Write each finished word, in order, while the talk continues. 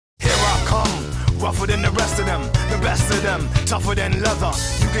rougher than the rest of them, the best of them, tougher than leather.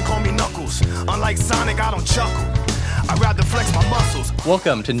 You can call me Knuckles. Unlike Sonic, I don't chuckle. I'd rather flex my muscles.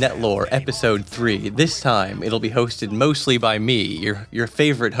 Welcome to NETLORE Episode 3. This time, it'll be hosted mostly by me, your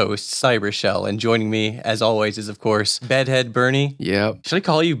favorite host, Cybershell, and joining me, as always, is, of course, Bedhead Bernie. Yep. Should I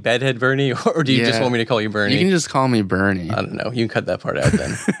call you Bedhead Bernie, or do you just want me to call you Bernie? You can just call me Bernie. I don't know. You can cut that part out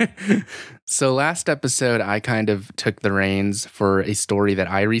then. So last episode, I kind of took the reins for a story that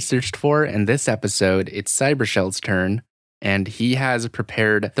I researched for, and this episode, it's Cybershell's turn, and he has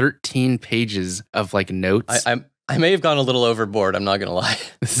prepared 13 pages of, notes. I may have gone a little overboard, I'm not going to lie.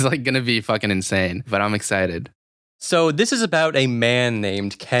 This is, going to be fucking insane, but I'm excited. So this is about a man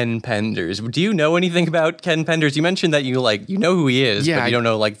named Ken Penders. Do you know anything about Ken Penders? You mentioned that you know who he is, but you don't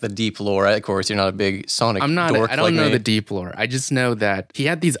know the deep lore. Of course, you're not a big Sonic dork. I don't know the deep lore. I just know that he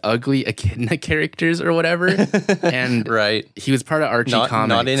had these ugly echidna characters or whatever, and he was part of Archie Comics.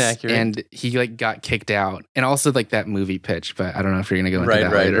 Not inaccurate. And he got kicked out, and also that movie pitch. But I don't know if you're gonna go into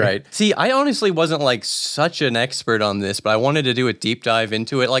that later. Right. See, I honestly wasn't such an expert on this, but I wanted to do a deep dive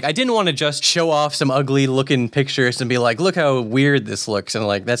into it. I didn't want to just show off some ugly looking pictures and be like, look how weird this looks, and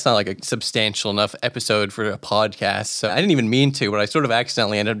that's not a substantial enough episode for a podcast. So I didn't even mean to, but I sort of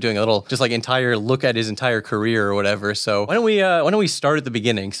accidentally ended up doing a little entire look at his entire career or whatever. So why don't we start at the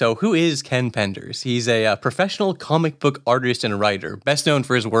beginning? So who is Ken Penders? He's a professional comic book artist and writer, best known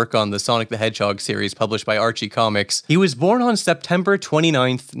for his work on the Sonic the Hedgehog series published by Archie Comics. He was born on September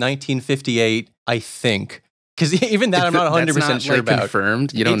 29th, 1958, I think. Because even that I'm not 100% sure about.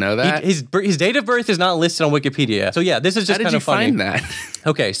 Confirmed? You don't know that? His date of birth is not listed on Wikipedia. So yeah, this is just kind of funny. How did you find that?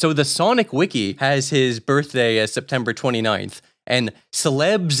 Okay, so the Sonic Wiki has his birthday as September 29th, and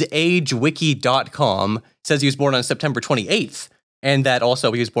celebsagewiki.com says he was born on September 28th. And that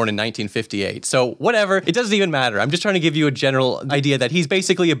also he was born in 1958. So whatever, it doesn't even matter. I'm just trying to give you a general idea that he's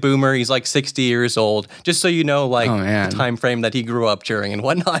basically a boomer. He's 60 years old, just so you know the time frame that he grew up during and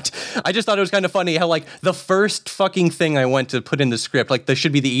whatnot. I just thought it was kind of funny how the first fucking thing I went to put in the script, this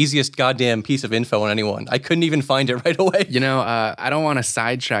should be the easiest goddamn piece of info on anyone. I couldn't even find it right away. I don't want to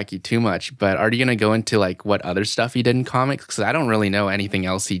sidetrack you too much, but are you going to go into what other stuff he did in comics? Because I don't really know anything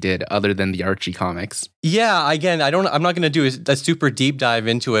else he did other than the Archie comics. Yeah, again, I'm not going to do a super deep dive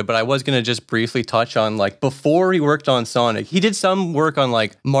into it, but I was going to just briefly touch on before he worked on Sonic, he did some work on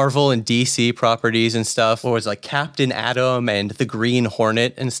Marvel and DC properties and stuff, or was Captain Atom and the Green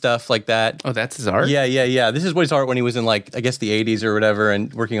Hornet and stuff like that. Oh, that's his art? Yeah. This is what his art when he was in I guess the 80s or whatever,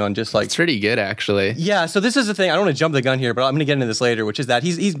 and working on just It's pretty good, actually. Yeah, so this is the thing, I don't want to jump the gun here, but I'm going to get into this later, which is that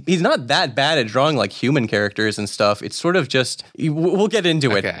he's not that bad at drawing human characters and stuff. It's sort of just, we'll get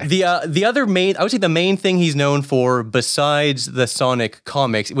into it. Okay. The other main, I would say the main thing he's known for besides the Sonic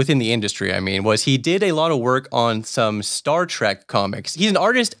comics within the industry, was he did a lot of work on some Star Trek comics. He's an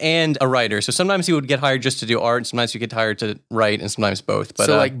artist and a writer, so sometimes he would get hired just to do art, and sometimes he would get hired to write, and sometimes both. But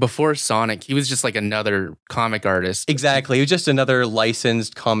so before Sonic, he was just another comic artist. Exactly, he was just another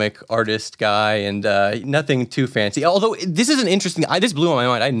licensed comic artist guy, and nothing too fancy. Although this is an interesting, this blew my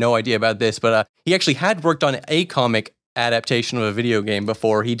mind. I had no idea about this, but he actually had worked on a comic adaptation of a video game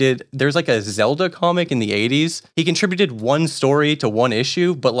before. There's a Zelda comic in the 80s. He contributed one story to one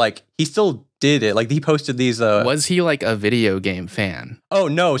issue, but he still did it. He posted these Was he a video game fan? Oh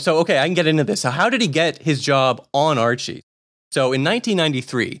no. So okay, I can get into this. So how did he get his job on Archie? So in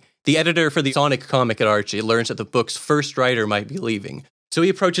 1993, the editor for the Sonic comic at Archie learns that the book's first writer might be leaving. So he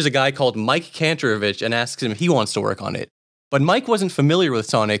approaches a guy called Mike Kantorovich and asks him if he wants to work on it. But Mike wasn't familiar with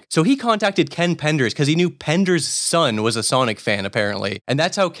Sonic, so he contacted Ken Penders because he knew Penders' son was a Sonic fan, apparently. And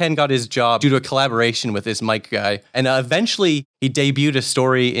that's how Ken got his job, due to a collaboration with this Mike guy. And eventually, he debuted a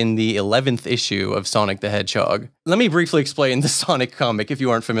story in the 11th issue of Sonic the Hedgehog. Let me briefly explain the Sonic comic if you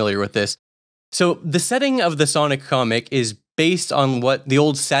aren't familiar with this. So the setting of the Sonic comic is based on what the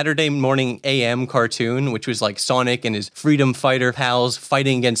old Saturday morning AM cartoon, which was Sonic and his freedom fighter pals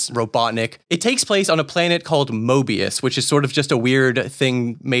fighting against Robotnik. It takes place on a planet called Mobius, which is sort of just a weird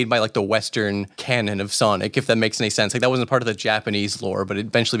thing made by the Western canon of Sonic, if that makes any sense. That wasn't part of the Japanese lore, but it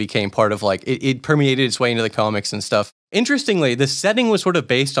eventually became part of it permeated its way into the comics and stuff. Interestingly, the setting was sort of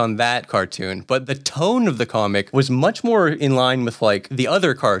based on that cartoon, but the tone of the comic was much more in line with the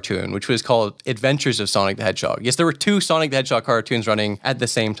other cartoon, which was called Adventures of Sonic the Hedgehog. Yes, there were two Sonic the Hedgehog cartoons running at the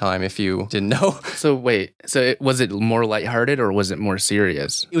same time, if you didn't know. So wait, was it more lighthearted or was it more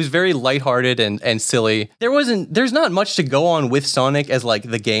serious? It was very lighthearted and silly. There's not much to go on with Sonic as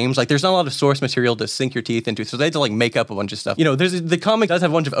the games. There's not a lot of source material to sink your teeth into, so they had to make up a bunch of stuff. The comic does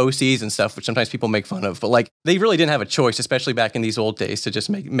have a bunch of OCs and stuff, which sometimes people make fun of, but they really didn't have a choice, especially back in these old days, to just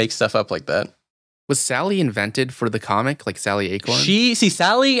make stuff up like that. Was Sally invented for the comic, like Sally Acorn?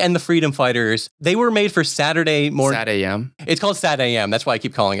 Sally and the Freedom Fighters, they were made for Saturday morning. Sat AM? It's called Sat AM. That's why I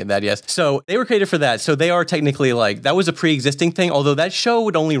keep calling it that, yes. So they were created for that. So they are technically like, that was a pre-existing thing, although that show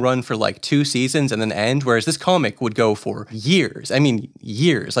would only run for like 2 seasons and then end, whereas this comic would go for years. I mean,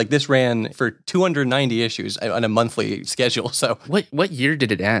 years. Like this ran for 290 issues on a monthly schedule. So what year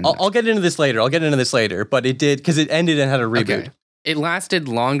did it end? I'll get into this later. But it did, because it ended and had a reboot. Okay. It lasted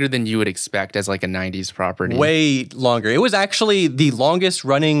longer than you would expect as like a 90s property. Way longer. It was actually the longest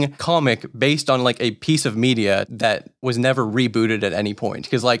running comic based on like a piece of media that was never rebooted at any point.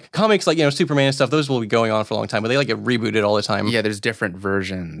 Because like comics like, Superman and stuff, those will be going on for a long time, but they like get rebooted all the time. Yeah, there's different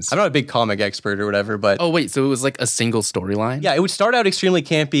versions. I'm not a big comic expert or whatever, but... Oh, wait, so it was like a single storyline? Yeah, it would start out extremely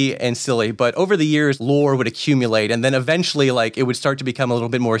campy and silly, but over the years, lore would accumulate, and then eventually like it would start to become a little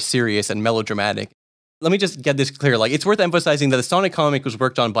bit more serious and melodramatic. Let me just get this clear. Like, it's worth emphasizing that the Sonic comic was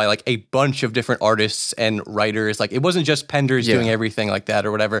worked on by like a bunch of different artists and writers. Like, it wasn't just Penders doing everything like that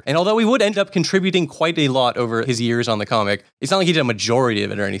or whatever. And although he would end up contributing quite a lot over his years on the comic, it's not like he did a majority of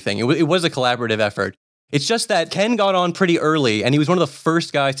it or anything. It was a collaborative effort. It's just that Ken got on pretty early, and he was one of the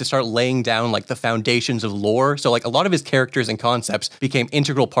first guys to start laying down like the foundations of lore. So like a lot of his characters and concepts became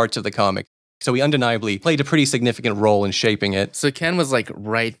integral parts of the comic. So he undeniably played a pretty significant role in shaping it. So Ken was like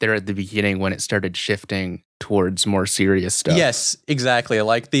right there at the beginning when it started shifting towards more serious stuff. Yes, exactly.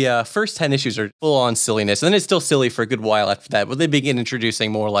 Like the first 10 issues are full on silliness. And then it's still silly for a good while after that. But they begin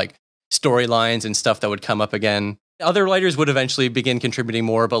introducing more like storylines and stuff that would come up again. Other writers would eventually begin contributing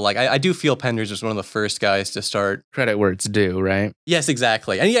more, but like I do feel Penders was one of the first guys to start. Credit where it's due, right? Yes,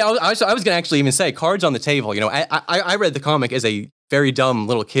 exactly. And yeah, I was going to actually even say, cards on the table. I read the comic as a very dumb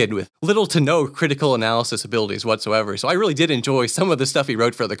little kid with little to no critical analysis abilities whatsoever. So I really did enjoy some of the stuff he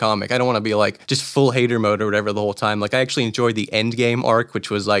wrote for the comic. I don't want to be like just full hater mode or whatever the whole time. Like I actually enjoyed the Endgame arc, which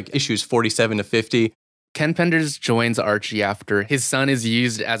was like issues 47 to 50. Ken Penders joins Archie after his son is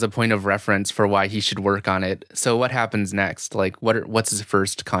used as a point of reference for why he should work on it. So what happens next? Like what's his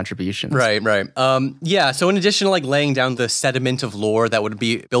first contributions? Right. Yeah, so in addition to like laying down the sediment of lore that would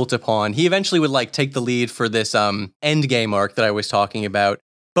be built upon, he eventually would like take the lead for this Endgame arc that I was talking about.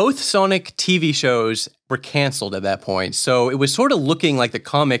 Both Sonic TV shows were canceled at that point, so it was sort of looking like the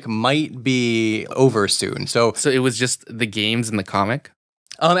comic might be over soon. So it was just the games in the comic?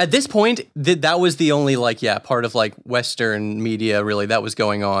 At this point, that was the only, part of, Western media, really, that was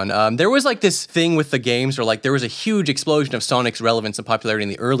going on. There was, this thing with the games where, there was a huge explosion of Sonic's relevance and popularity in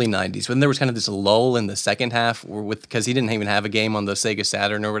the early 90s, when there was kind of this lull in the second half, because he didn't even have a game on the Sega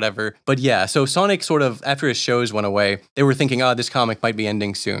Saturn or whatever. But yeah, so Sonic sort of, after his shows went away, they were thinking, this comic might be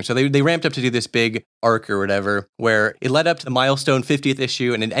ending soon. So they ramped up to do this big arc or whatever, where it led up to the milestone 50th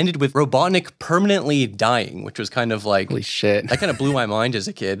issue, and it ended with Robotnik permanently dying, which was kind of holy shit. That kind of blew my mind as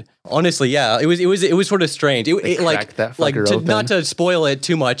a kid. Honestly, yeah, it was sort of strange. Not to spoil it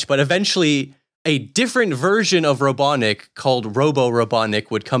too much, but eventually a different version of Robotnik called Robo Robotnik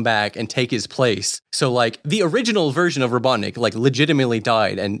would come back and take his place. So the original version of Robotnik legitimately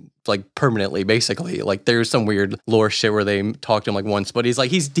died and permanently, basically. There's some weird lore shit where they talked to him once, but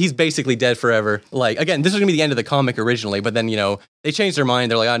he's basically dead forever. Again, this was gonna be the end of the comic originally, but then they changed their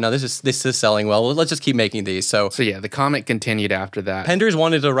mind. They're like, oh no, this is selling well. Let's just keep making these. So yeah, the comic continued after that. Penders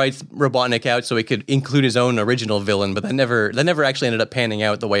wanted to write Robotnik out so he could include his own original villain, but that never actually ended up panning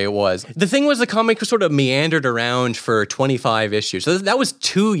out the way it was. The thing was, the comic was sort of meandered around for 25 issues. So that was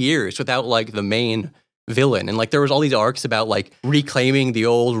 2 years without the main villain, and there was all these arcs about reclaiming the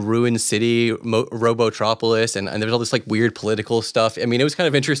old ruined city Robotropolis, and there was all this weird political stuff. I mean, it was kind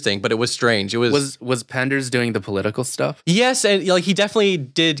of interesting, but it was strange. It was Penders doing the political stuff? Yes, and he definitely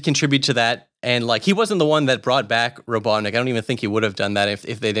did contribute to that. And he wasn't the one that brought back Robotnik. I don't even think he would have done that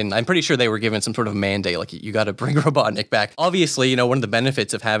if they didn't. I'm pretty sure they were given some sort of mandate, you got to bring Robotnik back. Obviously, one of the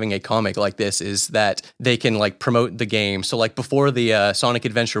benefits of having a comic like this is that they can promote the game. So before the Sonic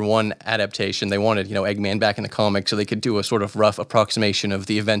Adventure 1 adaptation, they wanted Eggman back in the comic so they could do a sort of rough approximation of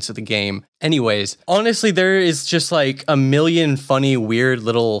the events of the game. Anyways, honestly, there is just a million funny, weird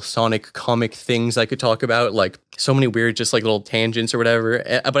little Sonic comic things I could talk about. So many weird, just little tangents or whatever.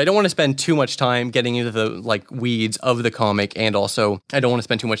 But I don't want to spend too much time getting into the weeds of the comic, and also I don't want to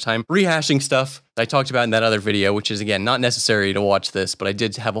spend too much time rehashing stuff that I talked about in that other video, which is again not necessary to watch this, but I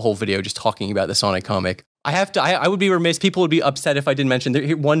did have a whole video just talking about the Sonic comic. I would be remiss. People would be upset if I didn't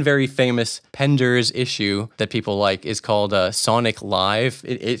mention one very famous Penders issue that people like is called Sonic Live.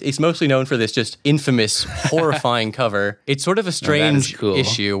 It's mostly known for this just infamous, horrifying cover. It's sort of a strange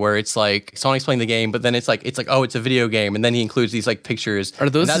issue where it's Sonic's playing the game, but then it's oh, it's a video game, and then he includes these pictures. Are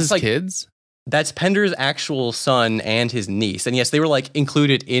those his kids? That's Penders' actual son and his niece. And yes, they were like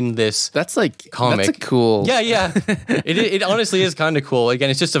included in this comic. That's a cool. Yeah. it honestly is kind of cool. Again,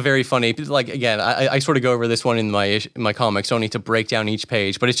 it's just a very funny, like, again, I sort of go over this one in my comics. So I don't need to break down each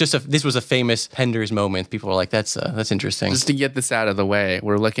page, but it's just this was a famous Penders moment. People are like, that's interesting. Just to get this out of the way,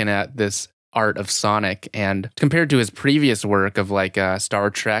 we're looking at this art of Sonic, and compared to his previous work of like Star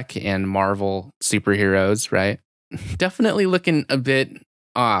Trek and Marvel superheroes, right? Definitely looking a bit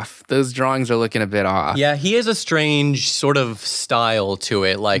off. Those drawings are looking a bit off. Yeah, he has a strange sort of style to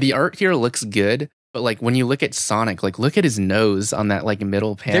it. Like, the art here looks good, but like when you look at Sonic, like look at his nose on that like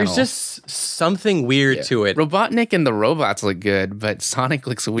middle panel. There's just something weird to it. Robotnik and the robots look good, but Sonic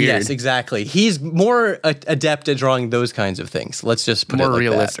looks weird. Yes, exactly. He's more adept at drawing those kinds of things. Let's just put it like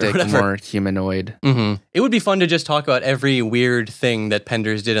realistic, that, more humanoid. Mm-hmm. It would be fun to just talk about every weird thing that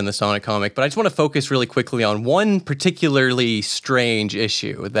Penders did in the Sonic comic, but I just want to focus really quickly on one particularly strange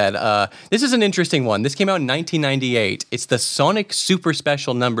issue that this is an interesting one. This came out in 1998. It's the Sonic Super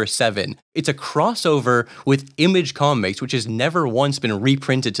Special number 7. It's a crossover with Image Comics, which has never once been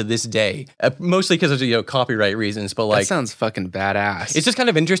reprinted to this day. Mostly because of copyright reasons, but like, that sounds fucking badass. It's just kind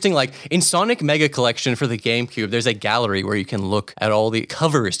of interesting. Like in Sonic Mega Collection for the GameCube, there's a gallery where you can look at all the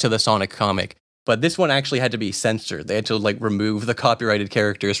covers to the Sonic comic. But this one actually had to be censored. They had to like remove the copyrighted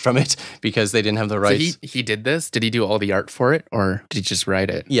characters from it because they didn't have the rights. So he did this? Did he do all the art for it, or did he just write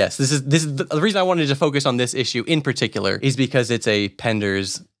it? Yes, this is the reason I wanted to focus on this issue in particular is because it's a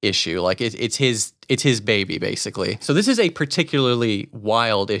Penders issue. Like it's his baby, basically. So this is a particularly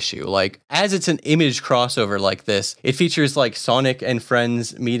wild issue. Like, as it's an Image crossover like this, it features like Sonic and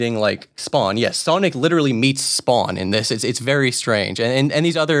friends meeting like Spawn. Yes, Sonic literally meets Spawn in this. It's very strange. And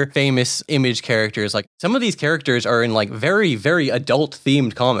these other famous Image characters, like some of these characters are in like very, very adult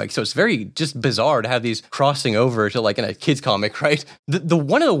themed comics. So it's very just bizarre to have these crossing over to like in a kid's comic, right? The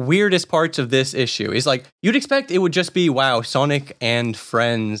one of the weirdest parts of this issue is like, you'd expect it would just be, wow, Sonic and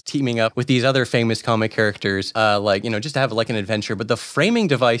friends teaming up with these other famous comic characters, just to have like an adventure. But the framing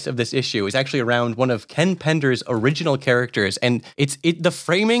device of this issue is actually around one of Ken Penders' original characters, and the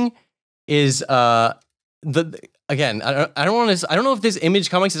framing is Again, I don't know if this Image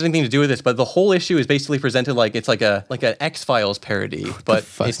Comics has anything to do with this, but the whole issue is basically presented like it's like an X-Files parody, but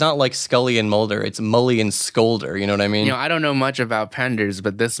it's not like Scully and Mulder, it's Mully and Scolder, you know what I mean? I don't know much about Penders,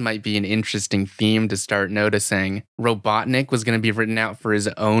 but this might be an interesting theme to start noticing. Robotnik was going to be written out for his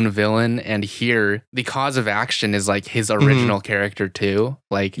own villain, and here the cause of action is like his original character too.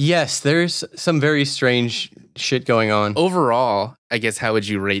 Like, yes, there's some very strange shit going on. Overall, I guess, how would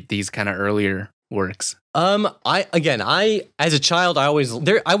you rate these kind of earlier works? I as a child, I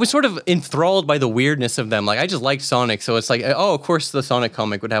was sort of enthralled by the weirdness of them. Like, I just liked Sonic, so it's like, oh, of course the Sonic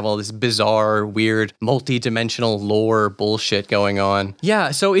comic would have all this bizarre, weird, multi-dimensional lore bullshit going on.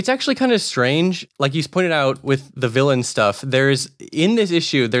 Yeah, so it's actually kind of strange. Like you pointed out with the villain stuff, in this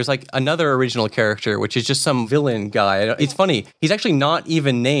issue, there's like another original character, which is just some villain guy. It's funny, he's actually not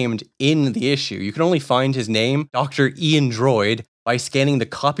even named in the issue. You can only find his name, Dr. Ian Droid, by scanning the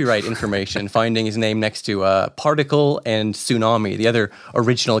copyright information, finding his name next to Particle and Tsunami, the other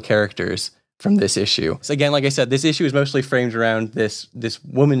original characters from this issue. So again, like I said, this issue is mostly framed around this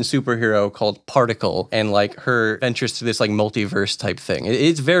woman superhero called Particle and like her ventures to this like multiverse type thing.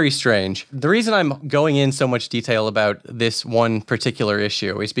 It's very strange. The reason I'm going in so much detail about this one particular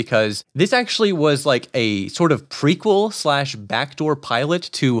issue is because this actually was like a sort of prequel / backdoor pilot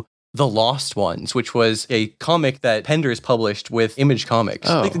to The Lost Ones, which was a comic that Penders published with Image Comics.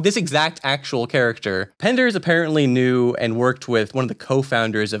 Oh. Like, this exact actual character. Penders apparently knew and worked with one of the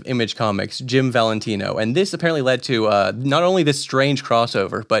co-founders of Image Comics, Jim Valentino, and this apparently led to not only this strange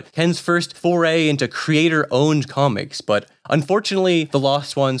crossover, but Ken's first foray into creator-owned comics. But unfortunately, The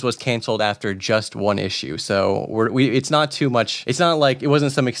Lost Ones was canceled after just one issue, so it's not too much. It's not like it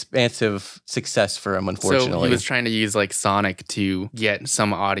wasn't some expansive success for him, unfortunately. So he was trying to use like Sonic to get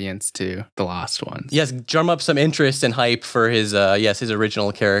some audience to The Lost Ones. Yes, drum up some interest and hype for his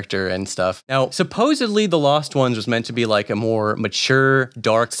original character and stuff. Now, supposedly The Lost Ones was meant to be like a more mature,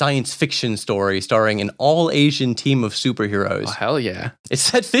 dark science fiction story starring an all-Asian team of superheroes. Oh, hell yeah. It's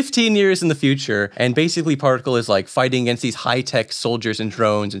set 15 years in the future, and basically Particle is like fighting against these high-tech soldiers and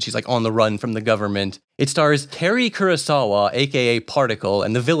drones, and she's like on the run from the government. It stars Kerry Kurosawa, aka Particle,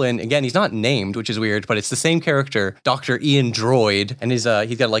 and the villain, again, he's not named, which is weird, but it's the same character, Dr. Ian Droid, and he's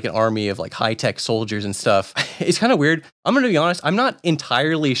got like an army of like high-tech soldiers and stuff. It's kind of weird. I'm gonna be honest, I'm not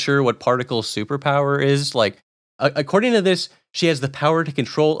entirely sure what Particle's superpower is. Like, according to this, she has the power to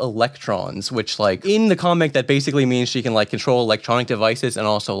control electrons, which like in the comic that basically means she can like control electronic devices and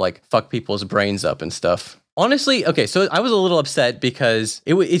also like fuck people's brains up and stuff. Honestly, okay, so I was a little upset because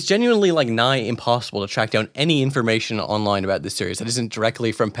it's genuinely like nigh impossible to track down any information online about this series that isn't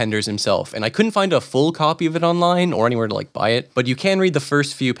directly from Penders himself. And I couldn't find a full copy of it online or anywhere to like buy it, but you can read the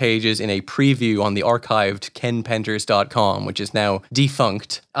first few pages in a preview on the archived kenpenders.com, which is now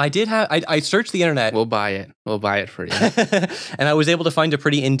defunct. I searched the internet. We'll buy it. We'll buy it for you. And I was able to find a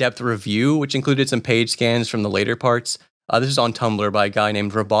pretty in-depth review, which included some page scans from the later parts. This is on Tumblr by a guy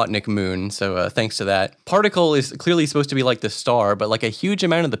named Robotnik Moon, so thanks to that. Particle is clearly supposed to be like the star, but like a huge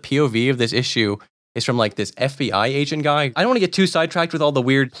amount of the POV of this issue is from like this FBI agent guy. I don't want to get too sidetracked with all the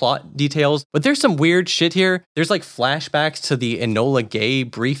weird plot details, but there's some weird shit here. There's like flashbacks to the Enola Gay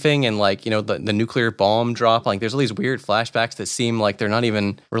briefing and like, you know, the nuclear bomb drop. Like there's all these weird flashbacks that seem like they're not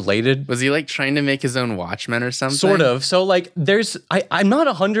even related. Was he like trying to make his own Watchmen or something? Sort of. So like I'm not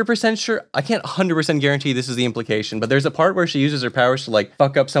 100% sure. I can't 100% guarantee this is the implication, but there's a part where she uses her powers to like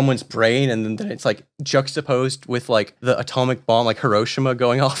fuck up someone's brain and then it's like juxtaposed with like the atomic bomb, like Hiroshima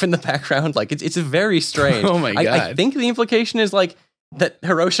going off in the background. Like it's a very strange. Oh my God. I think the implication is like that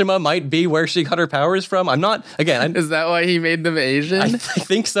Hiroshima might be where she got her powers from. I'm not, again. Is that why he made them Asian? I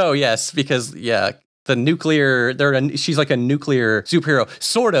think so, yes. Because, yeah, the nuclear, she's like a nuclear superhero.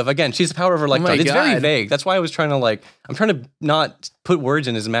 Sort of. Again, she's the power of her electron. It's very vague. That's why I was trying to I'm trying to not put words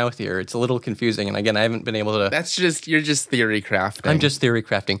in his mouth here. It's a little confusing. And again, I haven't been able to. You're just theory crafting. I'm just theory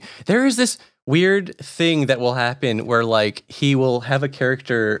crafting. There is this weird thing that will happen where like he will have a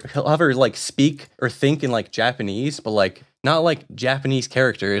character, he'll have her like speak or think in like Japanese, but like not like Japanese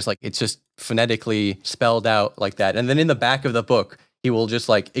characters, like it's just phonetically spelled out like that. And then in the back of the book, he will just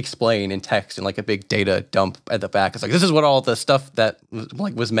like explain in text in like a big data dump at the back. It's like, this is what all the stuff that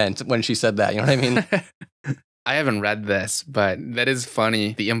was meant when she said that. You know what I mean? I haven't read this, but that is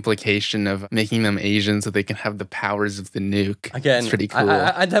funny. The implication of making them Asian so they can have the powers of the nuke. Again, it's pretty cool.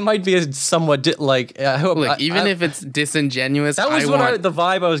 That might be a somewhat I hope. Look, even if it's disingenuous, that was the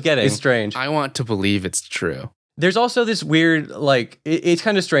vibe I was getting. It's strange. I want to believe it's true. There's also this weird, like, it's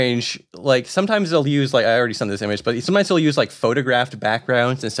kind of strange. Like, sometimes they'll use, like, I already sent this image, but sometimes they'll use, like, photographed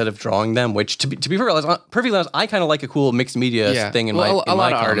backgrounds instead of drawing them, which, to be perfectly honest, I kind of like a cool mixed media thing in my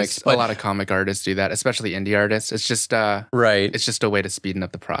comics. A lot of comic artists do that, especially indie artists. It's just, right. It's just a way to speeden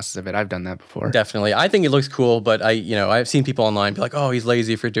up the process of it. I've done that before. Definitely. I think it looks cool, but I've seen people online be like, oh, he's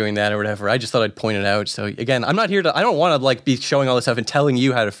lazy for doing that or whatever. I just thought I'd point it out. So, again, I'm not here I don't want to, like, be showing all this stuff and telling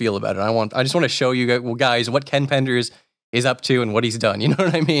you how to feel about it. I just want to show you guys what Ken Penders is up to and what he's done. You know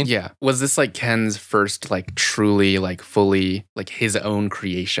what I mean? Yeah. Was this like Ken's first like truly like fully like his own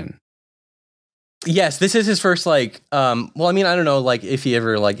creation? Yes, this is his first like well, I mean, I don't know like if he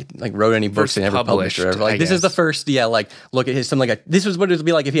ever like wrote any books and ever published or ever. Like this is the first, look at his this is what it would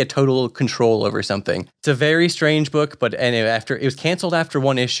be like if he had total control over something. It's a very strange book, but anyway, it was canceled after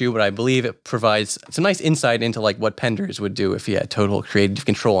one issue, but I believe it provides some nice insight into like what Penders would do if he had total creative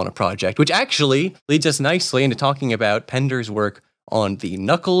control on a project, which actually leads us nicely into talking about Penders' work on the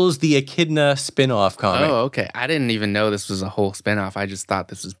Knuckles the Echidna spin-off comic. Oh, okay. I didn't even know this was a whole spin-off. I just thought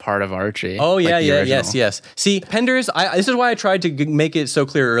this was part of Archie. Oh, yeah, yes. See, Penders, this is why I tried to make it so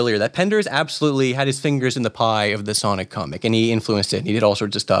clear earlier, that Penders absolutely had his fingers in the pie of the Sonic comic, and he influenced it, and he did all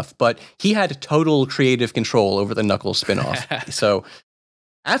sorts of stuff, but he had total creative control over the Knuckles spin-off. So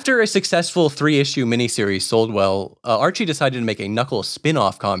after a successful 3-issue miniseries sold well, Archie decided to make a Knuckles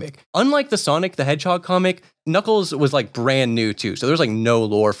spin-off comic. Unlike the Sonic the Hedgehog comic, Knuckles was like brand new too, so there was like no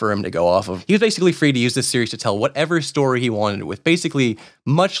lore for him to go off of. He was basically free to use this series to tell whatever story he wanted with basically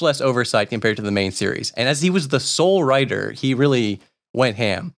much less oversight compared to the main series. And as he was the sole writer, he really went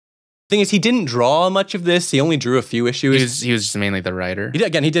ham. Thing is, he didn't draw much of this. He only drew a few issues. He was just mainly the writer. He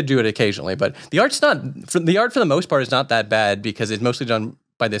did do it occasionally, but the art for the most part is not that bad because it's mostly done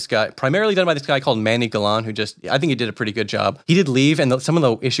by this guy, primarily done by this guy called Manny Galan, who I think he did a pretty good job. He did leave, and some of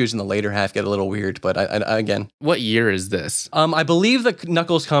the issues in the later half get a little weird, but again. What year is this? I believe the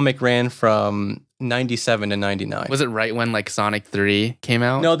Knuckles comic ran from 97 to 99. Was it right when like Sonic 3 came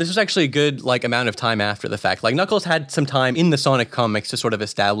out? No, this was actually a good like amount of time after the fact. Like Knuckles had some time in the Sonic comics to sort of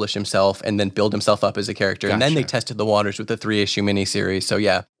establish himself and then build himself up as a character. Gotcha. And then they tested the waters with the 3-issue miniseries. So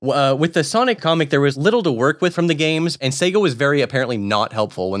yeah, with the Sonic comic, there was little to work with from the games, and Sega was very apparently not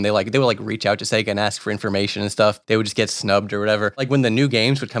helpful when they would reach out to Sega and ask for information and stuff. They would just get snubbed or whatever. Like when the new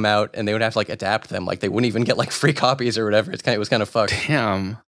games would come out and they would have to like adapt them, like they wouldn't even get like free copies or whatever. It was kind of fucked.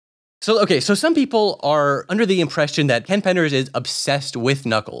 Damn. So some people are under the impression that Ken Penders is obsessed with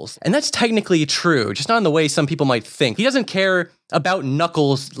Knuckles. And that's technically true, just not in the way some people might think. He doesn't care about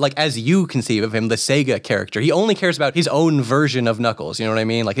Knuckles, like as you conceive of him, the Sega character. He only cares about his own version of Knuckles. You know what I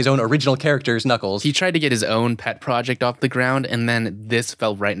mean? Like his own original character's Knuckles. He tried to get his own pet project off the ground, and then this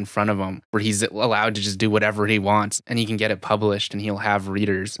fell right in front of him, where he's allowed to just do whatever he wants, and he can get it published, and he'll have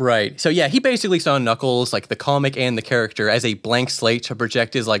readers. Right. So yeah, he basically saw Knuckles, like the comic and the character, as a blank slate to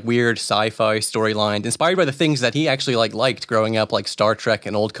project his like weird sci-fi storyline, inspired by the things that he actually liked growing up, like Star Trek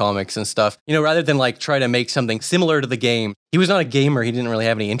and old comics and stuff. You know, rather than like try to make something similar to the game. He was not a gamer. He didn't really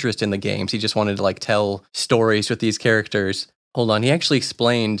have any interest in the games. He just wanted to like tell stories with these characters. Hold on. He actually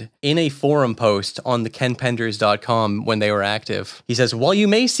explained in a forum post on the kenpenders.com when they were active. He says, while you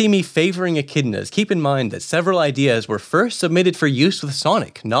may see me favoring echidnas, keep in mind that several ideas were first submitted for use with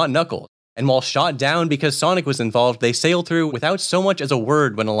Sonic, not Knuckles. And while shot down because Sonic was involved, they sailed through without so much as a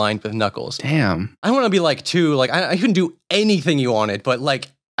word when aligned with Knuckles. Damn. I want to be like, too, like, I couldn't do anything you wanted, but like,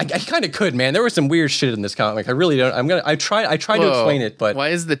 I kind of could, man. There was some weird shit in this comic. I really don't. I tried to explain it, but why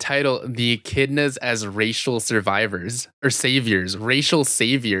is the title "The Echidnas as Racial Survivors" or Saviors? Racial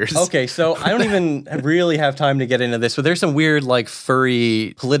saviors. Okay, so I don't even really have time to get into this, but there's some weird like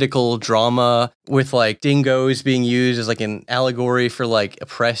furry political drama with like dingoes being used as like an allegory for like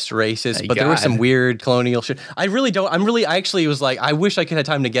oppressed races. But there was some weird colonial shit. I actually was like, I wish I could have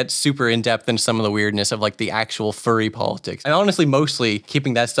time to get super in depth into some of the weirdness of like the actual furry politics. And honestly, mostly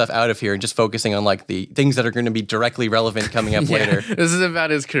keeping that stuff out of here and just focusing on like the things that are going to be directly relevant coming up later. This is about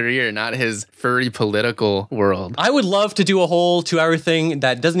his career, not his furry political world. I would love to do a whole 2-hour thing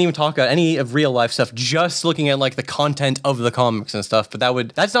that doesn't even talk about any of real life stuff, just looking at like the content of the comics and stuff. But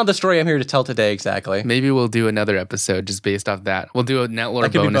that's not the story I'm here to tell today exactly. Maybe we'll do another episode just based off that. We'll do a NETLORE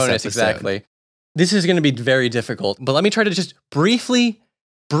bonus episode. Exactly. This is going to be very difficult, but let me try to just briefly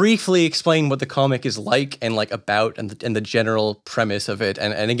explain what the comic is like and like about and the general premise of it.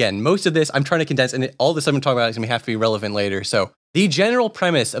 And again, most of this I'm trying to condense, and all this I'm talking about is going to have to be relevant later. So the general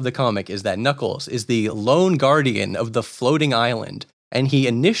premise of the comic is that Knuckles is the lone guardian of the floating island. And he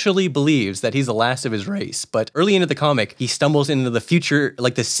initially believes that he's the last of his race. But early into the comic, he stumbles into the future,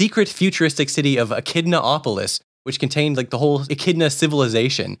 like the secret futuristic city of Echidnaopolis, which contained like the whole Echidna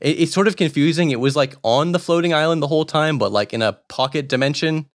civilization. It's sort of confusing. It was like on the floating island the whole time, but like in a pocket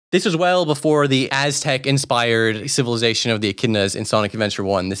dimension. This was well before the Aztec-inspired civilization of the Echidnas in Sonic Adventure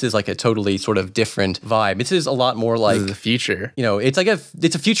 1. This is like a totally sort of different vibe. This is a lot more like the future. You know, it's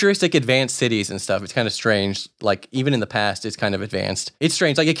a futuristic advanced cities and stuff. It's kind of strange. Like even in the past, it's kind of advanced. It's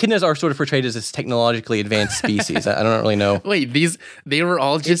strange. Like Echidnas are sort of portrayed as this technologically advanced species. I don't really know. Wait, they were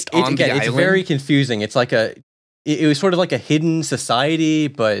all just on the island? It's very confusing. It's like it was sort of like a hidden society,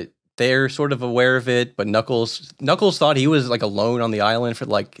 but they're sort of aware of it, but Knuckles thought he was like alone on the island for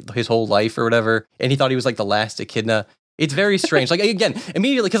like his whole life or whatever, and he thought he was like the last Echidna. It's very strange. Like again,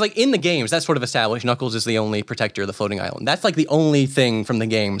 immediately, because like in the games, that's sort of established. Knuckles is the only protector of the floating island. That's like the only thing from the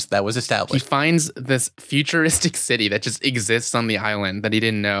games that was established. He finds this futuristic city that just exists on the island that he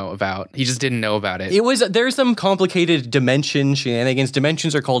didn't know about. He just didn't know about it. There's some complicated dimension shenanigans.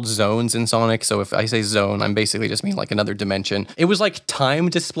 Dimensions are called zones in Sonic. So if I say zone, I'm basically just mean like another dimension. It was like time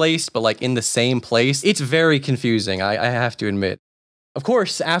displaced, but like in the same place. It's very confusing. I have to admit. Of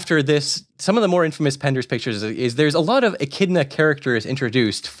course, after this, some of the more infamous Penders pictures is there's a lot of Echidna characters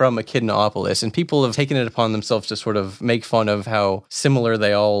introduced from Echidnaopolis, and people have taken it upon themselves to sort of make fun of how similar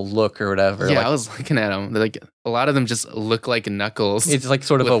they all look or whatever. Yeah, like, I was looking at them. Like a lot of them just look like Knuckles. It's like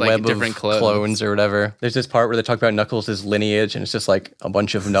sort of a web different of clones or whatever. There's this part where they talk about Knuckles' lineage, and it's just like a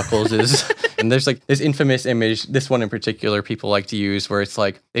bunch of Knuckleses. And there's like this infamous image, this one in particular, people like to use, where it's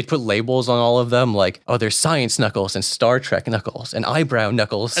like they put labels on all of them, like, oh, there's Science Knuckles and Star Trek Knuckles and Eyebrow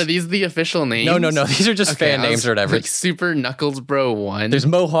Knuckles. Are these the official names? No. These are just fan names or whatever. Like Super Knuckles Bro 1. There's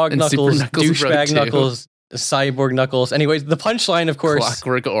Mohawk Knuckles, Douchebag Knuckles, Cyborg Knuckles. Anyways, the punchline, of course,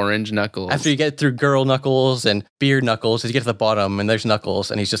 Clockwork Orange Knuckles. After you get through Girl Knuckles and Beard Knuckles, you get to the bottom and there's Knuckles,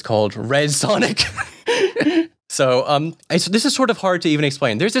 and he's just called Red Sonic. So this is sort of hard to even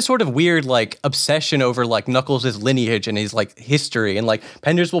explain. There's this sort of weird like obsession over like Knuckles' lineage and his like history, and like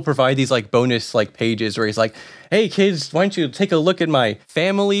Penders will provide these like bonus like pages where he's like, hey kids, why don't you take a look at my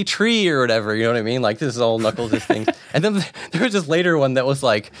family tree or whatever, you know what I mean? Like this is all Knuckles' things. And then there was this later one that was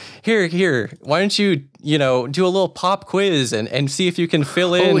like, here, why don't you do a little pop quiz and see if you can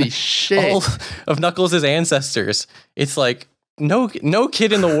fill in all of Knuckles' ancestors. It's like, no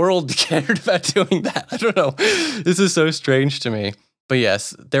kid in the world cared about doing that. I don't know. This is so strange to me. But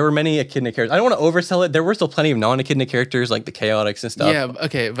yes, there were many Echidna characters. I don't want to oversell it. There were still plenty of non-Echidna characters like the Chaotix and stuff. Yeah,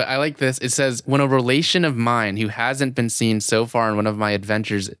 okay, but I like this. It says, when a relation of mine who hasn't been seen so far in one of my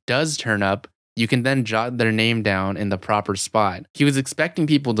adventures does turn up, you can then jot their name down in the proper spot. He was expecting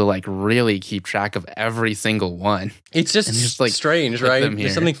people to like really keep track of every single one. It's just like strange, right?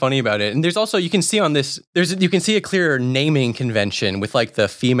 There's something funny about it. And there's also, you can see on this, you can see a clear naming convention with like the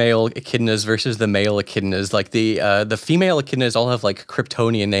female echidnas versus the male echidnas. Like the female echidnas all have like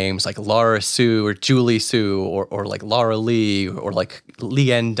Kryptonian names like Lara Sue or Julie Sue or like Lara Lee or like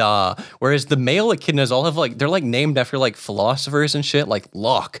Lien Da. Whereas the male echidnas all have like, they're like named after like philosophers and shit like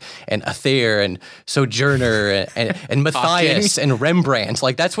Locke and Athair and Sojourner and Matthias and Rembrandt.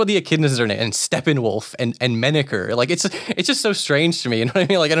 Like that's what the echidnas are named. And Steppenwolf and Menneker. Like it's just so strange to me. You know what I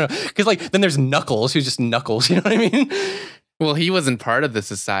mean? Like I don't know. Because like then there's Knuckles, who's just Knuckles. You know what I mean? Well, he wasn't part of the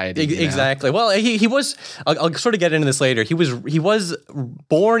society. Exactly. Well, he was. I'll sort of get into this later. He was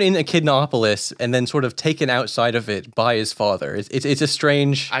born in Echidnopolis and then sort of taken outside of it by his father. It's a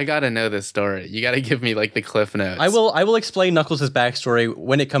strange. I gotta know this story. You gotta give me like the cliff notes. I will explain Knuckles' backstory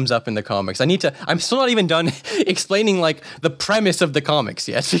when it comes up in the comics. I'm still not even done explaining like the premise of the comics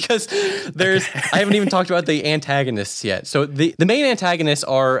yet because I haven't even talked about the antagonists yet. So the main antagonists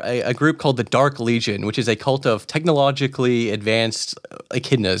are a group called the Dark Legion, which is a cult of technologically advanced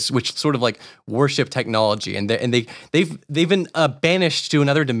echidnas, which sort of like worship technology, and they've been banished to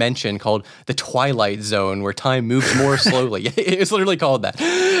another dimension called the Twilight Zone, where time moves more slowly. It's literally called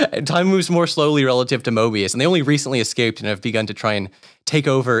that. Time moves more slowly relative to Mobius, and they only recently escaped and have begun to try and take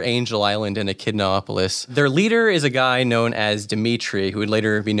over Angel Island and Echidnopolis. Their leader is a guy known as Dimitri, who would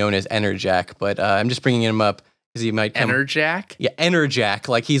later be known as Enerjack, but I'm just bringing him up because he might come. Enerjack? Yeah, Enerjack.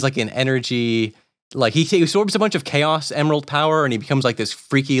 Like he's like an energy. Like he absorbs a bunch of chaos emerald power and he becomes like this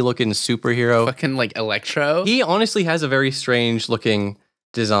freaky looking superhero. Fucking like Electro. He honestly has a very strange looking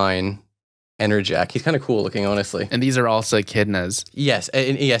design. Enerjack. He's kind of cool looking, honestly. And these are also echidnas. Yes,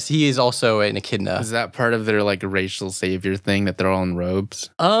 and yes, he is also an echidna. Is that part of their like racial savior thing that they're all in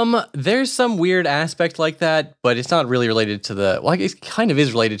robes? There's some weird aspect like that, but it's not really related to it kind of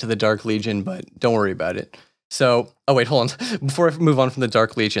is related to the Dark Legion, but don't worry about it. So, oh wait, hold on. Before I move on from the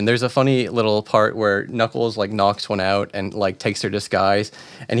Dark Legion, there's a funny little part where Knuckles like knocks one out and like takes their disguise,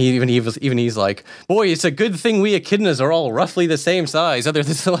 and he's like, "Boy, it's a good thing we echidnas are all roughly the same size.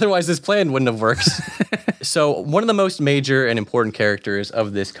 Otherwise, this plan wouldn't have worked." So, one of the most major and important characters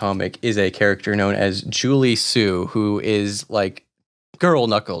of this comic is a character known as Julie Sue, who is like girl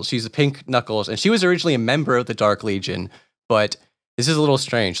Knuckles. She's a pink Knuckles, and she was originally a member of the Dark Legion, but this is a little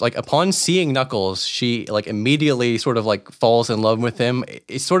strange. Like upon seeing Knuckles, she like immediately sort of like falls in love with him.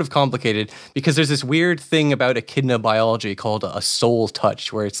 It's sort of complicated because there's this weird thing about echidna biology called a soul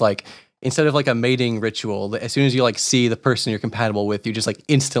touch, where it's like instead of like a mating ritual, as soon as you like see the person you're compatible with, you just like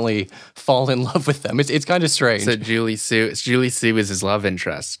instantly fall in love with them. It's kind of strange. So Julie Sue is his love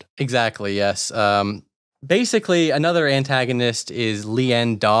interest. Exactly. Yes. Basically, another antagonist is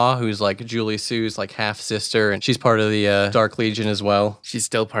Lien Da, who's like Julie Sue's like half sister, and she's part of the Dark Legion as well. She's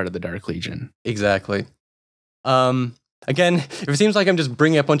still part of the Dark Legion. Exactly. Again, if it seems like I'm just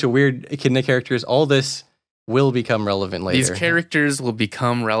bringing up a bunch of weird echidna characters, all this will become relevant later. These characters will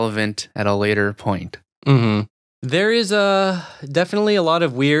become relevant at a later point. Mm-hmm. There is definitely a lot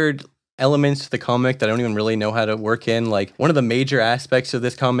of weird elements to the comic that I don't even really know how to work in. Like one of the major aspects of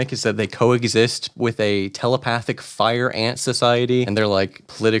this comic is that they coexist with a telepathic fire ant society and they're like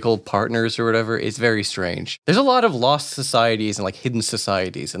political partners or whatever. It's very strange. There's a lot of lost societies and like hidden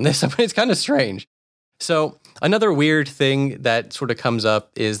societies in this. It's kind of strange. So another weird thing that sort of comes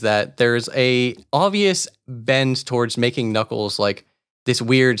up is that there's a obvious bend towards making Knuckles like this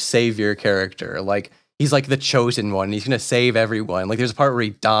weird savior character. Like he's like the chosen one. He's going to save everyone. Like there's a part where he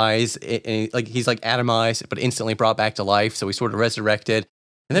dies and he's like atomized, but instantly brought back to life. So he's sort of resurrected.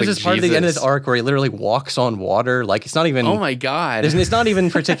 And there's like this part at the end of this arc where he literally walks on water. Like it's not even. Oh my God. It's not even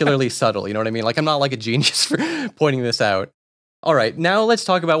particularly subtle. You know what I mean? Like I'm not like a genius for pointing this out. All right. Now let's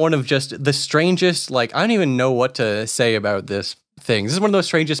talk about one of just the strangest, like I don't even know what to say about this thing. This is one of those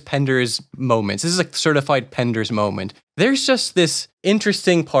strangest Penders moments. This is like certified Penders moment. There's just this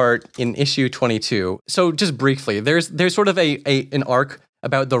interesting part in issue 22. So just briefly, there's sort of an arc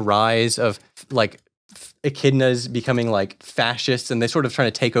about the rise of like echidnas becoming like fascists and they're sort of trying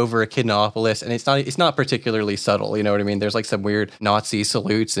to take over Echidnopolis, and it's not particularly subtle, you know what I mean? There's like some weird Nazi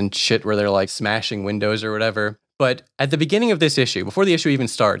salutes and shit where they're like smashing windows or whatever. But at the beginning of this issue, before the issue even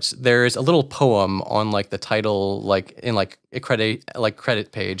starts, there's a little poem on like the title, like in like a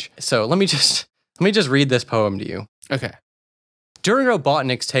credit page. So let me just read this poem to you. Okay. During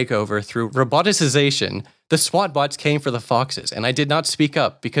Robotnik's takeover through roboticization, the SWAT bots came for the foxes, and I did not speak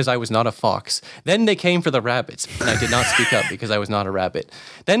up because I was not a fox. Then they came for the rabbits, and I did not speak up because I was not a rabbit.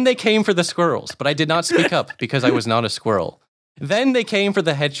 Then they came for the squirrels, but I did not speak up because I was not a squirrel. Then they came for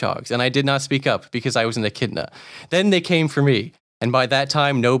the hedgehogs, and I did not speak up because I was an echidna. Then they came for me, and by that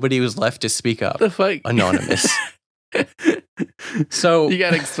time, nobody was left to speak up. The fuck? Anonymous. So you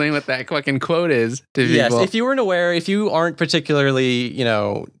gotta explain what that fucking quote is to people. Yes, if you weren't aware, if you aren't particularly,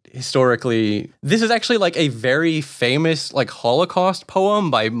 historically, this is actually like a very famous like Holocaust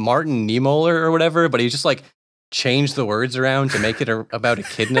poem by Martin Niemöller or whatever, but he just like changed the words around to make it about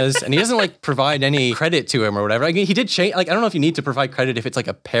echidnas, and he doesn't like provide any credit to him or whatever. I mean, he did change. Like, I don't know if you need to provide credit if it's like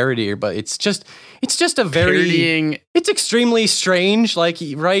a parody, but it's just a very parodying. It's extremendly strange. Like,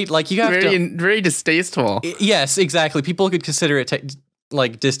 right? Like you have very distasteful. Yes, exactly. People could consider it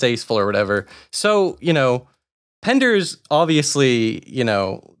like distasteful or whatever. So Penders obviously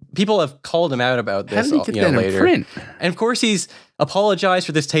people have called him out about this. How did he get that later. In print? And of course, he's apologized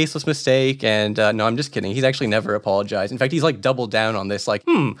for this tasteless mistake. And no, I'm just kidding. He's actually never apologized. In fact, he's like doubled down on this. Like,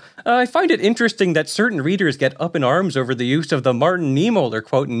 I find it interesting that certain readers get up in arms over the use of the Martin Niemöller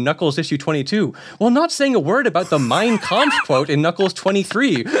quote in Knuckles issue 22, while not saying a word about the Mein Kampf quote in Knuckles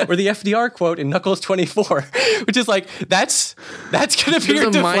 23 or the FDR quote in Knuckles 24, which is like that's going to be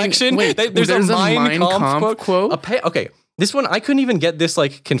your deflection. There's a Mein Kampf quote. Okay. This one, I couldn't even get this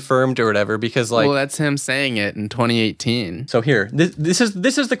like confirmed or whatever because like... Well, that's him saying it in 2018. So here, this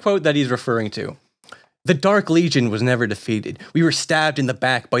is the quote that he's referring to. The Dark Legion was never defeated. We were stabbed in the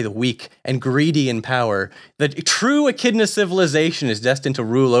back by the weak and greedy in power. The true echidna civilization is destined to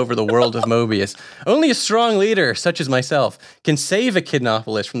rule over the world of Mobius. Only a strong leader, such as myself, can save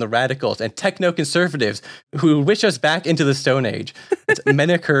Echidnopolis from the radicals and techno-conservatives who wish us back into the Stone Age. It's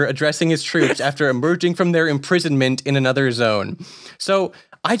Menaker addressing his troops after emerging from their imprisonment in another zone. So...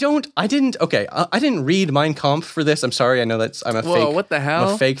 I didn't read Mein Kampf for this. I'm sorry. I know I'm what the hell?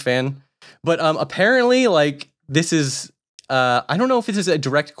 I'm a fake fan. But apparently, like, this is, I don't know if this is a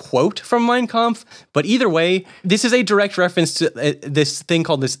direct quote from Mein Kampf, but either way, this is a direct reference to this thing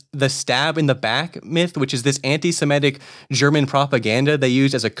called the stab in the back myth, which is this anti-Semitic German propaganda they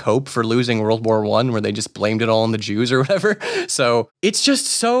used as a cope for losing World War I, where they just blamed it all on the Jews or whatever. So it's just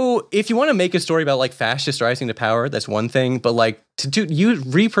so, if you want to make a story about like fascists rising to power, that's one thing, but like you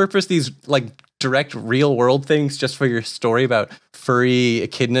repurpose these like direct real world things just for your story about furry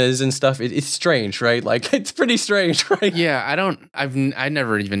echidnas and stuff. It's strange, right? Like it's pretty strange, right? Yeah, I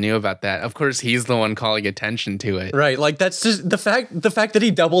never even knew about that. Of course, he's the one calling attention to it. Right, like that's just the fact that he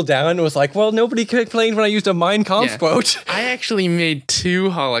doubled down and was like, well, nobody complained when I used a Mein Kampf quote. I actually made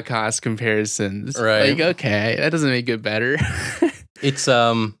 2 Holocaust comparisons. Right. Like, okay, that doesn't make it better. It's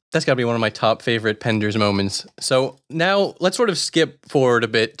that's got to be one of my top favorite Penders moments. So now let's sort of skip forward a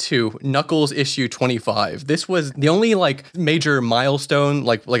bit to Knuckles issue 25. This was the only like major milestone,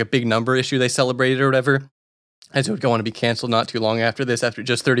 like a big number issue they celebrated or whatever, as it would go on to be canceled not too long after this, after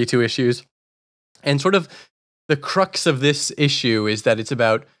just 32 issues. And sort of the crux of this issue is that it's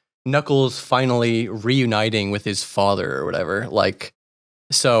about Knuckles finally reuniting with his father or whatever. Like,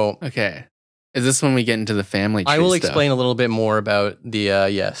 so okay. Is this when we get into the family tree I will stuff? explain a little bit more about the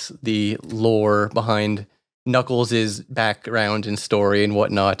lore behind Knuckles' background and story and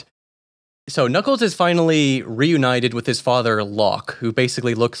whatnot. So Knuckles is finally reunited with his father, Locke, who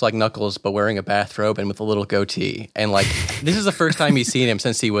basically looks like Knuckles but wearing a bathrobe and with a little goatee. And like, this is the first time he's seen him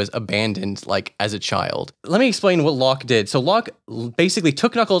since he was abandoned, like, as a child. Let me explain what Locke did. So Locke basically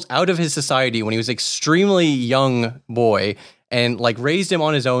took Knuckles out of his society when he was an extremely young boy and like raised him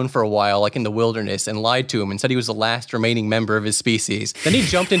on his own for a while, like in the wilderness, and lied to him and said he was the last remaining member of his species. Then he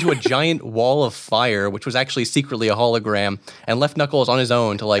jumped into a giant wall of fire, which was actually secretly a hologram, and left Knuckles on his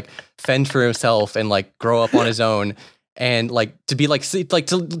own to like fend for himself and like grow up on his own. And like to be like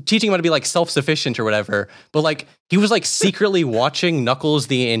teaching him how to be like self-sufficient or whatever. But like he was like secretly watching Knuckles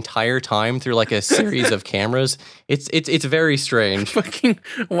the entire time through like a series of cameras. It's very strange. Fucking,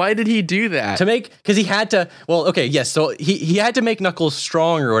 why did he do that? Because he had to. Well, okay, yes. So he had to make Knuckles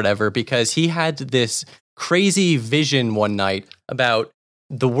strong or whatever because he had this crazy vision one night about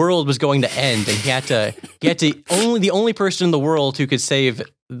the world was going to end, and he had to the only person in the world who could save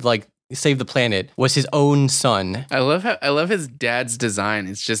the planet was his own son. I love his dad's design.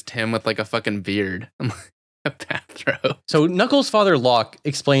 It's just him with like a fucking beard. A bathrobe. So Knuckles' father Locke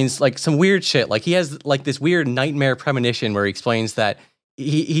explains like some weird shit. Like he has like this weird nightmare premonition where he explains that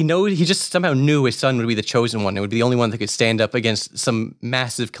he just somehow knew his son would be the chosen one. It would be the only one that could stand up against some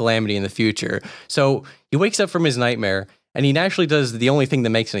massive calamity in the future. So he wakes up from his nightmare, and he naturally does the only thing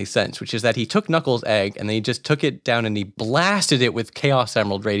that makes any sense, which is that he took Knuckles' egg and then he just took it down and he blasted it with Chaos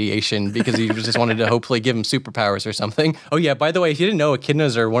Emerald radiation because he just wanted to hopefully give him superpowers or something. Oh yeah, by the way, if you didn't know,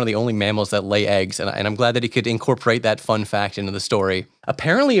 echidnas are one of the only mammals that lay eggs, and I'm glad that he could incorporate that fun fact into the story.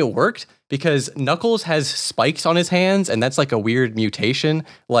 apparently it worked because Knuckles has spikes on his hands, and that's like a weird mutation.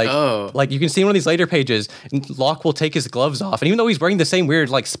 Like you can see in one of these later pages, Locke will take his gloves off, and even though he's wearing the same weird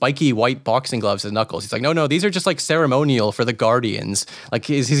like spiky white boxing gloves as Knuckles, he's like, no, these are just like ceremonial for the Guardians. Like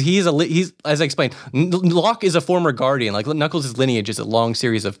he's as I explained, Locke is a former Guardian. Like Knuckles' lineage is a long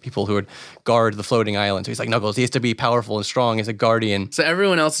series of people who would guard the floating island. So he's like, Knuckles, he has to be powerful and strong as a Guardian. So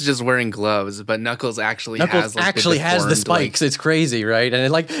everyone else is just wearing gloves, but Knuckles actually has the spikes. It's crazy, right?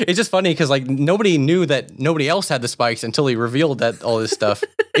 And it's just funny because like nobody knew that nobody else had the spikes until he revealed that all this stuff.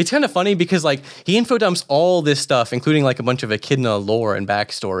 It's kind of funny because like he info dumps all this stuff, including like a bunch of Echidna lore and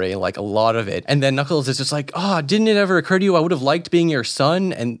backstory, like a lot of it. And then Knuckles is just like, didn't it ever occur to you I would have liked being your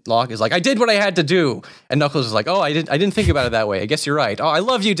son? And Locke is like, I did what I had to do. And Knuckles is like, I didn't think about it that way. I guess you're right. I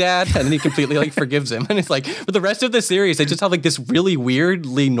love you, Dad. And then he completely like forgives him. And it's like, for the rest of the series, they just have like this really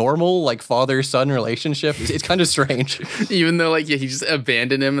weirdly normal like father-son relationship. It's kind of strange. Even though like he just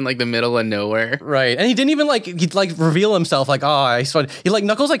abandoned him in like the middle of nowhere. Right. And he didn't even he'd reveal himself like, he's fun. He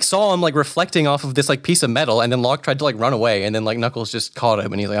Knuckles saw him like reflecting off of this like piece of metal, and then Locke tried to like run away, and then like Knuckles just caught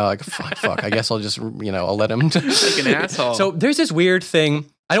him, and he's like, fuck, I guess I'll just, I'll let him. Like an asshole. So there's this weird thing.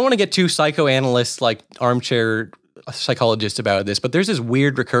 I don't want to get too psychoanalyst, like armchair psychologist about this, but there's this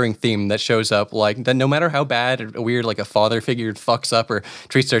weird recurring theme that shows up, like that no matter how bad or weird like a father figure fucks up or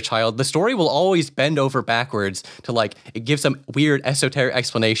treats their child, the story will always bend over backwards to like it gives some weird esoteric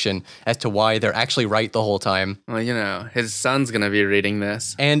explanation as to why they're actually right the whole time. Well, his son's gonna be reading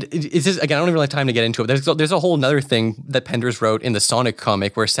this, and it's just, again, I don't even have time to get into it. There's a whole another thing that Penders wrote in the Sonic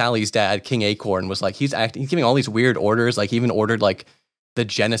comic where Sally's dad, King Acorn, was like he's giving all these weird orders, like he even ordered like the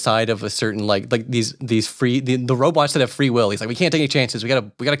genocide of a certain like these the robots that have free will. He's like, we can't take any chances. We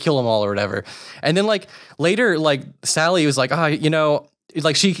gotta kill them all or whatever. And then like later, like Sally was like,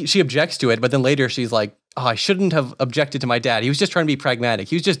 like she objects to it, but then later she's like, I shouldn't have objected to my dad. He was just trying to be pragmatic.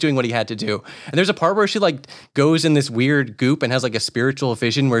 He was just doing what he had to do. And there's a part where she like goes in this weird goop and has like a spiritual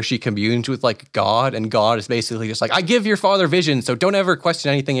vision where she communes with like God, and God is basically just like, I give your father vision, so don't ever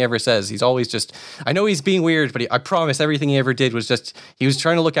question anything he ever says. He's always just, I know he's being weird, but I promise everything he ever did was just, he was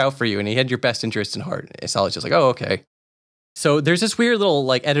trying to look out for you, and he had your best interest in heart. And Sally's just like, oh, okay. So there's this weird little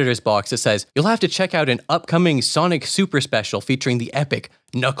like editor's box that says, you'll have to check out an upcoming Sonic Super Special featuring the epic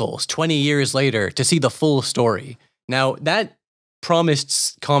Knuckles 20 years later to see the full story. Now that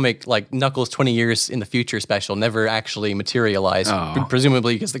promised comic, like Knuckles 20 years in the future special, never actually materialized,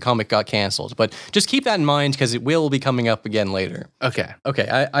 presumably because the comic got canceled. But just keep that in mind because it will be coming up again later. Okay.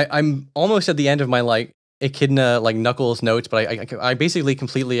 I'm almost at the end of my like Echidna like Knuckles notes, but I basically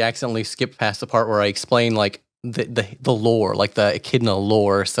completely accidentally skipped past the part where I explain like the lore, like the Echidna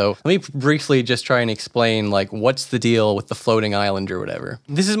lore. So let me briefly just try and explain like what's the deal with the floating island or whatever.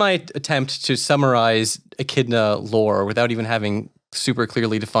 This is my attempt to summarize Echidna lore without even having super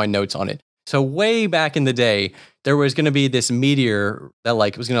clearly defined notes on it. So way back in the day, there was going to be this meteor that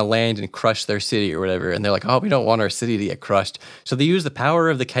like was going to land and crush their city or whatever. And they're like, we don't want our city to get crushed. So they use the power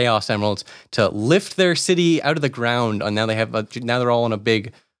of the Chaos Emeralds to lift their city out of the ground. And now now they're all on a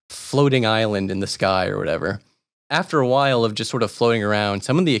big floating island in the sky or whatever. After a while of just sort of floating around,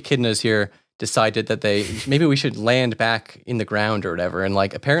 some of the echidnas here decided that maybe we should land back in the ground or whatever. And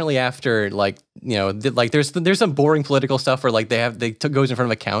like apparently after like, there's some boring political stuff where like goes in front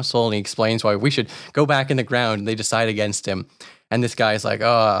of a council and he explains why we should go back in the ground, and they decide against him. And this guy's like,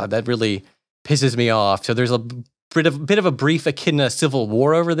 that really pisses me off. So there's a bit of a brief Echidna civil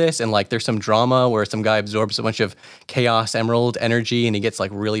war over this, and like there's some drama where some guy absorbs a bunch of Chaos Emerald energy and he gets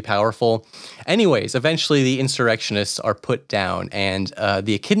like really powerful. Anyways, eventually the insurrectionists are put down, and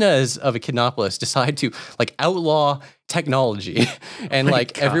the Echidnas of Echidnopolis decide to like outlaw technology, and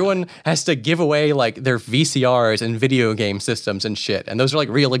like everyone has to give away like their VCRs and video game systems and shit. And those are like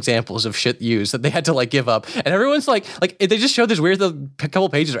real examples of shit used that they had to like give up. And everyone's like they just showed this weird couple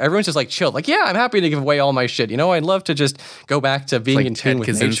pages where everyone's just like chilled, like, yeah, I'm happy to give away all my shit. I'd love to just go back to being in tune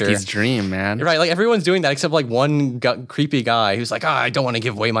with nature. It's dream, man. Right, like everyone's doing that except like one creepy guy who's like, I don't want to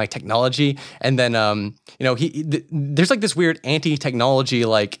give away my technology. And then there's like this weird anti-technology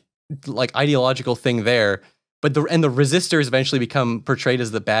like ideological thing there. But the resistors eventually become portrayed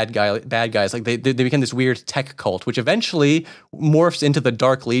as the bad guys. Like they become this weird tech cult, which eventually morphs into the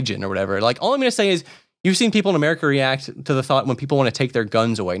Dark Legion or whatever. Like all I'm going to say is, you've seen people in America react to the thought when people want to take their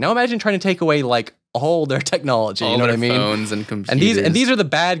guns away. Now imagine trying to take away like all their technology. All you know what I mean? Phones and computers. And these are the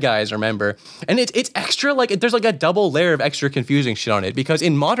bad guys. Remember, and it's extra like there's like a double layer of extra confusing shit on it, because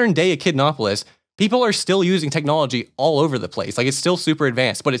in modern day Echidnopolis, people are still using technology all over the place. Like it's still super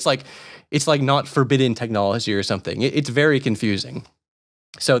advanced, but it's like not forbidden technology or something. It's very confusing.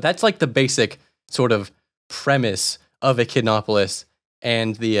 So that's like the basic sort of premise of Echidnopolis.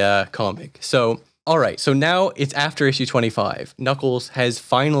 and the comic. So, all right. So now it's after issue 25. Knuckles has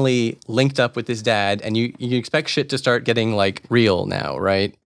finally linked up with his dad, and you expect shit to start getting like real now,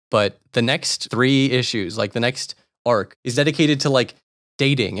 right? But the next 3 issues, like the next arc, is dedicated to like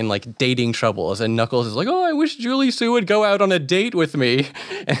dating and like dating troubles. And Knuckles is like, oh, I wish Julie Sue would go out on a date with me.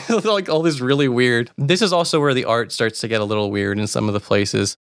 And like all this really weird. This is also where the art starts to get a little weird in some of the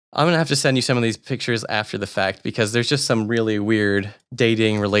places. I'm going to have to send you some of these pictures after the fact because there's just some really weird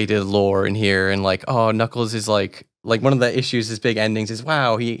dating related lore in here. And like, oh, Knuckles is like one of the issues, his big endings is,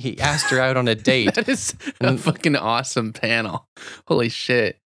 wow, he asked her out on a date. That is a fucking awesome panel. Holy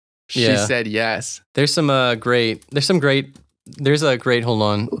shit. She said yes. There's a great, hold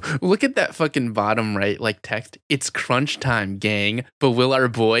on. Look at that fucking bottom right, like text. It's crunch time, gang. But will our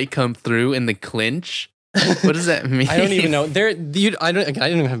boy come through in the clinch? What does that mean? I don't even know. I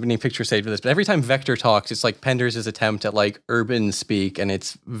don't have any pictures saved for this, but every time Vector talks, it's like Penders' attempt at like urban speak, and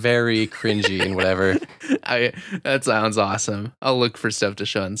it's very cringy and whatever. That sounds awesome. I'll look for stuff to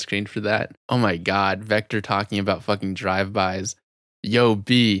show on screen for that. Oh my god, Vector talking about fucking drive-bys. Yo,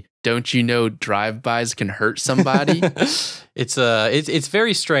 B, don't you know drive-bys can hurt somebody? It's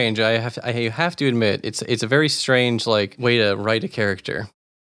very strange. I have to admit, it's a very strange like way to write a character.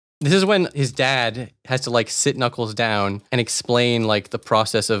 This is when his dad has to like sit Knuckles down and explain like the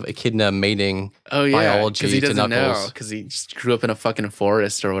process of echidna mating biology he doesn't to Knuckles. because he just grew up in a fucking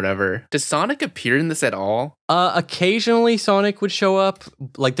forest or whatever. Does Sonic appear in this at all? Occasionally Sonic would show up.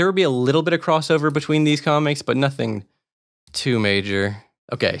 Like there would be a little bit of crossover between these comics, but nothing too major.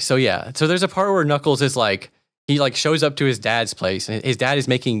 Okay, so yeah. So there's a part where Knuckles is like, he like shows up to his dad's place and his dad is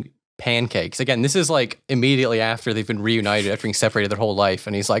making pancakes. Again, this is like immediately after they've been reunited after being separated their whole life.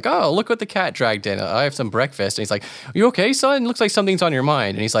 And he's like, oh, look what the cat dragged in. I have some breakfast. And he's like, you okay, son? Looks like something's on your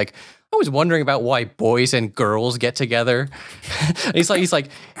mind. And he's like, I was wondering about why boys and girls get together. And he's like,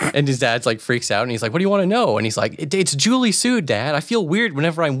 and his dad's like freaks out. And he's like, what do you want to know? And he's like, it's Julie Sue, Dad. I feel weird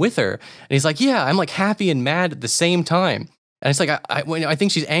whenever I'm with her. And he's like, yeah, I'm like happy and mad at the same time. And it's like, I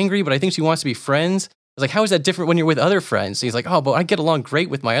think she's angry, but I think she wants to be friends. I was like, how is that different when you're with other friends? And he's like, oh, but I get along great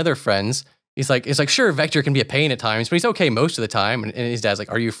with my other friends. It's like, sure, Vector can be a pain at times, but he's okay most of the time. And his dad's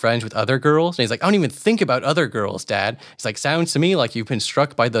like, are you friends with other girls? And he's like, I don't even think about other girls, Dad. He's like, sounds to me like you've been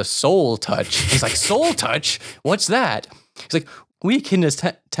struck by the soul touch. He's like, soul touch? What's that? He's like, we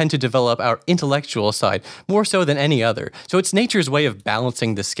echidnas tend to develop our intellectual side more so than any other. So it's nature's way of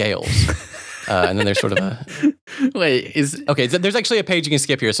balancing the scales. And then there's sort of a... Okay, there's actually a page you can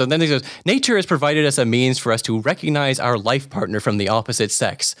skip here. So then it goes, nature has provided us a means for us to recognize our life partner from the opposite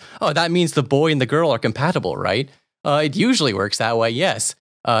sex. Oh, that means the boy and the girl are compatible, right? It usually works that way, yes.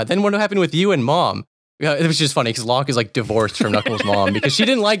 Then what happened with you and Mom? It was just funny because Locke is like divorced from Knuckles' mom because she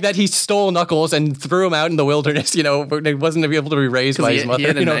didn't like that he stole Knuckles and threw him out in the wilderness, but he wasn't able to be raised by his mother. He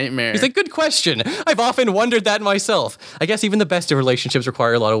had a nightmare. He's like, good question. I've often wondered that myself. I guess even the best of relationships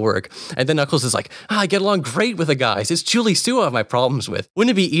require a lot of work. And then Knuckles is like, I get along great with the guys. It's Julie Sue I have my problems with.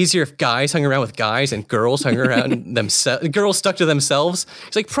 Wouldn't it be easier if guys hung around with guys and girls hung around themselves? Girls stuck to themselves?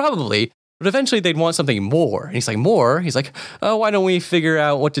 He's like, probably. But eventually they'd want something more. And he's like, more? He's like, oh, why don't we figure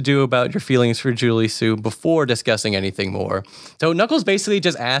out what to do about your feelings for Julie Sue before discussing anything more? So Knuckles basically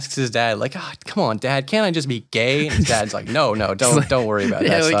just asks his dad, like, oh, come on, Dad, can't I just be gay? And his dad's like, no, don't worry about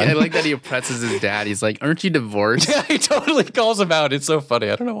that, son. I like that he oppresses his dad. He's like, aren't you divorced? Yeah, he totally calls him out. It's so funny.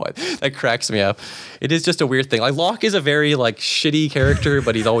 I don't know why. That cracks me up. It is just a weird thing. Like, Locke is a very, like, shitty character,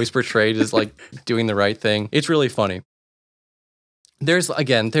 but he's always portrayed as, like, doing the right thing. It's really funny. There's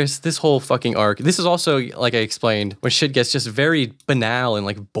this whole fucking arc. This is also, like I explained, when shit gets just very banal and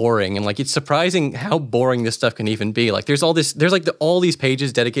like boring, and like it's surprising how boring this stuff can even be. Like there's all these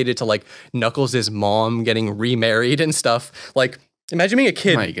pages dedicated to like Knuckles' mom getting remarried and stuff. Like imagine being a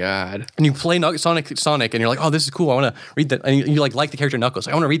kid. Oh my god. And you play Sonic and you're like, oh, this is cool. I want to read that. And you like the character Knuckles.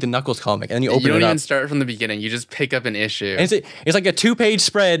 I want to read the Knuckles comic. And then you open it up. You don't even start from the beginning. You just pick up an issue. And it's like a 2-page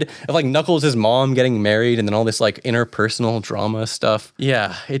spread of like Knuckles' mom getting married and then all this like interpersonal drama stuff.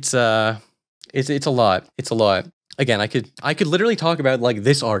 Yeah, it's a lot. It's a lot. Again, I could literally talk about like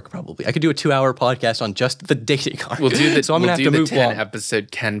this arc probably. I could do a 2-hour podcast on just the dating arc. We'll do so I'm gonna have to move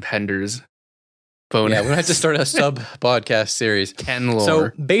 10-episode Ken Penders. Bonus. Yeah, we're going to have to start a sub-podcast series. NETLORE.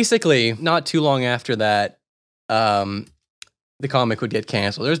 So basically, not too long after that, the comic would get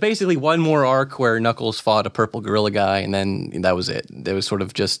canceled. There was basically one more arc where Knuckles fought a purple gorilla guy, and then that was it. It was sort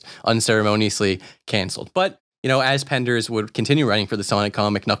of just unceremoniously canceled. But, as Penders would continue writing for the Sonic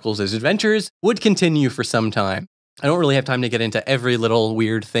comic, Knuckles' adventures would continue for some time. I don't really have time to get into every little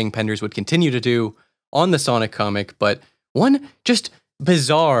weird thing Penders would continue to do on the Sonic comic, but one just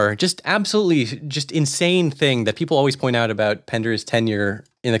bizarre, just absolutely just insane thing that people always point out about Penders' tenure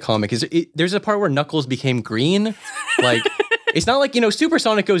in the comic is there's a part where Knuckles became green. Like, it's not like, Super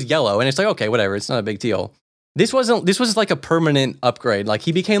Sonic goes yellow and it's like, okay, whatever, it's not a big deal. This was like a permanent upgrade. Like,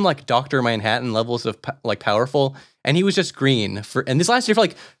 he became like Dr. Manhattan levels of powerful, and he was just green and this lasted for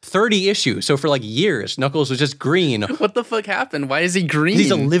like 30 issues. So for like years, Knuckles was just green. What the fuck happened? Why is he green? He's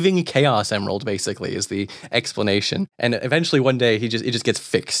a living Chaos Emerald, basically, is the explanation. And eventually one day it just gets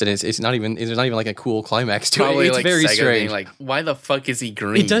fixed, and it's not even like a cool climax to Probably it. It's like very Sega strange. Being like, why the fuck is he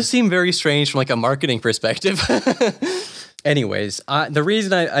green? It does seem very strange from like a marketing perspective. Anyways, the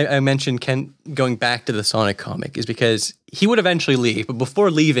reason I mentioned Ken going back to the Sonic comic is because he would eventually leave, but before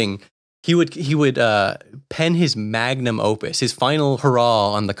leaving, he would pen his magnum opus, his final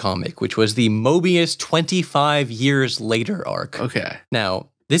hurrah on the comic, which was the Mobius 25 Years Later arc. Okay. Now,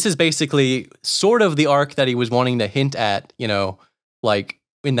 this is basically sort of the arc that he was wanting to hint at, like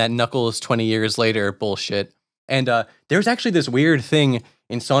in that Knuckles 20 years later bullshit. And there's actually this weird thing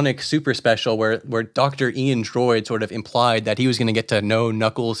in Sonic Super Special where Dr. Ian Droid sort of implied that he was going to get to know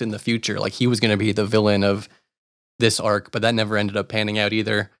Knuckles in the future. Like, he was going to be the villain of this arc, but that never ended up panning out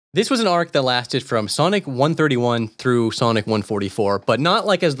either. This was an arc that lasted from Sonic 131 through Sonic 144, but not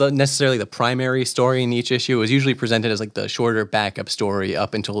like as necessarily the primary story in each issue. It was usually presented as like the shorter backup story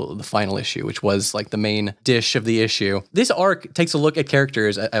up until the final issue, which was like the main dish of the issue. This arc takes a look at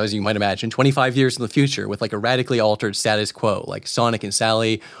characters, as you might imagine, 25 years in the future with like a radically altered status quo. Like, Sonic and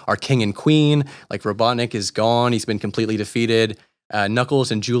Sally are king and queen. Like, Robotnik is gone. He's been completely defeated.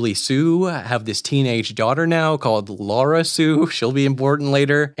 Knuckles and Julie Sue have this teenage daughter now called Laura Sue. She'll be important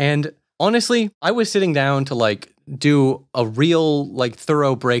later. And honestly, I was sitting down to like do a real like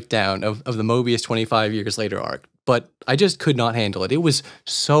thorough breakdown of the Mobius 25 Years Later arc, but I just could not handle it. It was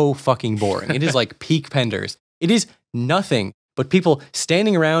so fucking boring. It is like peak Penders. It is nothing but people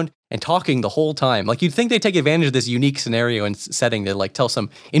standing around and talking the whole time. Like, you'd think they'd take advantage of this unique scenario and setting to like tell some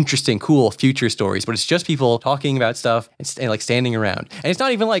interesting, cool future stories, but it's just people talking about stuff and like standing around. And it's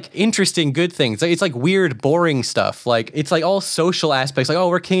not even like interesting, good things. It's like weird, boring stuff. Like, it's like all social aspects. Like, oh,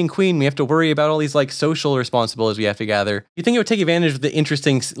 we're king and queen. We have to worry about all these like social responsibilities we have to gather. You think it would take advantage of the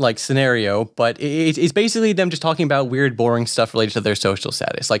interesting like scenario, but it's basically them just talking about weird, boring stuff related to their social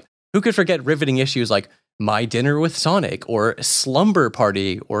status. Like, who could forget riveting issues like My Dinner with Sonic, or Slumber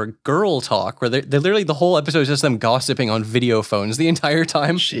Party, or Girl Talk, where they're literally the whole episode is just them gossiping on video phones the entire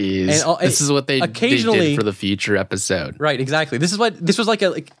time. Jeez, this is what they did for the future episode. Right, exactly. This was like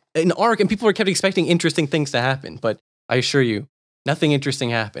an arc, and people were kept expecting interesting things to happen, but I assure you, nothing interesting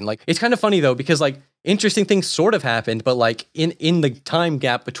happened. Like, it's kind of funny though, because like interesting things sort of happened, but like in the time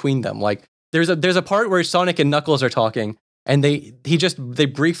gap between them, like there's a part where Sonic and Knuckles are talking. And they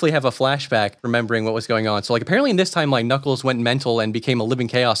briefly have a flashback remembering what was going on. So like, apparently in this timeline, Knuckles went mental and became a living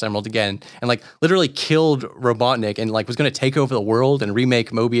Chaos Emerald again, and like literally killed Robotnik and like was going to take over the world and remake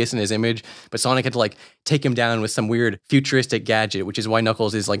Mobius in his image. But Sonic had to like take him down with some weird futuristic gadget, which is why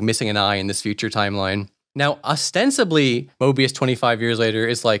Knuckles is like missing an eye in this future timeline. Now, ostensibly, Mobius 25 Years Later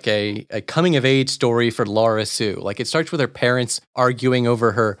is like a coming-of-age story for Laura Sue. Like, it starts with her parents arguing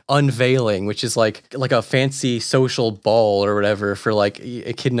over her unveiling, which is like a fancy social ball or whatever for like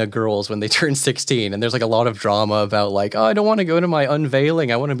echidna girls when they turn 16. And there's like a lot of drama about like, oh, I don't want to go to my unveiling.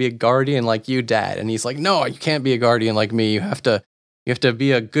 I want to be a guardian like you, Dad. And he's like, no, you can't be a guardian like me. You have to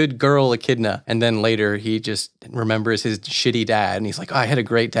be a good girl echidna. And then later he just remembers his shitty dad. And he's like, oh, I had a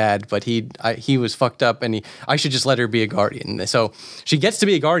great dad, but he was fucked up and I should just let her be a guardian. So she gets to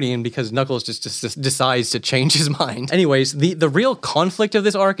be a guardian because Knuckles just decides to change his mind. Anyways, the real conflict of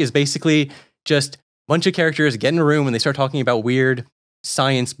this arc is basically just a bunch of characters get in a room and they start talking about weird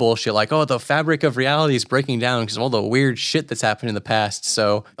science bullshit, like, oh, the fabric of reality is breaking down because of all the weird shit that's happened in the past.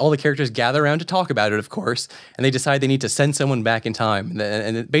 So all the characters gather around to talk about it, of course, and they decide they need to send someone back in time.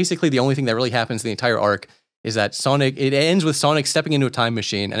 And basically the only thing that really happens in the entire arc is that it ends with Sonic stepping into a time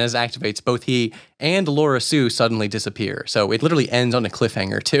machine, and as it activates, both he and Laura Sue suddenly disappear. So it literally ends on a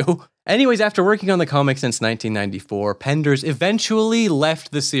cliffhanger too. Anyways, after working on the comic since 1994, Penders eventually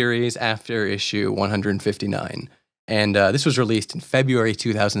left the series after issue 159. And this was released in February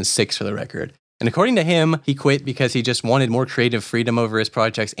 2006 for the record. And according to him, he quit because he just wanted more creative freedom over his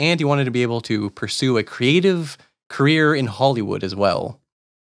projects, and he wanted to be able to pursue a creative career in Hollywood as well.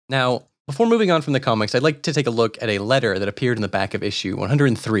 Now, before moving on from the comics, I'd like to take a look at a letter that appeared in the back of issue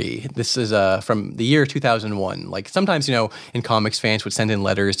 103. This is from the year 2001. Like, sometimes, in comics, fans would send in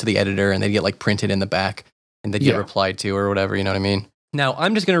letters to the editor and they'd get like printed in the back and they'd get replied to or whatever, you know what I mean? Now,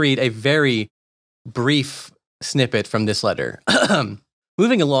 I'm just going to read a very brief snippet from this letter.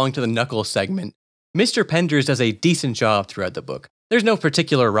 Moving along to the Knuckles segment, Mr. Penders does a decent job throughout the book. there's no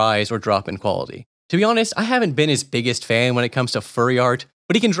particular rise or drop in quality. To be honest, I haven't been his biggest fan when it comes to furry art,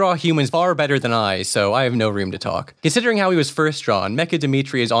 but he can draw humans far better than I, so I have no room to talk. Considering how he was first drawn, Mecha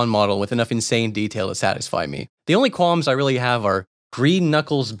Dimitri is on model with enough insane detail to satisfy me. The only qualms I really have are Green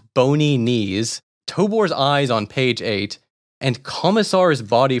Knuckles' bony knees, Tobor's eyes on page 8, and Commissar's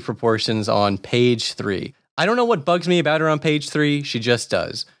body proportions on page 3. I don't know what bugs me about her on page 3, she just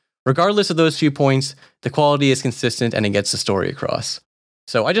does. Regardless of those few points, the quality is consistent and it gets the story across.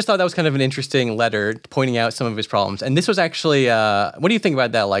 So I just thought that was kind of an interesting letter pointing out some of his problems. And this was actually, what do you think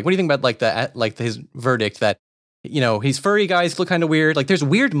about that? Like, what do you think about his verdict that, he's furry guys look kind of weird. Like, there's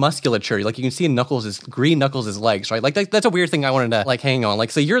weird musculature. Like, you can see in Green Knuckles' legs, right? Like, that's a weird thing I wanted to hang on.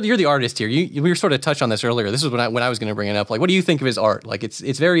 Like, so you're the artist here. We were sort of touched on this earlier. This is when I was going to bring it up. Like, what do you think of his art? Like, it's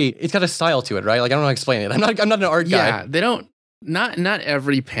got a style to it, right? Like, I don't know how to explain it. I'm not an art guy. Yeah, they don't. Not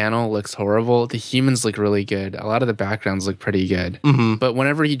every panel looks horrible. The humans look really good. A lot of the backgrounds look pretty good. Mm-hmm. But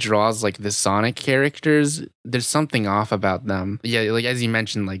whenever he draws like the Sonic characters, there's something off about them. Yeah, like as you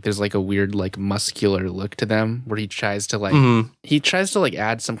mentioned, like there's like a weird like muscular look to them where he tries to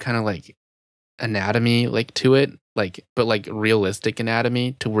add some kind of like anatomy like to it, but realistic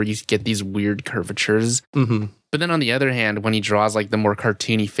anatomy to where you get these weird curvatures. Mm-hmm. But then on the other hand, when he draws like the more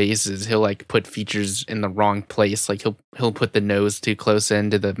cartoony faces, he'll like put features in the wrong place. Like he'll put the nose too close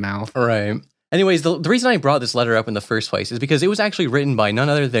into the mouth. Right. Anyways, the reason I brought this letter up in the first place is because it was actually written by none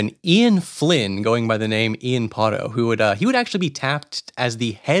other than Ian Flynn, going by the name Ian Potto, who would actually be tapped as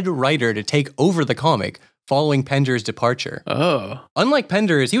the head writer to take over the comic following Penders' departure. Oh. Unlike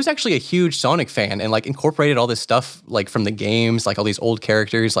Penders, he was actually a huge Sonic fan and like incorporated all this stuff like from the games, like all these old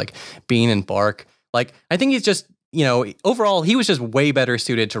characters like Bean and Bark. Like, I think he's just, overall, he was just way better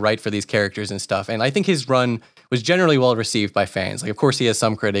suited to write for these characters and stuff. And I think his run was generally well received by fans. Like, of course, he has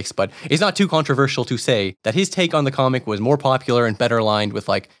some critics, but it's not too controversial to say that his take on the comic was more popular and better aligned with,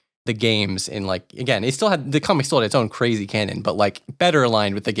 like, the games. And, like, again, the comic still had its own crazy canon, but, like, better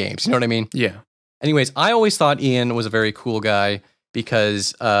aligned with the games. You know what I mean? Yeah. Anyways, I always thought Ian was a very cool guy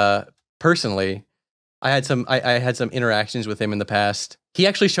because, personally, I had some interactions with him in the past. He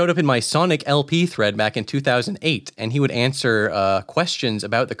actually showed up in my Sonic LP thread back in 2008, and he would answer questions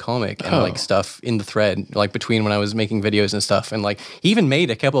about the comic and like stuff in the thread, like between when I was making videos and stuff. And like he even made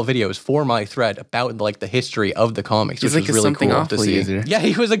a couple of videos for my thread about like the history of the comics, which was really cool to see. User. Yeah,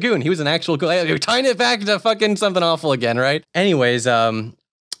 he was a goon. He was an actual goon. You're tying it back to fucking something awful again, right? Anyways,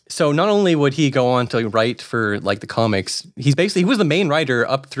 so not only would he go on to write for like the comics, he was the main writer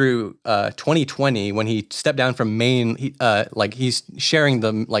up through 2020 when he stepped down from main. He's sharing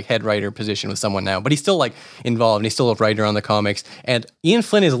the like head writer position with someone now, but he's still like involved and he's still a writer on the comics. And Ian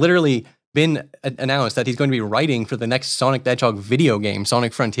Flynn has literally been announced that he's going to be writing for the next Sonic the Hedgehog video game,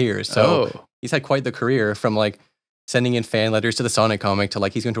 Sonic Frontiers. So he's had quite the career from like sending in fan letters to the Sonic comic to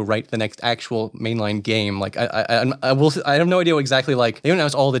like he's going to write the next actual mainline game. Like I have no idea exactly, like they don't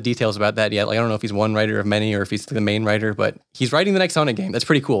announce all the details about that yet. Like I don't know if he's one writer of many or if he's the main writer, but he's writing the next Sonic game. That's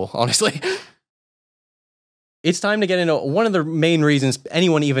pretty cool, honestly. It's time to get into one of the main reasons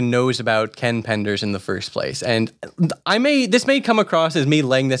anyone even knows about Ken Penders in the first place. And this may come across as me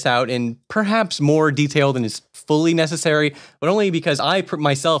laying this out in perhaps more detail than is fully necessary, but only because I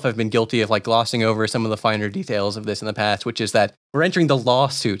myself have been guilty of like glossing over some of the finer details of this in the past, which is that we're entering the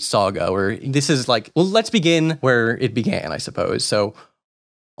lawsuit saga, where this is like, well, let's begin where it began, I suppose. So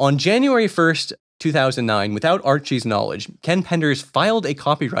on January 1st, 2009, without Archie's knowledge, Ken Penders filed a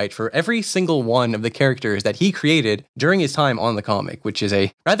copyright for every single one of the characters that he created during his time on the comic, which is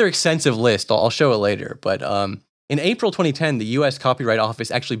a rather extensive list. I'll show it later. But in April 2010, the U.S. Copyright Office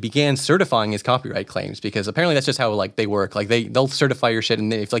actually began certifying his copyright claims because apparently that's just how like they work. Like they'll certify your shit,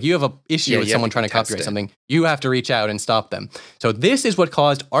 and if like you have an issue with someone trying to copyright something, you have to reach out and stop them. So this is what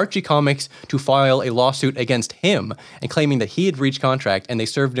caused Archie Comics to file a lawsuit against him and claiming that he had breached contract, and they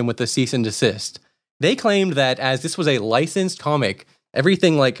served him with a cease and desist. They claimed that as this was a licensed comic,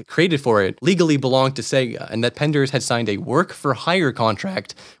 everything like created for it legally belonged to Sega, and that Penders had signed a work for hire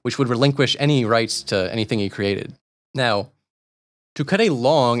contract, which would relinquish any rights to anything he created. Now, to cut a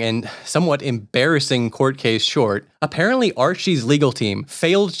long and somewhat embarrassing court case short, apparently Archie's legal team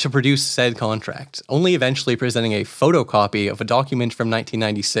failed to produce said contract, only eventually presenting a photocopy of a document from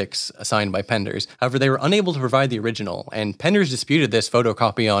 1996 signed by Penders. However, they were unable to provide the original, and Penders disputed this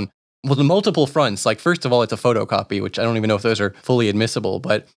photocopy on multiple fronts. Like, first of all, it's a photocopy, which I don't even know if those are fully admissible,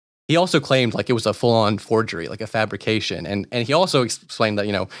 but he also claimed like it was a full-on forgery, like a fabrication. And he also explained that,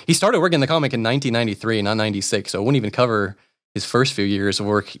 he started working in the comic in 1993, not 96, so it wouldn't even cover his first few years of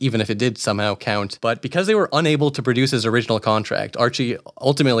work, even if it did somehow count. But because they were unable to produce his original contract, Archie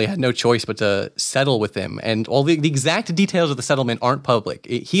ultimately had no choice but to settle with him. And all the exact details of the settlement aren't public.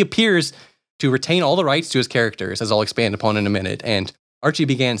 He appears to retain all the rights to his characters, as I'll expand upon in a minute. And Archie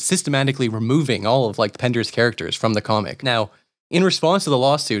began systematically removing all of like Penders' characters from the comic. Now, in response to the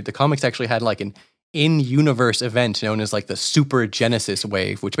lawsuit, the comics actually had like an in-universe event known as like the Super Genesis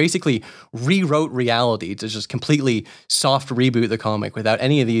Wave, which basically rewrote reality to just completely soft reboot the comic without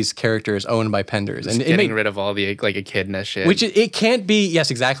any of these characters owned by Penders. And getting rid of all the like echidna shit. Which it can't be,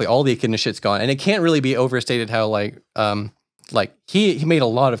 yes, exactly. All the echidna shit's gone. And it can't really be overstated how like he made a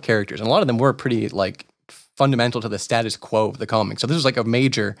lot of characters, and a lot of them were pretty like fundamental to the status quo of the comic. So this was like a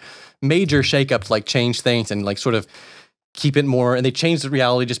major shakeup to like change things and like sort of keep it more, and they changed the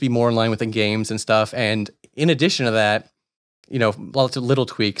reality just be more in line with the games and stuff. And in addition to that, you know, lots of little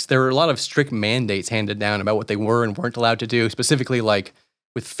tweaks. There were a lot of strict mandates handed down about what they were and weren't allowed to do, specifically like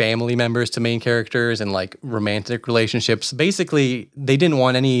with family members to main characters and like romantic relationships. Basically, they didn't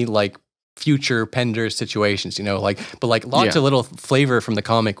want any like future Penders situations, you know, like, but like lots of little flavor from the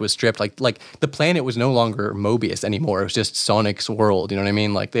comic was stripped. Like the planet was no longer Mobius anymore. It was just Sonic's world. You know what I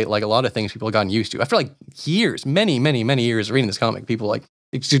mean? Like a lot of things people had gotten used to after like years, many years reading this comic. People like,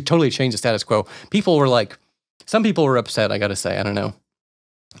 it totally changed the status quo. People were like, some people were upset. I got to say, I don't know.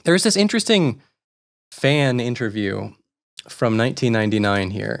 There's this interesting fan interview from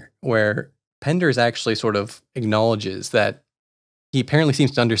 1999 here where Penders actually sort of acknowledges that he apparently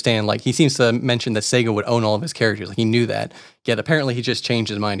seems to understand, like, he seems to mention that Sega would own all of his characters. Like, he knew that. Yet, apparently, he just changed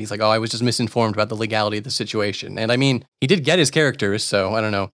his mind. He's like, oh, I was just misinformed about the legality of the situation. And I mean, he did get his characters, so I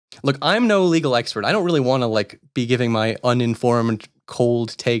don't know. Look, I'm no legal expert. I don't really want to, like, be giving my uninformed,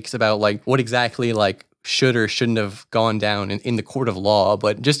 cold takes about, like, what exactly, like, should or shouldn't have gone down in the court of law.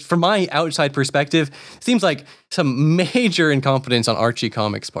 But just from my outside perspective, it seems like some major incompetence on Archie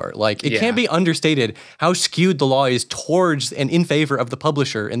Comics' part. Like, it can't be understated how skewed the law is towards and in favor of the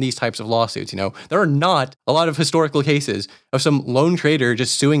publisher in these types of lawsuits. You know, there are not a lot of historical cases of some lone trader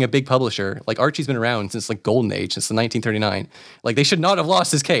just suing a big publisher. Like, Archie's been around since like Golden Age, since the 1939. Like, they should not have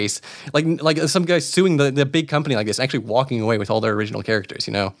lost his case. Like some guys suing the big company like this, actually walking away with all their original characters,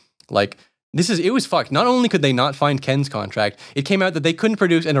 you know? Like, it was fucked. Not only could they not find Ken's contract, it came out that they couldn't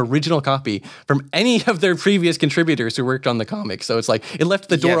produce an original copy from any of their previous contributors who worked on the comic. So it's like, it left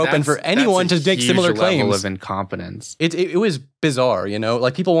the door open for anyone to make similar claims. Level of incompetence. It was bizarre, you know?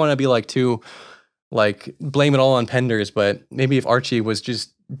 Like, people want to be like too, like, blame it all on Penders, but maybe if Archie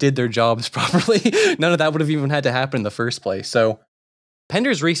did their jobs properly, none of that would have even had to happen in the first place. So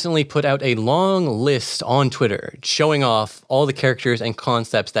Penders recently put out a long list on Twitter showing off all the characters and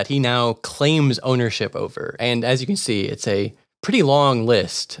concepts that he now claims ownership over. And as you can see, it's a pretty long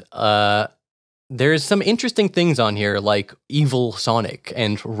list. There's some interesting things on here like Evil Sonic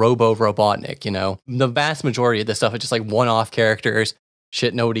and Robo Robotnik, you know. The vast majority of this stuff is just like one-off characters,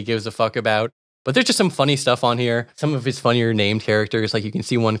 shit nobody gives a fuck about. But there's just some funny stuff on here. Some of his funnier named characters, like you can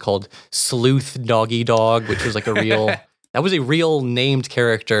see one called Sleuth Doggy Dog, which was like a real... That was a real named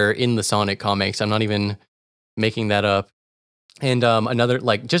character in the Sonic comics. I'm not even making that up. And another,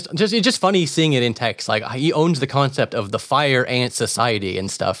 like, it's just funny seeing it in text. Like, he owns the concept of the Fire Ant Society and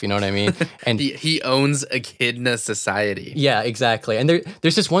stuff. You know what I mean? And he owns Echidna Society. Yeah, exactly. And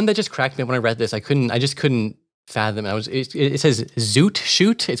there's this one that just cracked me up when I read this. I just couldn't fathom it. It says Zoot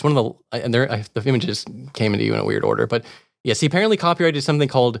Shoot. It's one of the images came into you in a weird order, but. Yes, he apparently copyrighted something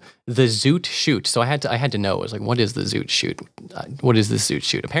called the Zoot Shoot. So I had to know. I was like, what is the Zoot Shoot? What is the Zoot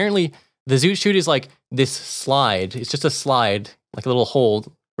Shoot? Apparently, the Zoot Shoot is like this slide. It's just a slide, like a little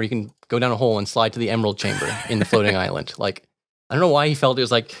hole where you can go down a hole and slide to the Emerald Chamber in the floating island. Like, I don't know why he felt it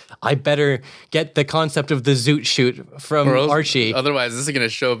was like, I better get the concept of the Zoot Shoot from Archie. Otherwise, this is going to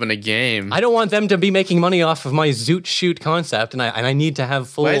show up in a game. I don't want them to be making money off of my Zoot Shoot concept, and I need to have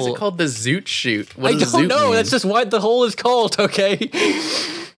full... Why is it called the Zoot Shoot? What does Zoot know. Mean? That's just what the hole is called, okay?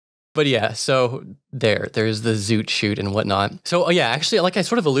 But yeah, so there's the Zoot Shoot and whatnot. So yeah, actually, like I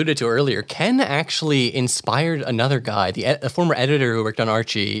sort of alluded to earlier, Ken actually inspired another guy, a former editor who worked on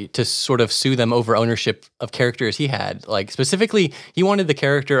Archie, to sort of sue them over ownership of characters he had. Like specifically, he wanted the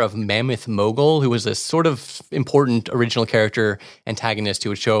character of Mammoth Mogul, who was a sort of important original character antagonist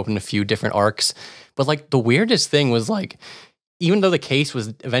who would show up in a few different arcs. But like the weirdest thing was like, even though the case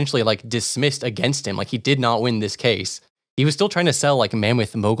was eventually like dismissed against him, like he did not win this case, he was still trying to sell like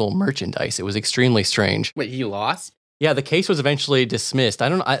Mammoth Mogul merchandise. It was extremely strange. Wait, he lost? Yeah, the case was eventually dismissed. I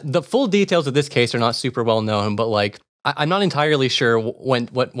don't know. The full details of this case are not super well known, but like I'm not entirely sure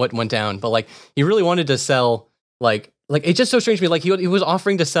what went down. But like he really wanted to sell like it's just so strange to me. Like he was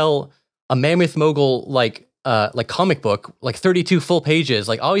offering to sell a Mammoth Mogul like like comic book, like 32 full pages.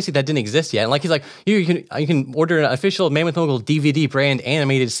 Like obviously that didn't exist yet. And like he's like, you can order an official Mammoth Mogul DVD brand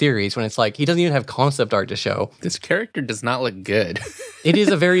animated series when it's like he doesn't even have concept art to show. This character does not look good. It is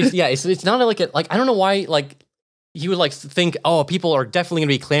a very it's not like I don't know why like you would like think, oh, people are definitely gonna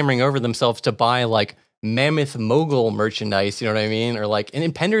be clamoring over themselves to buy like Mammoth Mogul merchandise, you know what I mean? Or like, and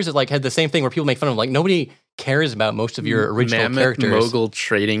in Penders it like had the same thing where people make fun of like nobody cares about most of your original characters. Mammoth Mogul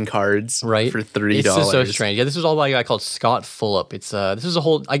trading cards, right? For $3. It's just so strange. Yeah, this is all by a guy called Scott Fulop. It's this is a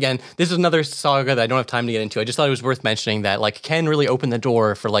whole this is another saga that I don't have time to get into. I just thought it was worth mentioning that like Ken really opened the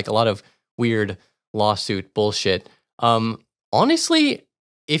door for like a lot of weird lawsuit bullshit. Honestly,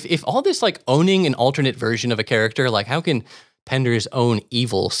 if all this like owning an alternate version of a character, like how can Penders own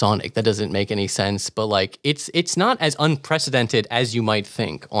evil Sonic? That doesn't make any sense, but like it's not as unprecedented as you might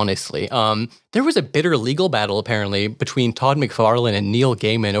think, honestly. There was a bitter legal battle apparently between Todd McFarlane and Neil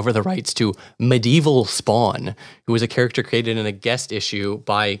Gaiman over the rights to Medieval Spawn, who was a character created in a guest issue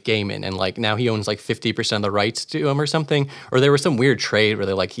by Gaiman, and like now he owns like 50% of the rights to him or something. Or there was some weird trade where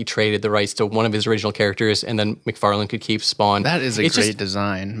they like he traded the rights to one of his original characters and then McFarlane could keep Spawn. That is a great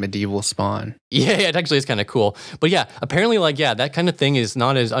design, Medieval Spawn. Yeah, it actually is kind of cool. But yeah, apparently like that kind of thing is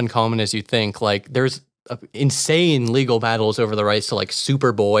not as uncommon as you think. Like there's insane legal battles over the rights to like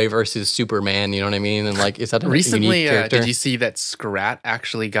Superboy versus Superman, you know what I mean? And like, is that a recently? Unique character? Did you see that Scrat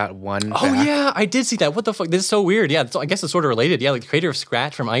actually got one? Oh back? Yeah, I did see that. What the fuck? This is so weird. Yeah, I guess it's sort of related. Yeah, like the creator of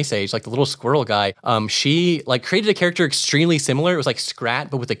Scrat from Ice Age, like the little squirrel guy. She like created a character extremely similar. It was like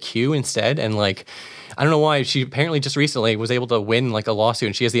Scrat but with a Q instead, and like I don't know why she apparently just recently was able to win like a lawsuit,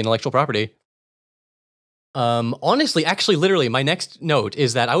 and she has the intellectual property. Honestly, actually, literally, my next note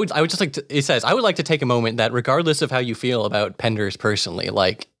is that I would just like to, it says, I would like to take a moment that regardless of how you feel about Penders personally,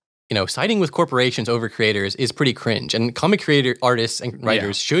 like, you know, siding with corporations over creators is pretty cringe, and comic artists and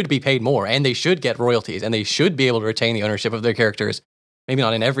writers should be paid more, and they should get royalties, and they should be able to retain the ownership of their characters. Maybe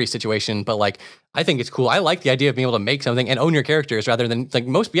not in every situation, but like, I think it's cool. I like the idea of being able to make something and own your characters rather than like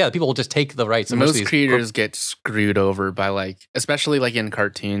people will just take the rights. Most creators get screwed over by like, especially like in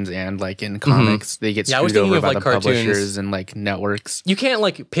cartoons and like in comics, they get screwed over by the publishers and like networks. You can't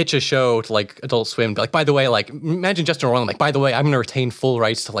like pitch a show to like Adult Swim. Like, by the way, like imagine Justin Roiland, like, by the way, I'm going to retain full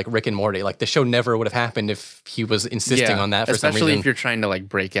rights to like Rick and Morty. Like the show never would have happened if he was insisting on that for some reason. Especially if you're trying to like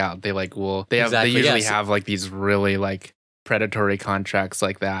break out. They like they usually have like these really like predatory contracts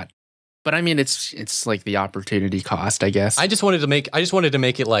like that. But I mean, it's like the opportunity cost, I guess. I just wanted to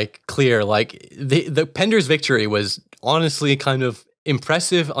make it like clear, like the Penders victory was honestly kind of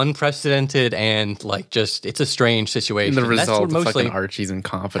impressive, unprecedented, and like just it's a strange situation. The result of fucking Archie's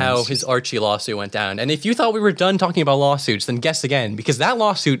incompetence. How his Archie lawsuit went down. And if you thought we were done talking about lawsuits, then guess again, because that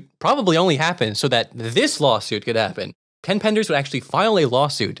lawsuit probably only happened so that this lawsuit could happen. Ken Penders would actually file a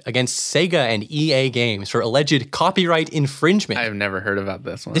lawsuit against Sega and EA Games for alleged copyright infringement. I've never heard about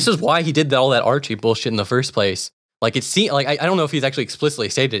this one. This is why he did all that Archie bullshit in the first place. Like it seemed like I don't know if he's actually explicitly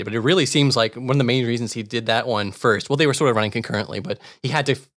stated it, but it really seems like one of the main reasons he did that one first. Well, they were sort of running concurrently, but he had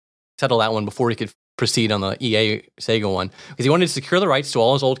to settle that one before he could proceed on the EA Sega one because he wanted to secure the rights to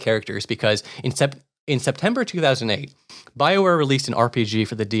all his old characters because in September 2008, BioWare released an RPG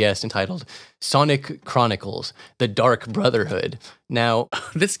for the DS entitled Sonic Chronicles: The Dark Brotherhood. Now,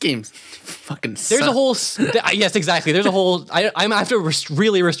 this game's fucking sucks. There's a whole... yes, exactly. There's a whole... I'm have to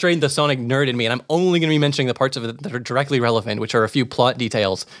really restrain the Sonic nerd in me, and I'm only going to be mentioning the parts of it that are directly relevant, which are a few plot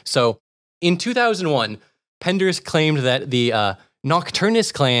details. So, in 2001, Penders claimed that the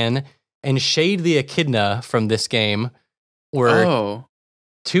Nocturnus clan and Shade the Echidna from this game were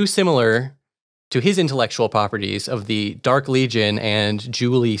too similar to his intellectual properties of the Dark Legion and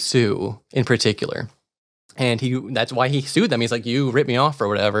Julie Sue in particular. And that's why he sued them. He's like, you ripped me off or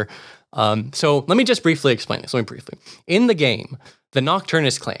whatever. So let me just briefly explain this. In the game, the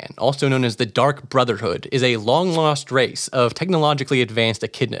Nocturnus clan, also known as the Dark Brotherhood, is a long-lost race of technologically advanced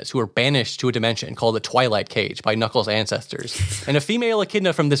echidnas who are banished to a dimension called the Twilight Cage by Knuckles' ancestors. And a female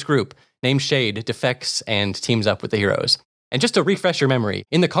echidna from this group, named Shade, defects and teams up with the heroes. And just to refresh your memory,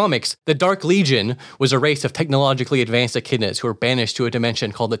 in the comics, the Dark Legion was a race of technologically advanced echidnas who were banished to a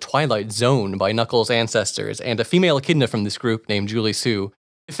dimension called the Twilight Zone by Knuckles' ancestors, and a female echidna from this group named Julie Sue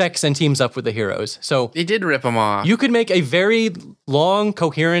defects and teams up with the heroes. So they did rip them off. You could make a very long,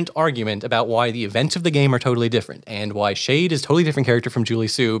 coherent argument about why the events of the game are totally different, and why Shade is a totally different character from Julie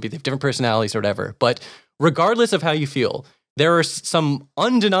Sue, they have different personalities or whatever. But regardless of how you feel, there are some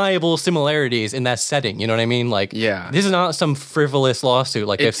undeniable similarities in that setting. You know what I mean? Like, this is not some frivolous lawsuit.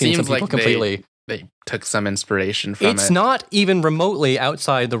 Like I've seen some people completely. They took some inspiration from it. It's not even remotely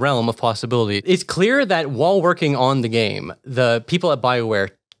outside the realm of possibility. It's clear that while working on the game, the people at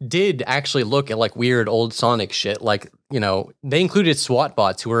BioWare did actually look at like weird old Sonic shit. Like, you know, they included SWAT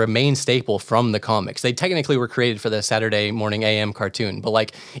bots who were a main staple from the comics. They technically were created for the Saturday morning AM cartoon, but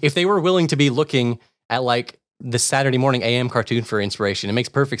like if they were willing to be looking at like the Saturday morning AM cartoon for inspiration, it makes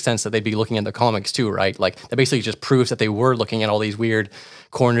perfect sense that they'd be looking at the comics too, right? Like that basically just proves that they were looking at all these weird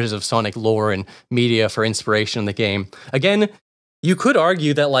corners of Sonic lore and media for inspiration in the game. Again, you could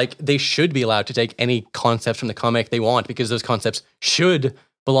argue that like they should be allowed to take any concepts from the comic they want because those concepts should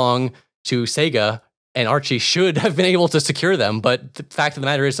belong to Sega and Archie should have been able to secure them. But the fact of the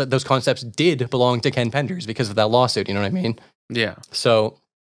matter is that those concepts did belong to Ken Penders because of that lawsuit. You know what I mean? Yeah. So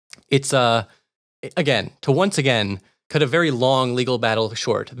it's again, to once again cut a very long legal battle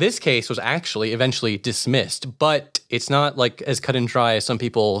short. This case was actually eventually dismissed, but it's not like as cut and dry as some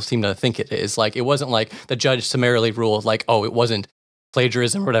people seem to think it is. Like it wasn't like the judge summarily ruled like, oh, it wasn't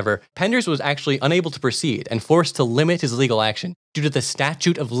plagiarism or whatever. Penders was actually unable to proceed and forced to limit his legal action due to the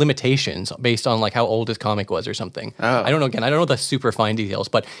statute of limitations based on like how old his comic was or something. Oh. I don't know, again, I don't know the super fine details,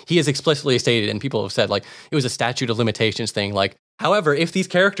 but he has explicitly stated, and people have said like it was a statute of limitations thing. Like, however, if these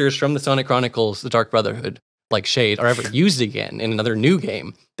characters from the Sonic Chronicles, the Dark Brotherhood, like Shade, are ever used again in another new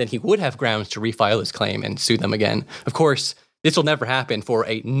game, then he would have grounds to refile his claim and sue them again. Of course, this will never happen for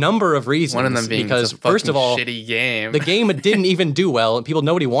a number of reasons. One of them being because first of all, shitty game. The game didn't even do well, and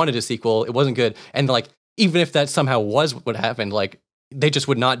nobody wanted a sequel. It wasn't good, and like even if that somehow was what happened, like they just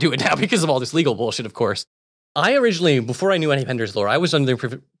would not do it now because of all this legal bullshit. Of course, I originally, before I knew any Penders lore, I was under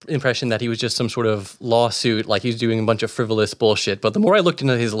the impression that he was just some sort of lawsuit, like he's doing a bunch of frivolous bullshit. But the more I looked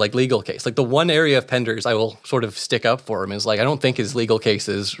into his like legal case, like the one area of Penders I will sort of stick up for him is like I don't think his legal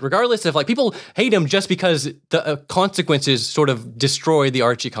cases, regardless if like people hate him just because the consequences sort of destroyed the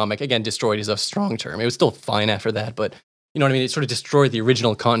Archie comic. Again, destroyed is a strong term. It was still fine after that, but you know what I mean? It sort of destroyed the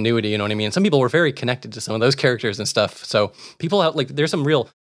original continuity, you know what I mean? Some people were very connected to some of those characters and stuff. So people out like there's some real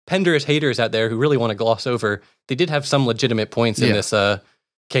Penders haters out there who really want to gloss over. They did have some legitimate points in this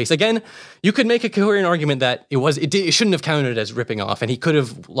case. Again, you could make a coherent argument that it shouldn't have counted as ripping off, and he could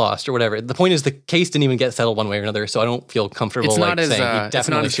have lost or whatever. The point is, the case didn't even get settled one way or another, so I don't feel comfortable saying he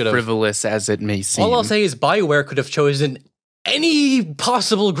definitely should have. Frivolous as it may seem. All I'll say is BioWare could have chosen any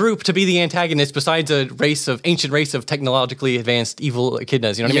possible group to be the antagonist besides a ancient race of technologically advanced evil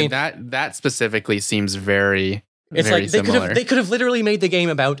echidnas. You know what I mean? That specifically seems very. It's very like similar. they could have literally made the game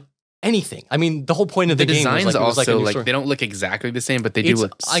about anything. I mean, the whole point of the game was like, designs also like they don't look exactly the same, but they do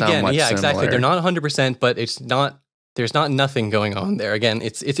look somewhat exactly. similar. They're not 100%, but there's not nothing going on there. Again,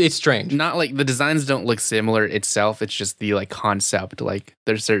 it's strange. Not like the designs don't look similar itself. It's just the like concept. Like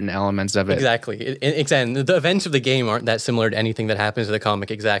there's certain elements of it. Exactly. The events of the game aren't that similar to anything that happens in the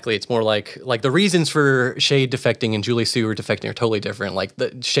comic. Exactly. It's more like the reasons for Shade defecting and Julie Sue defecting are totally different. Like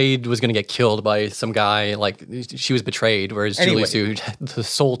the Shade was going to get killed by some guy. Like she was betrayed, whereas Julie Sue had the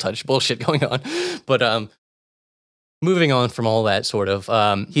soul touch bullshit going on. But moving on from all that sort of,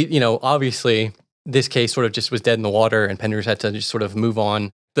 obviously. This case sort of just was dead in the water, and Penders had to just sort of move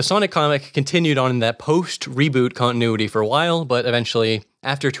on. The Sonic comic continued on in that post-reboot continuity for a while, but eventually,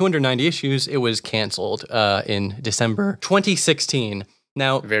 after 290 issues, it was canceled in December 2016.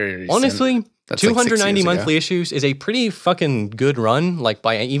 Now, honestly, that's 290 like monthly issues is a pretty fucking good run, like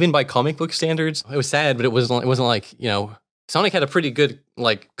even by comic book standards. It was sad, but it wasn't like, Sonic had a pretty good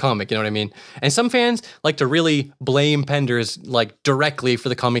like comic, you know what I mean? And some fans like to really blame Penders like directly for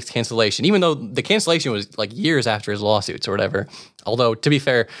the comic's cancellation, even though the cancellation was like years after his lawsuits or whatever. Although to be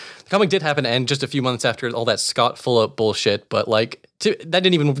fair, the comic did happen to end just a few months after all that Scott Fulop bullshit, but like that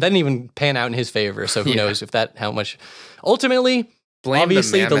didn't even pan out in his favor. So who knows how much ultimately.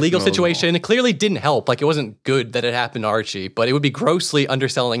 Obviously, the legal situation clearly didn't help. Like, it wasn't good that it happened to Archie, but it would be grossly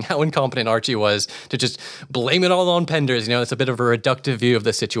underselling how incompetent Archie was to just blame it all on Penders. It's a bit of a reductive view of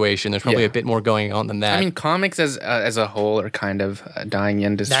the situation. There's probably a bit more going on than that. I mean, comics as a whole are kind of a dying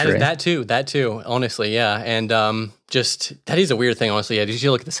industry. That too, honestly, yeah. And that is a weird thing, honestly. Yeah, did you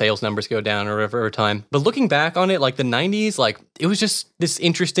look at the sales numbers go down or whatever over time? But looking back on it, like the 90s, like it was just this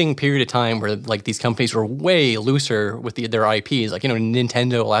interesting period of time where like these companies were way looser with their IPs. Like,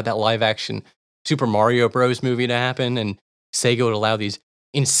 Nintendo allowed that live action Super Mario Bros. Movie to happen, and Sega would allow these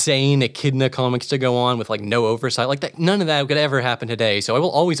insane echidna comics to go on with like no oversight. Like that, none of that could ever happen today. So I will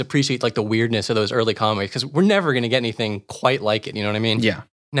always appreciate like the weirdness of those early comics because we're never going to get anything quite like it. You know what I mean? Yeah.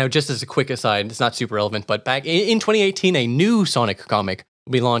 Now, just as a quick aside, it's not super relevant, but back in 2018, a new Sonic comic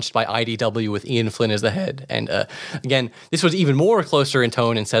will be launched by IDW with Ian Flynn as the head. And again, this was even more closer in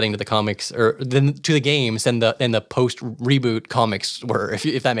tone and setting to the comics or to the games than the post reboot comics were,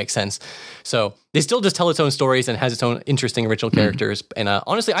 if that makes sense. So they still just tell its own stories and has its own interesting original characters. And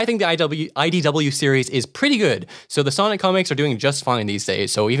honestly, I think the IDW series is pretty good. So the Sonic comics are doing just fine these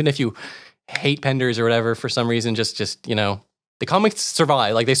days. So even if you hate Penders or whatever for some reason, just the comics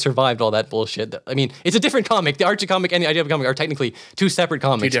survive. Like, they survived all that bullshit. I mean, it's a different comic. The Archie comic and the IDW comic are technically two separate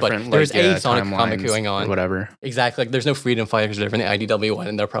comics, but there's a Sonic comic going on. Whatever. Exactly. Like, there's no Freedom Fighters or whatever in the IDW one,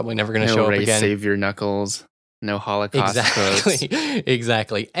 and they're probably never going to show up again. Save your Knuckles. No Holocaust Exactly. quotes.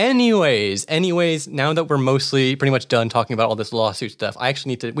 Exactly. Anyways, now that we're mostly pretty much done talking about all this lawsuit stuff,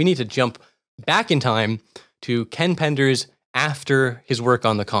 we need to jump back in time to Ken Penders after his work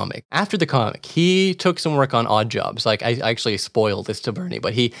on the comic. After the comic, he took some work on odd jobs. Like, I actually spoiled this to Bernie,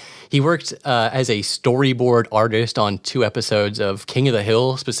 but he worked as a storyboard artist on 2 episodes of King of the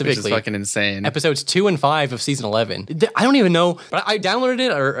Hill, specifically. Which is fucking insane. Episodes 2 and 5 of season 11. I don't even know, but I downloaded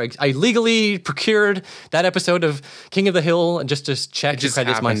it, or I legally procured that episode of King of the Hill just to check the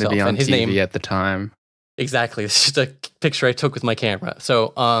credits myself. To be on and his TV name at the time. Exactly. It's just a picture I took with my camera.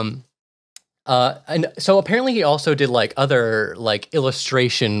 So, and so apparently he also did like other like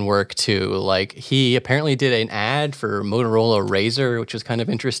illustration work too. Like, he apparently did an ad for Motorola Razr, which was kind of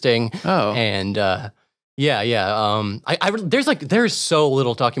interesting. Oh, and there's so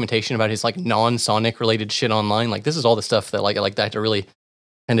little documentation about his like non-Sonic related shit online. Like, this is all the stuff that like I had to really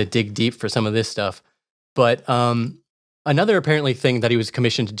kind of dig deep for some of this stuff. But another apparently thing that he was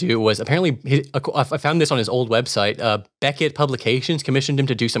commissioned to do was apparently, I found this on his old website, Beckett Publications commissioned him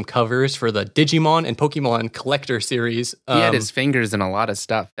to do some covers for the Digimon and Pokemon collector series. He had his fingers in a lot of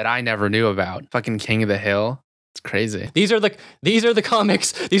stuff that I never knew about. Fucking King of the Hill. It's crazy. These are the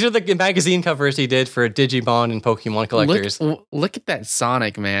comics. These are the magazine covers he did for Digimon and Pokemon collectors. Look at that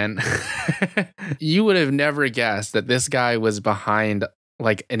Sonic, man. You would have never guessed that this guy was behind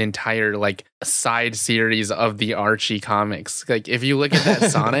like an entire like side series of the Archie comics. Like, if you look at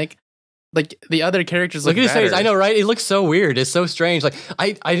that Sonic, like the other characters look at his face. I know, right? It looks so weird. It's so strange. Like,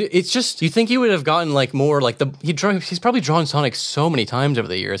 it's just, you think he would have gotten like more like he's probably drawn Sonic so many times over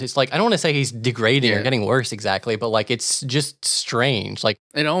the years. It's like, I don't want to say he's degrading or getting worse exactly, but like, it's just strange. Like,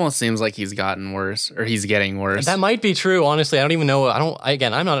 it almost seems like he's gotten worse or he's getting worse. That might be true. Honestly, I don't even know. I'm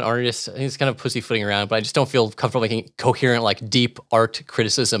not an artist. It's kind of pussyfooting around, but I just don't feel comfortable making coherent, like deep art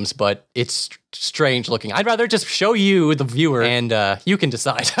criticisms, but it's strange looking. I'd rather just show you, the viewer, and you can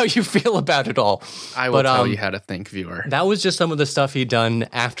decide how you feel about it all. I will tell you how to think, viewer. That was just some of the stuff he'd done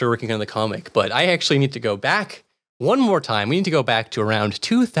after working on the comic, but I actually need to go back one more time. We need to go back to around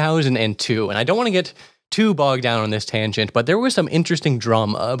 2002, and I don't want to get too bogged down on this tangent, but there was some interesting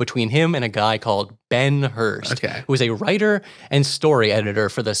drama between him and a guy called Ben Hurst, who was a writer and story editor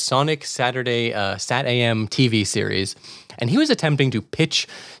for the Sonic Saturday Sat AM TV series. And he was attempting to pitch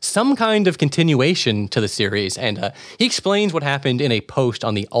some kind of continuation to the series, and he explains what happened in a post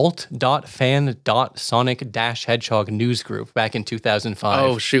on the alt.fan.sonic-hedgehog news group back in 2005.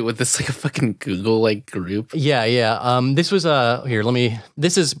 Oh, shoot, with this like a fucking Google like group? Yeah. This was,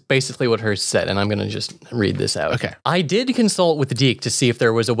 this is basically what Hurst said, and I'm going to just read this out. Okay. I did consult with Deke to see if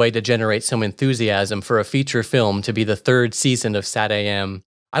there was a way to generate some enthusiasm for a feature film to be the 3rd season of Sat AM.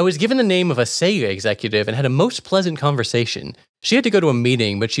 I was given the name of a Sega executive and had a most pleasant conversation. She had to go to a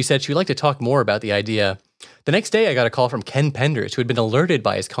meeting, but she said she would like to talk more about the idea. The next day, I got a call from Ken Penders, who had been alerted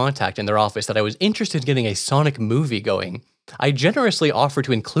by his contact in their office that I was interested in getting a Sonic movie going. I generously offered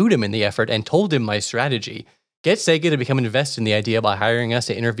to include him in the effort and told him my strategy. Get Sega to become invested in the idea by hiring us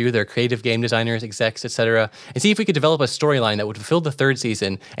to interview their creative game designers, execs, etc., and see if we could develop a storyline that would fulfill the 3rd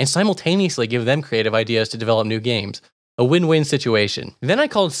season and simultaneously give them creative ideas to develop new games. A win-win situation. Then I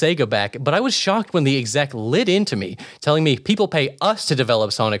called Sega back, but I was shocked when the exec lit into me, telling me people pay us to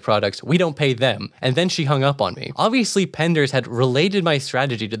develop Sonic products, we don't pay them, and then she hung up on me. Obviously, Penders had related my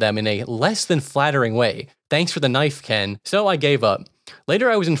strategy to them in a less than flattering way. Thanks for the knife, Ken. So I gave up. Later,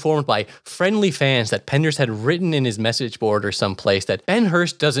 I was informed by friendly fans that Penders had written in his message board or someplace that Ben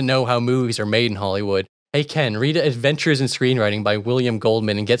Hurst doesn't know how movies are made in Hollywood. Hey Ken, read Adventures in Screenwriting by William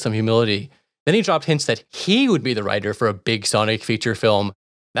Goldman and get some humility. Then he dropped hints that he would be the writer for a big Sonic feature film.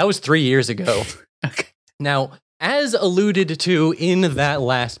 That was 3 years ago. Okay. Now, as alluded to in that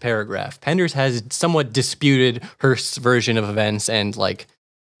last paragraph, Penders has somewhat disputed Hurst's version of events and, like,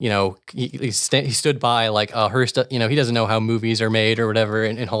 you know, he stood by, like, Hurst, you know, he doesn't know how movies are made or whatever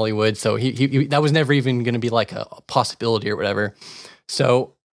in Hollywood, so he that was never even going to be, like, a possibility or whatever.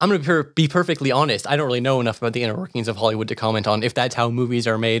 So I'm going to be perfectly honest. I don't really know enough about the inner workings of Hollywood to comment on if that's how movies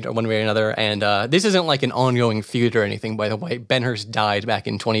are made or one way or another. And this isn't like an ongoing feud or anything, by the way. Ben-Hur died back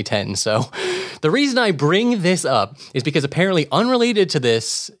in 2010. So the reason I bring this up is because apparently unrelated to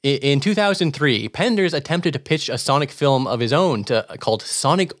this, in 2003, Penders attempted to pitch a Sonic film of his own called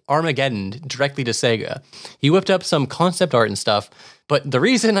Sonic Armageddon directly to Sega. He whipped up some concept art and stuff. But the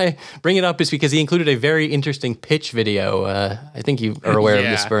reason I bring it up is because he included a very interesting pitch video. I think you are aware of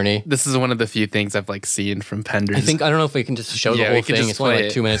this, Bernie. This is one of the few things I've like seen from Penders. I don't know if we can just show the whole thing. It's only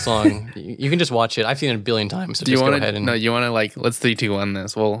like 2 minutes long. You can just watch it. I've seen it a billion times. So just go ahead and... No, you want to like, let's 3, 2, 1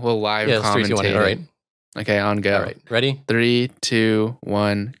 this. We'll live commentate 3, 2, 1 it. All right. Okay, on go. All right, ready? 3, 2,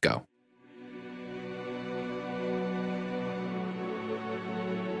 1, go.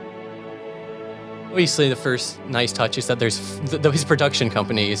 Obviously, the first nice touch is that there's his production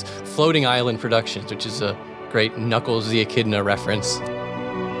companies, Floating Island Productions, which is a great Knuckles the Echidna reference.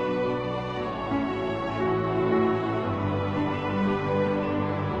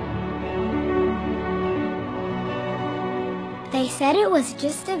 They said it was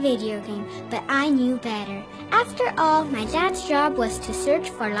just a video game, but I knew better. After all, my dad's job was to search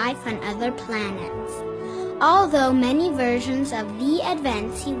for life on other planets. Although many versions of the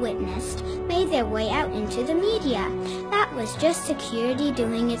events he witnessed made their way out into the media, that was just security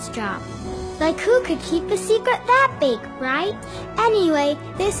doing its job. Like who could keep a secret that big, right? Anyway,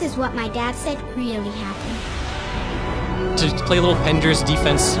 this is what my dad said really happened. To play a little Penders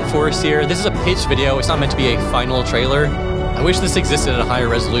defense for us here, this is a pitch video. It's not meant to be a final trailer. I wish this existed at a higher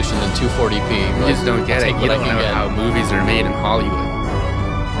resolution than 240p. You just don't get it. You don't know how movies are made in Hollywood.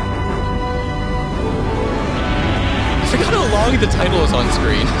 I forgot how long the title is on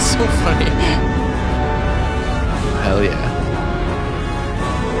screen. It's so funny. Hell yeah.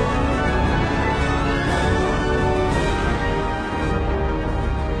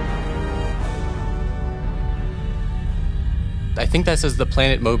 I think that says the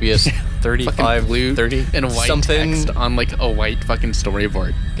planet Mobius 35, blue 30, and white something. Text on like a white fucking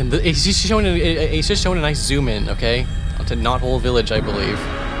storyboard. And it's just showing a nice zoom in, okay? Onto Knothole Village, I believe.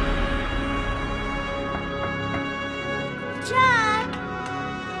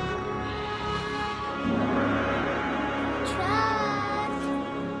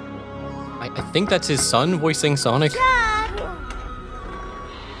 I think that's his son voicing Sonic. Chuck!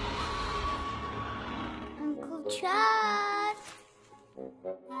 Uncle Chuck!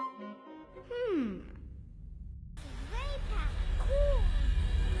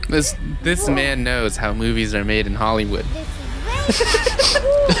 This man knows how movies are made in Hollywood.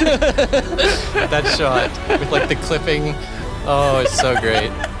 That shot with like the clipping. Oh, it's so great.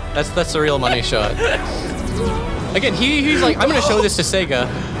 That's the real money shot. Again, he's like, I'm going to show this to Sega,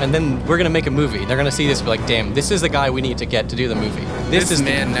 and then we're going to make a movie. They're going to see this and be like, damn, this is the guy we need to get to do the movie. This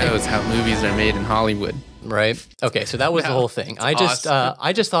man knows how movies are made in Hollywood. Right? Okay, so that was the whole thing. I just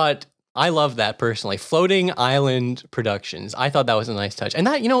thought, I love that personally. Floating Island Productions. I thought that was a nice touch. And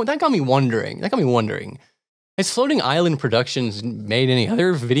that, that got me wondering. Has Floating Island Productions made any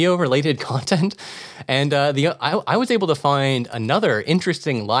other video-related content? And I was able to find another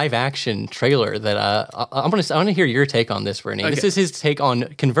interesting live-action trailer that I want to hear your take on this, Bernie. Okay. This is his take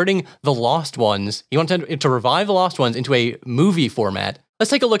on converting The Lost Ones. He wanted to revive The Lost Ones into a movie format. Let's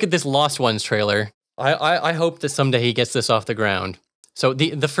take a look at this Lost Ones trailer. I hope that someday he gets this off the ground. So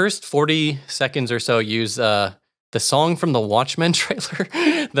the first 40 seconds or so use the song from the Watchmen trailer.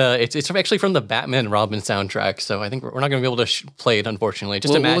 It's actually from the Batman and Robin soundtrack, so I think we're not going to be able to play it, unfortunately.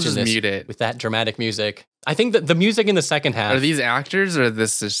 Imagine just this mute it with that dramatic music. I think that the music in the second half... Are these actors or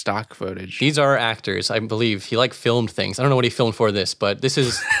this is stock footage? These are actors, I believe. He filmed things. I don't know what he filmed for this, but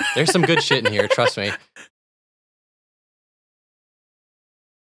there's some good shit in here, trust me.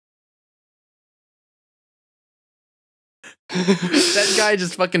 That guy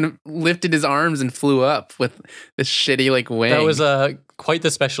just fucking lifted his arms and flew up with this shitty wing. That was quite the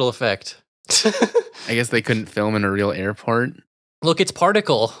special effect. I guess they couldn't film in a real airport. Look, it's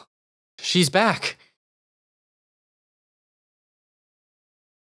Particle. She's back.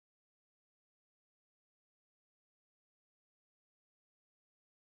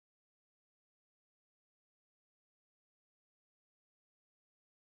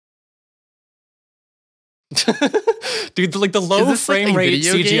 Dude, the low frame rate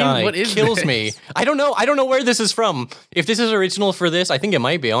CGI kills me. I don't know where this is from. If this is original for this, I think it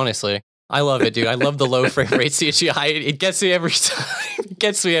might be, honestly. I love it, dude. I love the low frame rate CGI. It gets me every time. It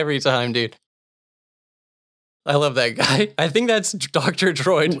gets me every time, dude. I love that guy. I think that's Dr.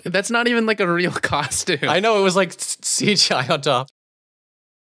 Droid. That's not even a real costume. I know, it was CGI on top.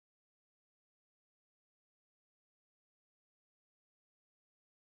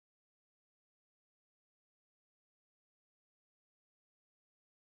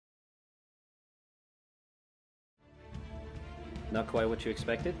 Not quite what you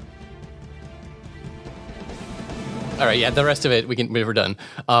expected? All right, yeah, the rest of it we're done.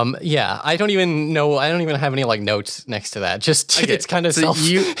 Yeah, I don't even have any like notes next to that. Just okay. It's kind of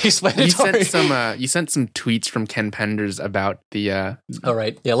self-explanatory. You sent some tweets from Ken Penders about the. All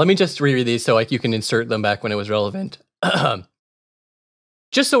right, yeah. Let me just reread these so like you can insert them back when it was relevant.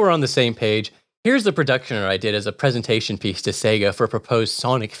 Just so we're on the same page. Here's the production art I did as a presentation piece to Sega for a proposed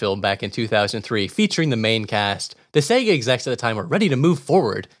Sonic film back in 2003, featuring the main cast. The Sega execs at the time were ready to move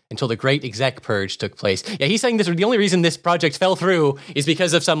forward until the great exec purge took place. Yeah, he's saying the only reason this project fell through is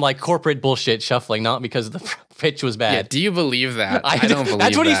because of some like corporate bullshit shuffling, not because the pitch was bad. Yeah, do you believe that? I don't believe that.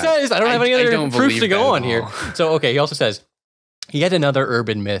 That's what he says. I don't have any other proof to go on here. So, okay, he also says, yet another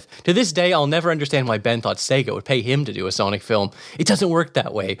urban myth. To this day, I'll never understand why Ben thought Sega would pay him to do a Sonic film. It doesn't work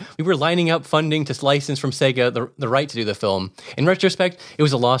that way. We were lining up funding to license from Sega the right to do the film. In retrospect, it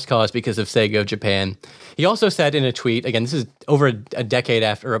was a lost cause because of Sega of Japan. He also said in a tweet, again, this is over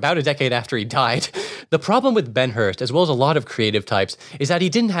about a decade after he died, the problem with Ben Hurst, as well as a lot of creative types, is that he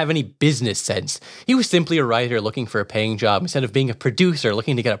didn't have any business sense. He was simply a writer looking for a paying job instead of being a producer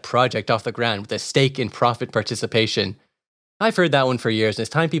looking to get a project off the ground with a stake in profit participation. I've heard that one for years, and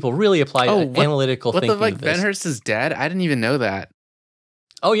it's time people really apply analytical thinking to this. Ben Hurst is dead? I didn't even know that.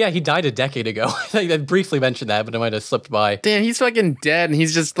 Oh yeah, he died a decade ago. I briefly mentioned that, but it might have slipped by. Damn, he's fucking dead, and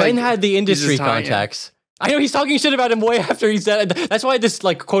he's just like... Ben had the industry contacts. I know he's talking shit about him way after he's dead. That's why this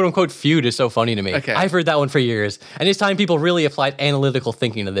like quote-unquote feud is so funny to me. Okay. I've heard that one for years, and it's time people really applied analytical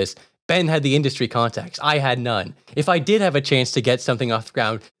thinking to this. Ben had the industry contacts. I had none. If I did have a chance to get something off the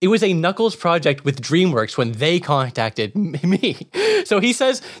ground, it was a Knuckles project with DreamWorks when they contacted me. So he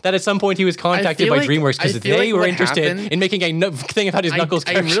says that at some point he was contacted by DreamWorks because they were interested in making a thing about his Knuckles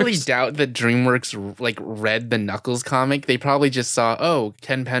characters. I really doubt that DreamWorks like read the Knuckles comic. They probably just saw, oh,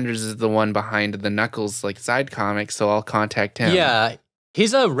 Ken Penders is the one behind the Knuckles like side comic, so I'll contact him. Yeah.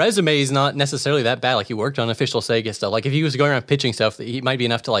 His resume is not necessarily that bad. Like, he worked on official Sega stuff. Like, if he was going around pitching stuff, he might be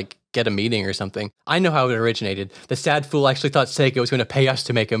enough to, like, get a meeting or something. I know how it originated. The sad fool actually thought Sega was going to pay us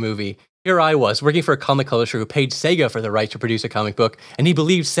to make a movie. Here I was, working for a comic publisher who paid Sega for the right to produce a comic book, and he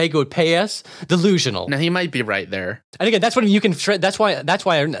believed Sega would pay us? Delusional. Now, he might be right there. And again, that's when you can. That's why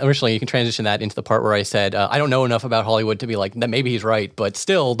originally you can transition that into the part where I said I don't know enough about Hollywood to be like that. Maybe he's right, but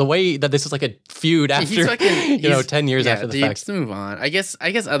still, the way that this is like a feud after 10 years after the fact. Let's move on. I guess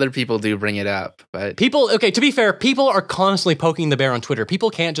other people do bring it up, but people. Okay, to be fair, people are constantly poking the bear on Twitter. People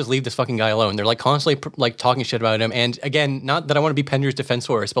can't just leave this fucking guy alone. They're like constantly like talking shit about him. And again, not that I want to be Pender's defense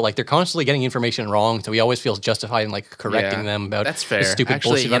horse, but like they're constantly getting information wrong, so he always feels justified in like correcting them about that's fair. Stupid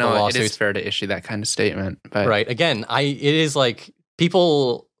bullshit about the lawsuits. It is fair to issue that kind of statement. But right, again, it is like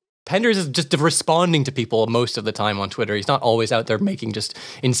people. Penders is just responding to people most of the time on Twitter. He's not always out there making just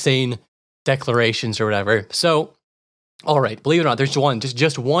insane declarations or whatever. So, all right, believe it or not, there's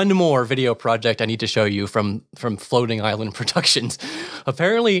just one more video project I need to show you from Floating Island Productions.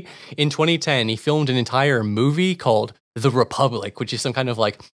 Apparently, in 2010, he filmed an entire movie called The Republic, which is some kind of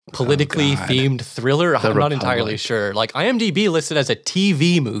like politically themed thriller. I'm not entirely sure. Like IMDb listed as a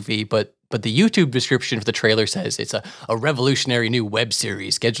TV movie, but the YouTube description of the trailer says it's a revolutionary new web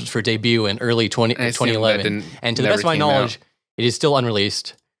series scheduled for debut in early 2011. And to the best of my knowledge, it is still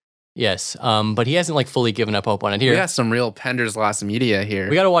unreleased. Yes, but he hasn't like fully given up hope on it here. We got some real Penders Lost media here.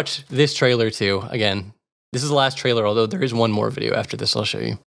 We got to watch this trailer too. Again, this is the last trailer, although there is one more video after this I'll show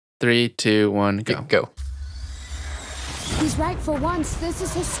you. 3, 2, 1, go. Go. He's right for once. This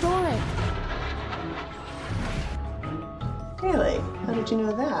is historic. Really? How did you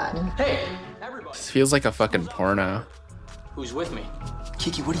know that? Hey, everybody. This feels like a fucking porno. Who's with me?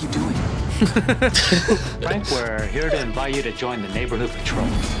 Kiki, what are you doing? Frank, we're here to invite you to join the neighborhood patrol.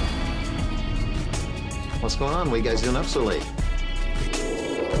 What's going on? What are you guys doing up so late?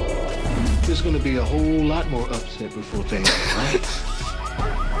 There's gonna be a whole lot more upset before things, right?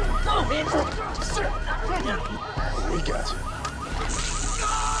 We got you.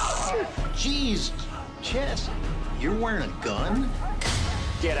 Jeez, Chess, you're wearing a gun?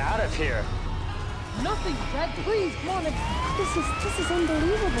 Get out of here. Nothing, Fred. Please, come on. This is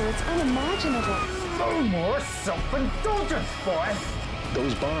unbelievable. It's unimaginable. No more self-indulgence, boy.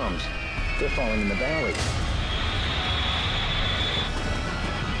 Those bombs, they're falling in the valley.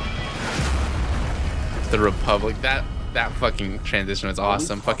 The Republic. That fucking transition was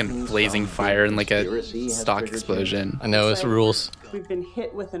awesome. Fucking blazing fire and like a stock explosion. I know, it's rules. We've been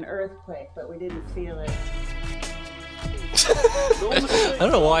hit with an earthquake, but we didn't feel it. I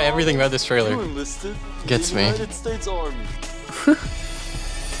don't know why everything about this trailer gets me.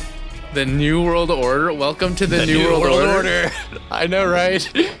 The New World Order? Welcome to the New World Order. I know, right?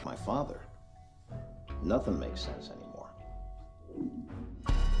 My father. Nothing makes sense anymore.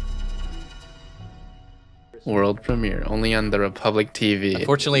 World premiere, only on the Republic TV.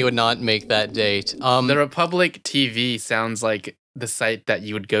 Unfortunately, it would not make that date. The Republic TV sounds like the site that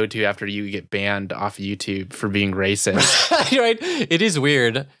you would go to after you get banned off YouTube for being racist. Right? It is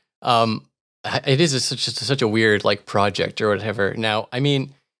weird. It is such a weird like project or whatever. Now, I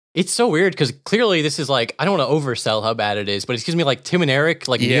mean, it's so weird because clearly this is like, I don't want to oversell how bad it is, but it gives me like Tim and Eric,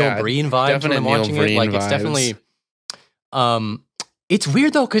 like Neil Breen vibes when I'm watching it. Like it's definitely, it's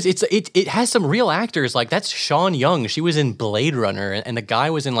weird though because it has some real actors. Like that's Sean Young. She was in Blade Runner, and the guy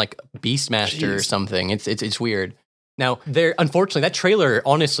was in like Beastmaster or something. It's weird. Now, unfortunately, that trailer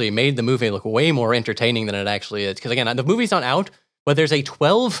honestly made the movie look way more entertaining than it actually is. Because again, the movie's not out, but there's a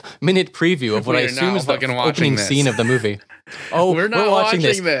 12-minute preview of what I assume is the opening scene of the movie. Oh, we're watching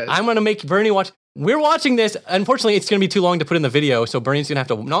this. I'm going to make Bernie watch. We're watching this. Unfortunately, it's going to be too long to put in the video, so Bernie's going to have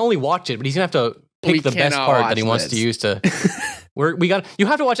to not only watch it, but he's going to have to pick the best part that he wants to use to... You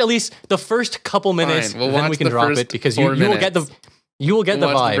have to watch at least the first couple minutes, then we can drop it, because you will get the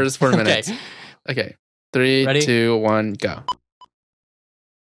vibe. The first 4 minutes. Okay. 3, 2, 1, go.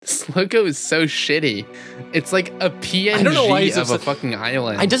 This logo is so shitty. It's like a PNG of a fucking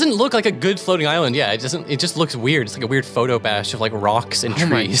island. It doesn't look like a good floating island. Yeah, it doesn't. It just looks weird. It's like a weird photo bash of like rocks and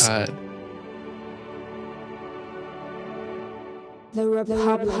trees. Oh my God. The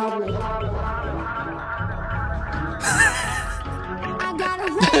Republic.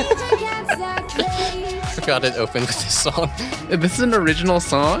 I forgot it opened with this song. This is an original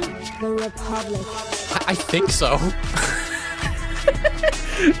song? The Republic. I think so.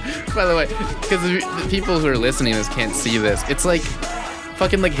 By the way, because the people who are listening to this can't see this, it's like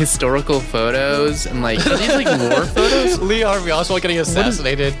fucking like historical photos and like, are these like war photos? Lee Harvey Oswald getting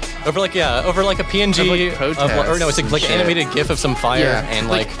assassinated over like a PNG or no, it's like an animated GIF of some fire and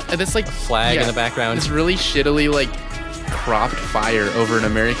like this like flag in the background. This really shittily like cropped fire over an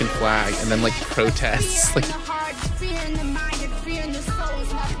American flag and then like protests like.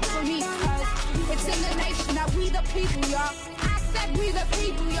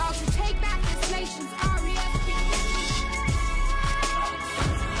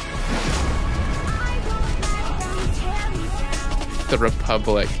 The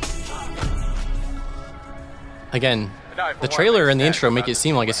Republic. Again, the trailer and the intro make it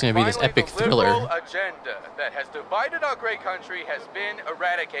seem like it's going to be this epic thriller. Agenda that has divided our great country has been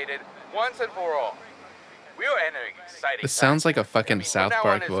eradicated once and for all. We are entering exciting. This sounds like a fucking South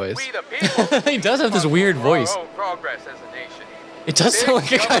Park voice. He does have this weird voice. It does sound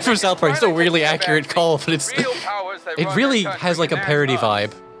like a guy from South Park. It's a weirdly accurate call, but it really has like a parody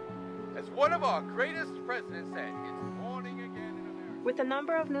vibe. As one of our greatest presidents said, it's morning again in America. With a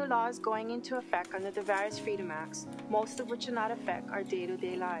number of new laws going into effect under the various Freedom Acts, most of which do not affect our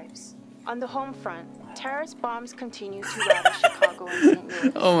day-to-day lives. On the home front, terrorist bombs continue to ravage Chicago and St.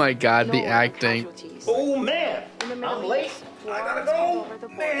 Louis. Oh my God, the acting. Oh man, I'm late. I gotta go.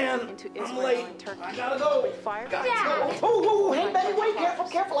 Man, I'm late. I gotta go. Oh, hey Betty, wait,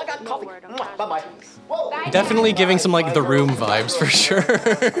 careful. I got coffee. Bye-bye. Definitely giving some like The Room vibes for sure.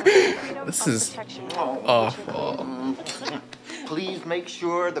 This is awful. Please make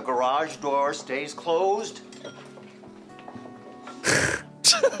sure the garage door stays closed.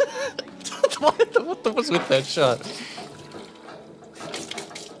 What was with that shot?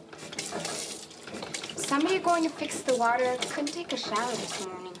 Somebody going to fix the water. Couldn't take a shower this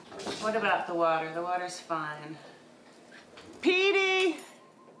morning. What about the water? The water's fine. Petey!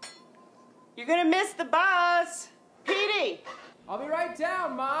 You're gonna miss the bus! Petey! I'll be right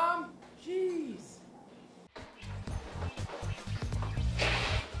down, Mom! Jeez.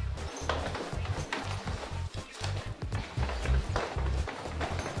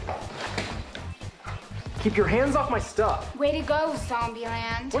 Keep your hands off my stuff. Way to go,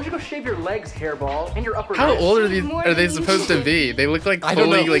 Zombieland. Why don't you go shave your legs, hairball, and your upper How lip? old are they supposed to be? They look like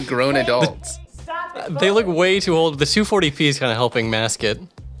fully like grown adults. They look way too old. The 240p is kind of helping mask it.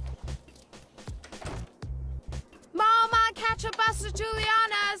 Mama, catch a bus to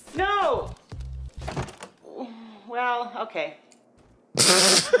Juliana's. No! Well, okay.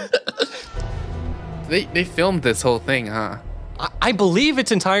 They filmed this whole thing, huh? I believe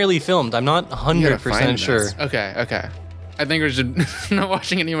it's entirely filmed. I'm not 100% sure. Okay. I think we should not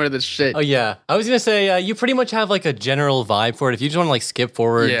watching any more of this shit. Oh yeah, I was gonna say you pretty much have like a general vibe for it. If you just want to like skip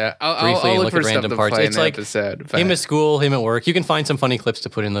forward, briefly and look at random parts, it's like him at school, him at work. You can find some funny clips to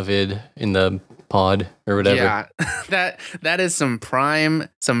put in the pod or whatever. Yeah, that is some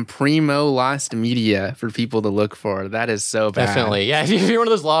primo lost media for people to look for. That is so bad. Definitely, yeah. If you're one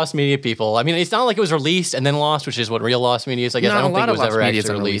of those lost media people, I mean, it's not like it was released and then lost, which is what real lost media is. I guess I don't think it was ever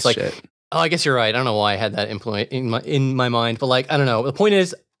actually released. Like, oh, I guess you're right. I don't know why I had that in my mind, but like, I don't know. The point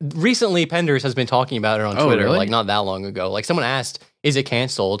is, recently Penders has been talking about it on Twitter, really? like not that long ago. Like someone asked, is it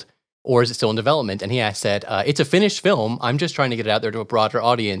canceled or is it still in development? And he said, it's a finished film. I'm just trying to get it out there to a broader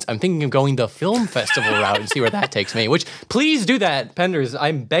audience. I'm thinking of going the film festival route and see where that takes me, which please do that, Penders.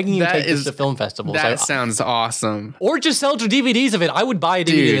 I'm begging you to take this to film festivals. That sounds awesome. Or just sell to DVDs of it. I would buy a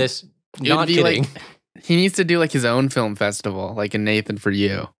DVD of this. Not kidding. He needs to do like his own film festival, like in Nathan For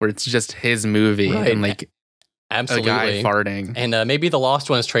You, where it's just his movie and like absolutely a guy farting. And maybe the Lost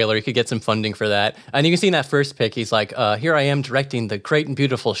Ones trailer, he could get some funding for that. And you can see in that first pic, he's like, here I am directing the great and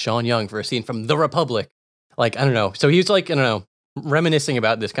beautiful Sean Young for a scene from The Republic. Like, I don't know. So he's like, I don't know, reminiscing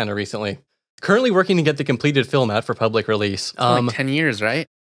about this kind of recently. Currently working to get the completed film out for public release. Like 10 years, right?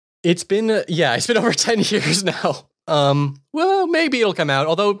 It's been over 10 years now. Well, maybe it'll come out.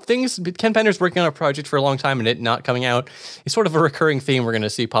 Although Ken Penders working on a project for a long time and it not coming out is sort of a recurring theme we're going to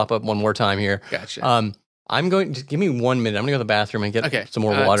see pop up one more time here. Gotcha. I'm going to give me 1 minute. I'm going to go to the bathroom and get some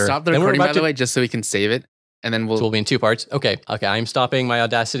more water. Stop the recording, by the way, just so we can save it. And then we'll be in 2 parts. Okay. I'm stopping my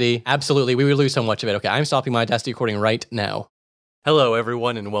Audacity. Absolutely. We would lose so much of it. Okay. I'm stopping my Audacity recording right now. Hello,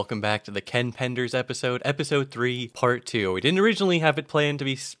 everyone, and welcome back to the Ken Penders episode 3, part 2. We didn't originally have it planned to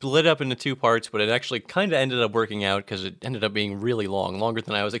be split up into 2 parts, but it actually kind of ended up working out because it ended up being really long, longer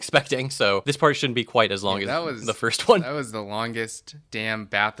than I was expecting. So this part shouldn't be quite as long as the first one. That was the longest damn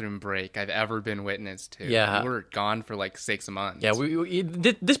bathroom break I've ever been witness to. Yeah. We were gone for like 6 months. Yeah,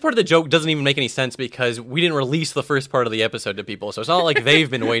 this part of the joke doesn't even make any sense because we didn't release the first part of the episode to people, so it's not like they've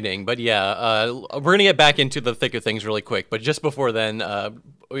been waiting. But yeah, we're going to get back into the thick of things really quick, but just before then,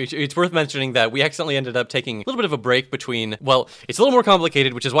 it's worth mentioning that we accidentally ended up taking a little bit of a break between, well, it's a little more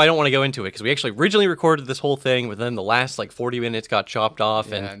complicated, which is why I don't want to go into it, because we actually originally recorded this whole thing, but then the last 40 minutes got chopped off.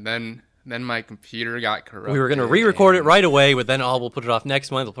 Yeah, and then my computer got corrupted. We were going to re-record it right away, but then we'll put it off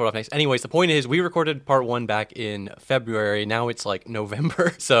next month, we'll put it off next. Anyways, the point is, we recorded part 1 back in February, now it's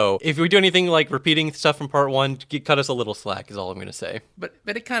November. So if we do anything repeating stuff from part 1, cut us a little slack is all I'm going to say. But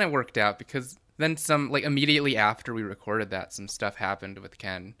it kind of worked out because then immediately after we recorded that, some stuff happened with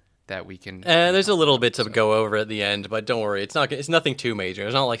Ken that we can... there's a little bit to go over at the end, but don't worry, it's nothing too major.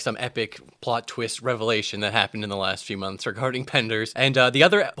 It's not like some epic plot twist revelation that happened in the last few months regarding Penders. And the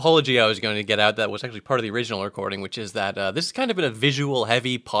other apology I was going to get out that was actually part of the original recording, which is that this has kind of been a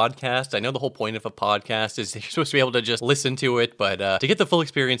visual-heavy podcast. I know the whole point of a podcast is you're supposed to be able to just listen to it, but to get the full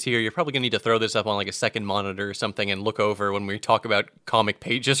experience here, you're probably going to need to throw this up on a second monitor or something and look over when we talk about comic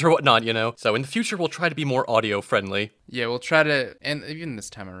pages or whatnot, So in the future, we'll try to be more audio-friendly. Yeah, we'll try to, and even this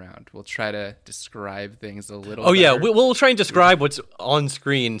time around, we'll try to describe things a little better. Yeah, we'll try and describe what's on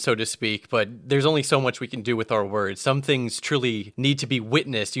screen, so to speak, but there's only so much we can do with our words. Some things truly need to be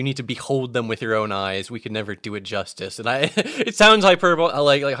witnessed. You need to behold them with your own eyes. We could never do it justice. And it sounds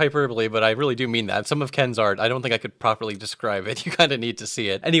hyperbole, but I really do mean that. Some of Ken's art, I don't think I could properly describe it. You kind of need to see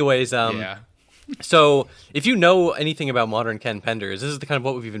it. Anyways, yeah. So, if you know anything about modern Ken Penders, this is the kind of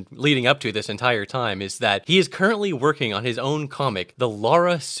what we've been leading up to this entire time, is that he is currently working on his own comic, the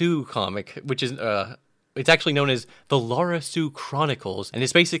Laura Sue comic, which is, it's actually known as the Laura Sue Chronicles, and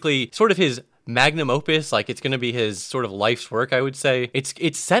it's basically sort of his magnum opus, it's going to be his sort of life's work, I would say.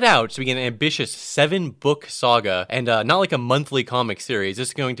 It's set out to be an ambitious 7-book saga, and not like a monthly comic series. This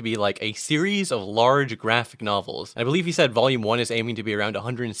is going to be a series of large graphic novels. I believe he said volume 1 is aiming to be around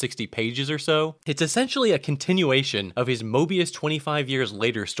 160 pages or so. It's essentially a continuation of his Mobius 25 years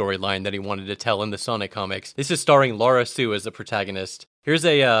later storyline that he wanted to tell in the Sonic comics. This is starring Laura Sue as the protagonist. Here's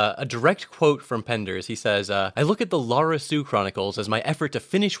a direct quote from Penders. He says, I look at the Laura Sue Chronicles as my effort to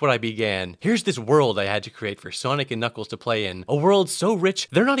finish what I began. Here's this world I had to create for Sonic and Knuckles to play in. A world so rich,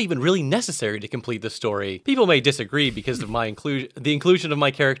 they're not even really necessary to complete the story. People may disagree because of the inclusion of my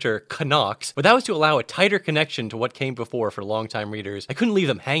character, Knox, but that was to allow a tighter connection to what came before for longtime readers. I couldn't leave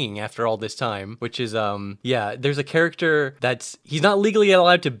them hanging after all this time, which is, there's a character he's not legally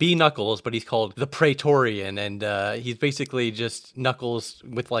allowed to be Knuckles, but he's called the Praetorian, and he's basically just Knuckles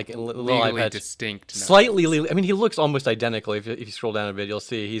with a little legally eye patch. Distinct. Slightly, I mean, he looks almost identical. If you scroll down a bit, you'll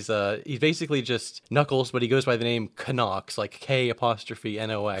see he's basically just Knuckles, but he goes by the name Knox,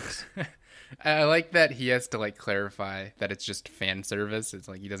 K''Nox. I like that he has to clarify that it's just fan service. It's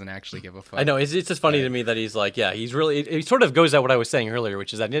he doesn't actually give a fuck. I know, it's just funny to me that he's he's really, it sort of goes at what I was saying earlier,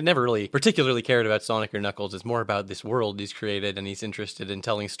 which is that he never really particularly cared about Sonic or Knuckles. It's more about this world he's created and he's interested in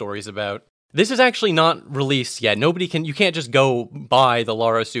telling stories about. This is actually not released yet. You can't just go buy the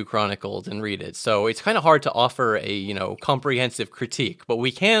Laura Sue Chronicles and read it. So it's kind of hard to offer a, comprehensive critique, but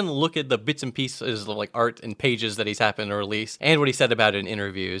we can look at the bits and pieces of art and pages that he's happened to release and what he said about it in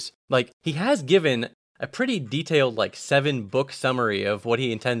interviews. He has given a pretty detailed, like 7-book summary of what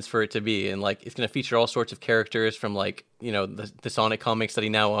he intends for it to be. And like, it's going to feature all sorts of characters from like, you know, the Sonic comics that he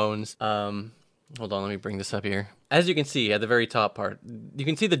now owns. Hold on, let me bring this up here. As you can see at the very top part, you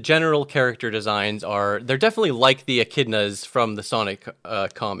can see the general character designs they're definitely like the echidnas from the Sonic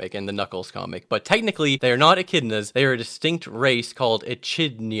comic and the Knuckles comic, but technically they are not echidnas. They are a distinct race called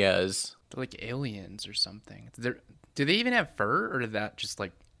echidnias. They're like aliens or something. Do they even have fur, or is that just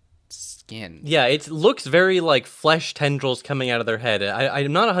like skin? Yeah, it looks very like flesh tendrils coming out of their head.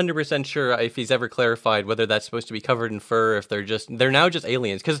 I'm not 100% sure if he's ever clarified whether that's supposed to be covered in fur, if they're now just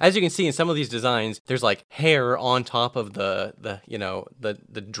aliens. Because as you can see in some of these designs, there's like hair on top of the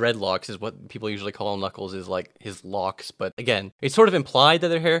dreadlocks is what people usually call Knuckles, is like his locks. But again, it's sort of implied that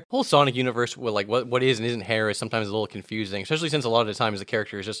they're hair. The whole Sonic universe with like what is and isn't hair is sometimes a little confusing, especially since a lot of the times the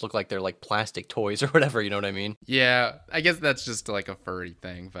characters just look like they're like plastic toys or whatever, you know what I mean? Yeah, I guess that's just like a furry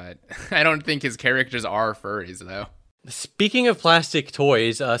thing, but I don't think his characters are furries, though. Speaking of plastic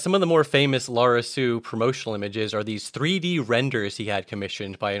toys, some of the more famous Lara Sue promotional images are these 3D renders he had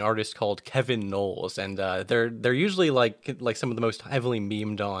commissioned by an artist called Kevin Knowles, and they're usually like some of the most heavily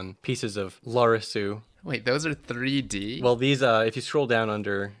memed on pieces of Lara Sue. Wait, those are 3D? Well, these if you scroll down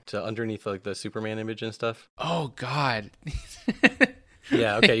underneath like the Superman image and stuff. Oh God.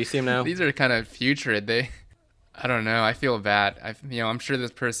 Yeah. Okay, you see them now. These are kind of putrid. I don't know. I feel bad. I'm sure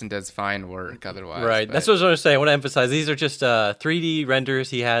this person does fine work otherwise. Right. That's what I was going to say. I want to emphasize these are just 3D renders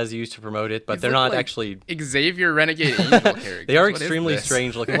he has used to promote it, but they're not like actually Xavier Renegade Angel characters. They are extremely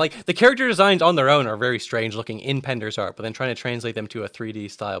strange looking. Like the character designs on their own are very strange looking in Penders art, but then trying to translate them to a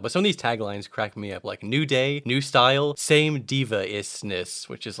 3D style. But some of these taglines crack me up, like new day, new style, same diva-isness,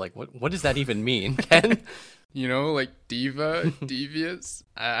 which is like, what does that even mean, Ken? You know, like diva, devious.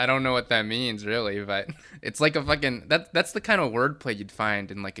 I don't know what that means really, but it's like a fucking that's the kind of wordplay you'd find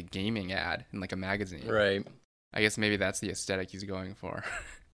in like a gaming ad in like a magazine. Right. I guess maybe that's the aesthetic he's going for.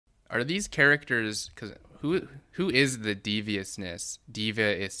 Are these characters? Because who is the diva-isness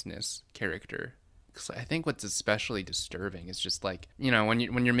character? Because I think what's especially disturbing is just like, you know, when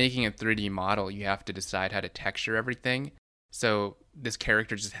you're making a 3D model, you have to decide how to texture everything. So this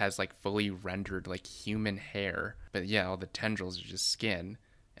character just has like fully rendered like human hair, but yeah, all the tendrils are just skin,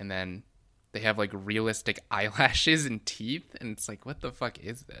 and then they have like realistic eyelashes and teeth, and it's like, what the fuck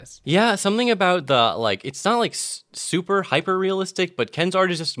is this? Yeah, something about the like, it's not like super hyper realistic, but Ken's art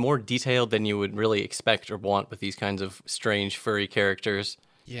is just more detailed than you would really expect or want with these kinds of strange furry characters.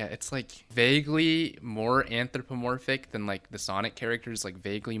 Yeah, it's like vaguely more anthropomorphic than like the Sonic characters, like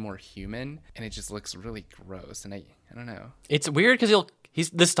vaguely more human, and it just looks really gross. And I don't know. It's weird because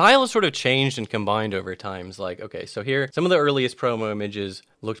the style has sort of changed and combined over time. It's like, okay, so here some of the earliest promo images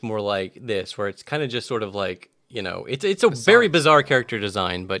looked more like this, where it's kind of just sort of like, you know, it's a very bizarre character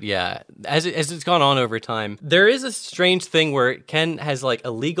design, but yeah, as it's gone on over time, there is a strange thing where Ken has like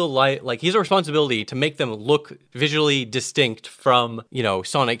a legal like he has a responsibility to make them look visually distinct from, you know,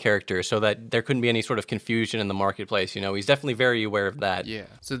 Sonic characters, so that there couldn't be any sort of confusion in the marketplace. You know, he's definitely very aware of that. Yeah.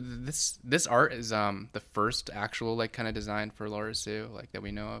 So this art is the first actual like kind of design for Lara Sue like that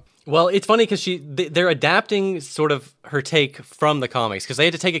we know of. Well, it's funny because they're adapting sort of her take from the comics, because they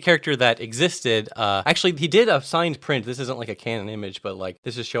had to take a character that existed. Actually, he did a signed print. This isn't like a canon image, but like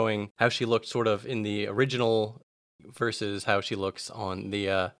this is showing how she looked sort of in the original versus how she looks on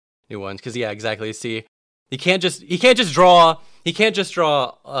the new ones. Because yeah, exactly. See, he can't just draw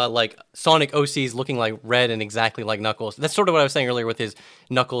like Sonic OCs looking like red and exactly like Knuckles. That's sort of what I was saying earlier with his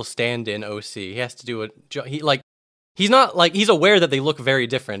Knuckles stand-in OC. He has to do he's not like, he's aware that they look very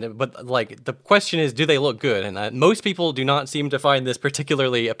different, but like the question is, do they look good? And most people do not seem to find this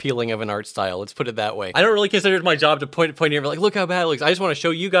particularly appealing of an art style. Let's put it that way. I don't really consider it my job to point here, like, look how bad it looks. I just want to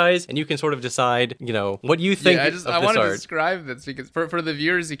show you guys, and you can sort of decide, you know, what you think of this art. I want to describe this because for the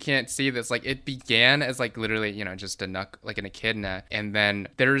viewers who can't see this, like it began as like literally, you know, just an echidna, and then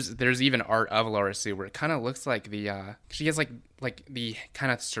there's even art of Lara Sue where it kind of looks like she has like the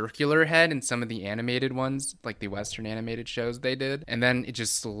kind of circular head in some of the animated ones, like the Western animated shows they did. And then it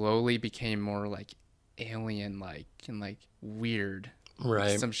just slowly became more like alien-like and like weird.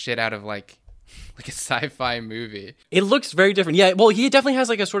 Right. Some shit out of like a sci-fi movie. It looks very different. Yeah, well, he definitely has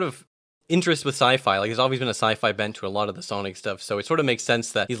like a sort of interest with sci-fi. Like, there's always been a sci-fi bent to a lot of the Sonic stuff, so it sort of makes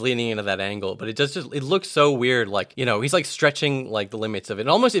sense that he's leaning into that angle. But it looks so weird. Like, you know, he's like stretching like the limits of it.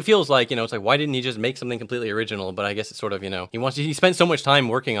 It feels like, you know, it's like, why didn't he just make something completely original? But I guess it's sort of, you know, he spent so much time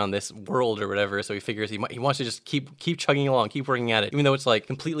working on this world or whatever, so he figures he wants to just keep chugging along, keep working at it, even though it's like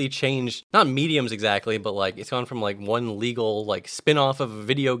completely changed, not mediums exactly, but like it's gone from like one legal like spin-off of a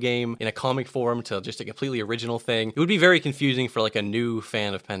video game in a comic form to just a completely original thing. It would be very confusing for like a new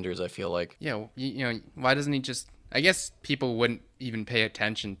fan of Penders, I feel like. like. Yeah, you know, why doesn't he just... I guess people wouldn't even pay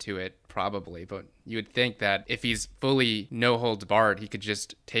attention to it, probably, but you would think that if he's fully no holds barred, he could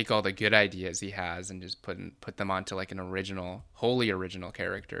just take all the good ideas he has and just put them onto like an original, wholly original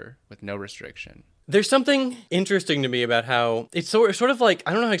character with no restriction. There's something interesting to me about how it's sort of like,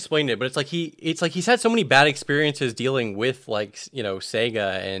 I don't know how to explain it, but it's like he's had so many bad experiences dealing with like, you know,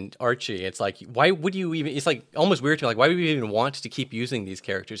 Sega and Archie. It's like, why would you even, it's like almost weird to me, like, why would you even want to keep using these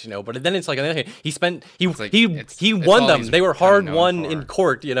characters, you know? But then it's like, on the other hand, he won them. They were hard won in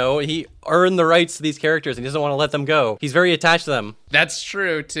court, you know? He earned the rights to these characters and he doesn't want to let them go. He's very attached to them. That's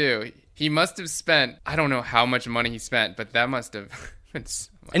true too. He must have spent, I don't know how much money he spent, but that must have been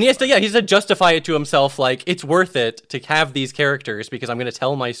and he has to justify it to himself, like, it's worth it to have these characters because I'm going to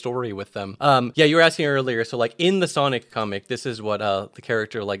tell my story with them. Yeah, you were asking earlier, so, like, in the Sonic comic, this is what the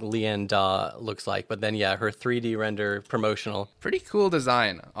character, like, Lian Da looks like. But then, yeah, her 3D render promotional. Pretty cool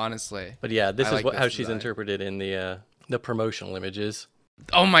design, honestly. But yeah, this is how she's interpreted in the promotional images.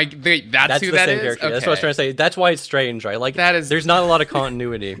 Oh my, that's who that is? Character. Okay. That's what I was trying to say. That's why it's strange, right? Like, there's not a lot of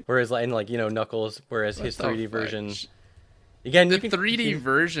continuity. Whereas, like, you know, Knuckles, whereas his 3D version... Again, the 3D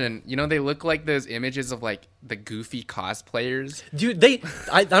version, you know, they look like those images of like the goofy cosplayers. Dude,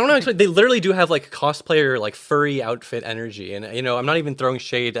 I don't know, actually, they literally do have like cosplayer, like furry outfit energy. And, you know, I'm not even throwing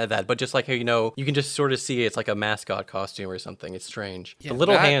shade at that, but just like, you know, you can just sort of see it's like a mascot costume or something. It's strange. Yeah, the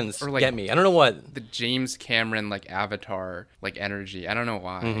little hands get me. I don't know what. The James Cameron, like Avatar, like energy. I don't know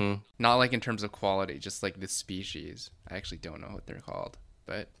why. Not like in terms of quality, just like the species. I actually don't know what they're called.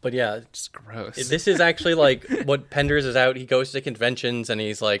 But yeah, it's gross. This is actually like what Penders is out. He goes to conventions and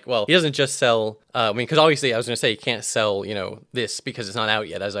he's like, well, he doesn't just sell. I mean, because obviously I was going to say he can't sell, you know, this because it's not out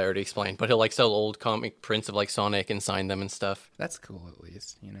yet, as I already explained. But he'll like sell old comic prints of like Sonic and sign them and stuff. That's cool, at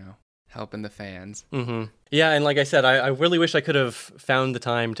least, you know, helping the fans. Yeah, and like I said, I really wish I could have found the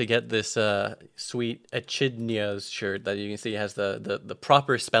time to get this sweet Echidnia's shirt that you can see has the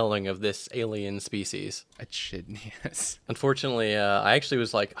proper spelling of this alien species. Echidnias. Unfortunately, I actually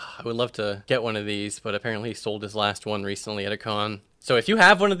was like, I would love to get one of these, but apparently he sold his last one recently at a con. So if you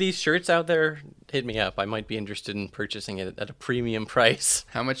have one of these shirts out there, hit me up. I might be interested in purchasing it at a premium price.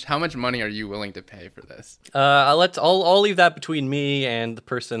 How much money are you willing to pay for this? I'll leave that between me and the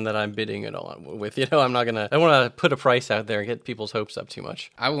person that I'm bidding it on with. You know, I don't want to put a price out there and get people's hopes up too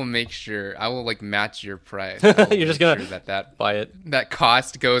much. I will make sure. I will like match your price. You're just gonna that buy it. That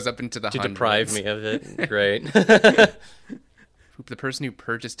cost goes up into the to hundreds. Deprive me of it. Great. The person who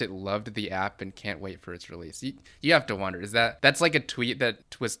purchased it loved the app and can't wait for its release. You have to wonder, that's like a tweet that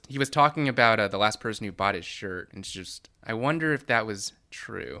he was talking about the last person who bought his shirt, and it's just, I wonder if that was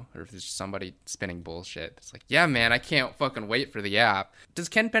true or if it's just somebody spinning bullshit. It's like, yeah, man, I can't fucking wait for the app. Does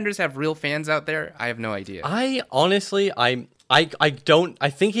Ken Penders have real fans out there? I have no idea. I honestly, I don't.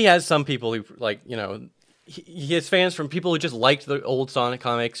 I think he has some people who, like, you know, he has fans from people who just liked the old Sonic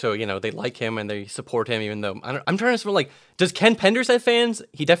comics, so, you know, they like him and they support him, even though I'm trying to sort of like, does Ken Penders have fans?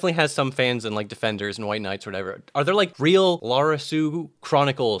 He definitely has some fans in like Defenders and White Knights or whatever. Are there like real Lara Sue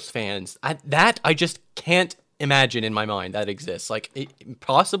Chronicles fans? I just can't imagine in my mind that exists. Like,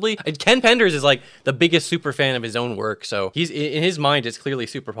 possibly Ken Penders is like the biggest super fan of his own work, so he's in his mind it's clearly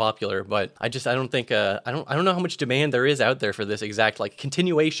super popular, but I don't think I don't know how much demand there is out there for this exact like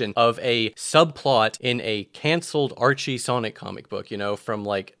continuation of a subplot in a canceled Archie Sonic comic book, you know, from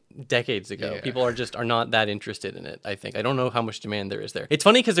like decades ago. Yeah. People are not that interested in it, I think. I don't know how much demand there is there. It's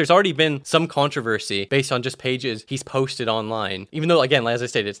funny because there's already been some controversy based on just pages he's posted online, even though, again, as I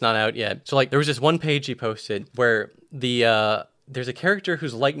stated, it's not out yet. So like there was this one page he posted where there's a character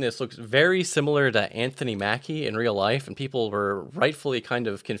whose likeness looks very similar to Anthony Mackie in real life, and people were rightfully kind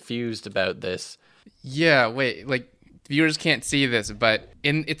of confused about this. Yeah, wait, like viewers can't see this, but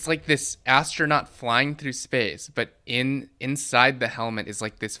it's like this astronaut flying through space, but inside the helmet is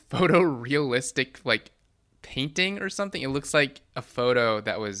like this photorealistic like painting or something. It looks like a photo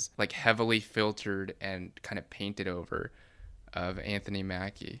that was like heavily filtered and kind of painted over of Anthony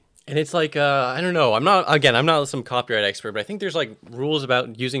Mackie. And it's like, I don't know. I'm not some copyright expert, but I think there's like rules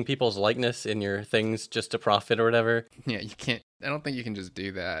about using people's likeness in your things just to profit or whatever. Yeah, you can't. I don't think you can just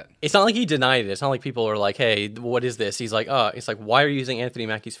do that. It's not like he denied it. It's not like people are like, hey, what is this? He's like, it's like, why are you using Anthony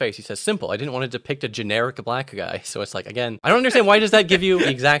Mackie's face? He says, simple. I didn't want to depict a generic black guy. So it's like, again, I don't understand why does that give you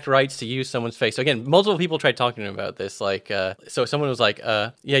exact rights to use someone's face? So again, multiple people tried talking to him about this. Like, so someone was like,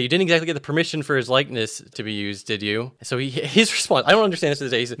 yeah, you didn't exactly get the permission for his likeness to be used, did you? So his response, I don't understand this to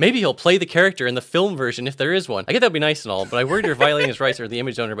this day. He said, maybe he'll play the character in the film version if there is one. I get that'd be nice and all, but I worried you're violating his rights or the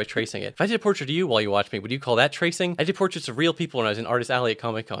image owner by tracing it. If I did a portrait of you while you watch me, would you call that tracing? I did portraits of real people people when I was in Artist Alley at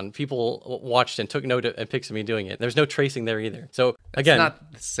Comic-Con. People watched and took note and pics of me doing it. There's no tracing there either. So again, it's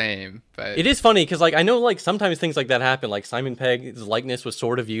not the same, but it is funny because like I know like sometimes things like that happen. Like Simon Pegg's likeness was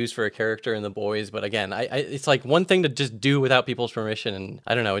sort of used for a character in The Boys, but again, it's like one thing to just do without people's permission, and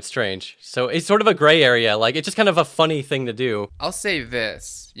I don't know, it's strange. So it's sort of a gray area. Like it's just kind of a funny thing to do. I'll say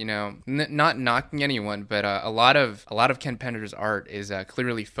this, you know, not knocking anyone, but a lot of Ken Penders' art is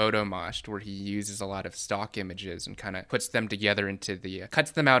clearly photo moshed, where he uses a lot of stock images and kind of puts them together into the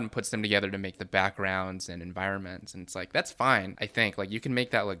cuts them out and puts them together to make the backgrounds and environments. And it's like, that's fine. I think like you can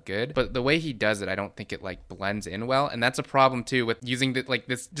make that look good, but the way he does it, I don't think it like blends in well. And that's a problem too with using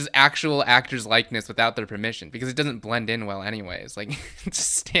this just actual actor's likeness without their permission, because it doesn't blend in well anyways. Like it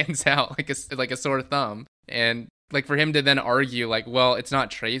just stands out like a sore thumb. And like for him to then argue like, well, it's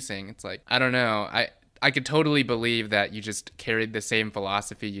not tracing. It's like, I don't know. I could totally believe that you just carried the same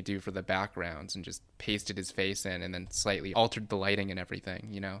philosophy you do for the backgrounds and just pasted his face in and then slightly altered the lighting and everything,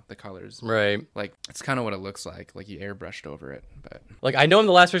 you know, the colors. Right. Like, it's kind of what it looks like you airbrushed over it. But like, I know I'm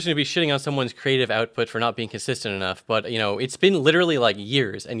the last person to be shitting on someone's creative output for not being consistent enough, but, you know, it's been literally like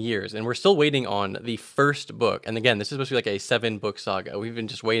years and years, and we're still waiting on the first book. And again, this is supposed to be like a 7-book saga. We've been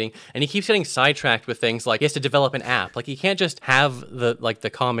just waiting, and he keeps getting sidetracked with things like he has to develop an app. Like, he can't just have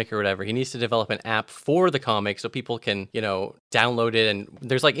the comic or whatever. He needs to develop an app for the comic so people can, you know, download it. And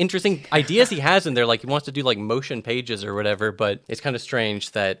there's like interesting ideas he has in there. Like he wants to do like motion pages or whatever, but it's kind of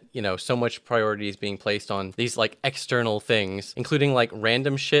strange that, you know, so much priority is being placed on these like external things, including like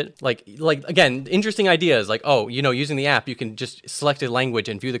random shit. Like again, interesting ideas like, oh, you know, using the app, you can just select a language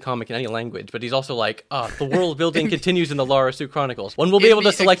and view the comic in any language. But he's also like, the world building continues in the Lara Sue Chronicles. One will be able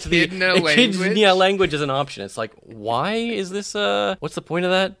to select the kid's language as an option. It's like, why is this, what's the point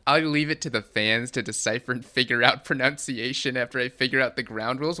of that? I'll leave it to the fans to decipher and figure out pronunciation after I figure out the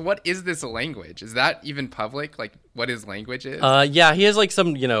ground rules. What is this language? Is that even public? Like, what his language is? Yeah, he has like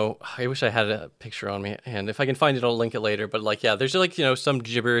some, you know, I wish I had a picture on me, and if I can find it, I'll link it later. But like, yeah, there's like, you know, some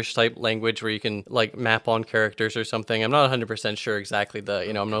gibberish type language where you can like map on characters or something. I'm not 100% sure exactly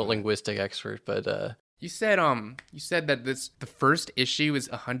you know, I'm not a linguistic expert, but You said that the first issue is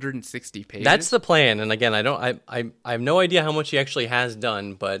 160 pages. That's the plan, and again, I have no idea how much he actually has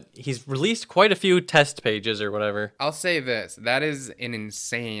done, but he's released quite a few test pages or whatever. I'll say this: that is an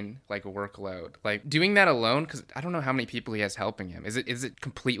insane like workload. Like doing that alone, because I don't know how many people he has helping him. Is it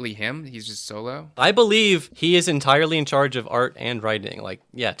completely him? He's just solo? I believe he is entirely in charge of art and writing. Like,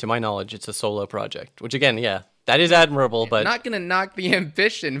 yeah, to my knowledge, it's a solo project. Which again, yeah, that is admirable. But not gonna knock the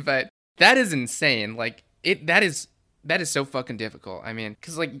ambition, but that is insane. Like that is so fucking difficult. I mean,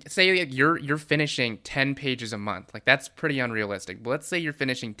 because like say like you're finishing 10 pages a month. Like that's pretty unrealistic. But let's say you're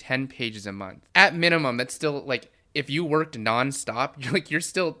finishing 10 pages a month. At minimum, that's still like if you worked nonstop,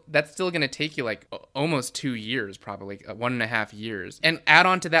 that's still gonna take you like almost 2 years, probably 1.5 years. And add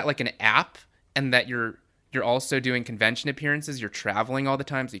on to that like an app, and that you're also doing convention appearances. You're traveling all the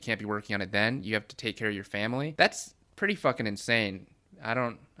time, so you can't be working on it then. You have to take care of your family. That's pretty fucking insane. I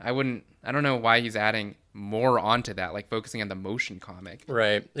don't know why he's adding more onto that, like focusing on the motion comic.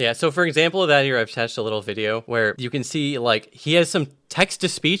 Right. Yeah. So for example of that here, I've attached a little video where you can see like he has some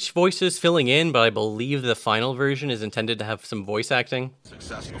text-to-speech voices filling in, but I believe the final version is intended to have some voice acting.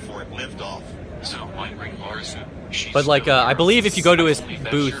 Success before it lived off. So why bring Larson? But like, I believe if you go to his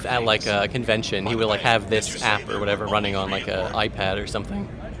booth at like a convention, he will like have this app or whatever running on like a iPad or something.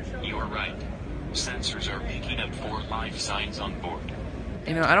 You are right. Sensors are picking up 4 life signs on board.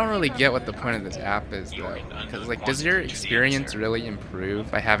 You know, I don't really get what the point of this app is, though. Because, like, does your experience really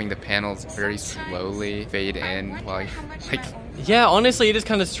improve by having the panels very slowly fade in while, like... Yeah, honestly, it is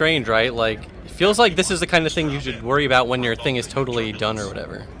kind of strange, right? Like, it feels like this is the kind of thing you should worry about when your thing is totally done or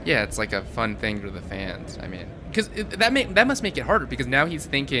whatever. Yeah, it's like a fun thing for the fans. I mean, because that must make it harder, because now he's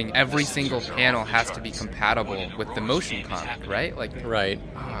thinking every single panel has to be compatible with the motion comic, right? Like, right.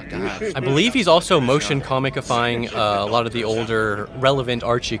 Oh, God. I believe he's also motion comicifying a lot of the older, relevant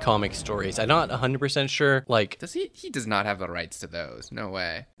Archie comic stories. I'm not 100% sure. Like, does he does not have the rights to those. No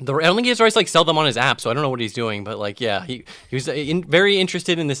way. I don't think he has rights to like sell them on his app, so I don't know what he's doing. But like, yeah, he was very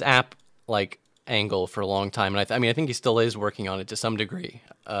interested in this app, like, angle for a long time, and I think he still is working on it to some degree,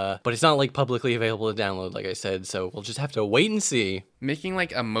 but it's not like publicly available to download, like I said, so we'll just have to wait and see. Making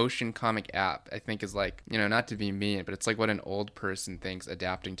like a motion comic app, I think, is like, you know, not to be mean, but it's like what an old person thinks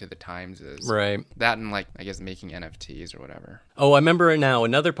adapting to the times is. Right. That and like, I guess, making NFTs or whatever. Oh, I remember now,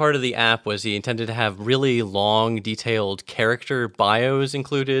 another part of the app was he intended to have really long, detailed character bios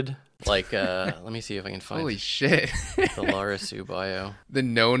included. Like, let me see if I can find. Holy shit! The Lara Sue bio. The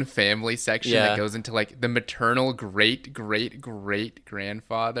known family section that goes into like the maternal great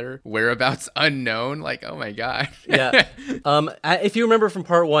grandfather, whereabouts unknown. Like, oh my god. Yeah. If you remember from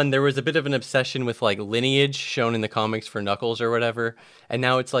part 1, there was a bit of an obsession with like lineage shown in the comics for Knuckles or whatever, and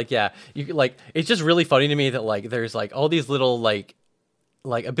now it's like, it's just really funny to me that like there's like all these little like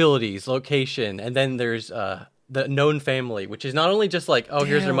abilities, location, and then there's the known family, which is not only just like, oh,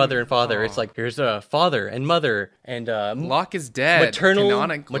 here's your mother and father. It's like, here's a father and mother and Locke is dead.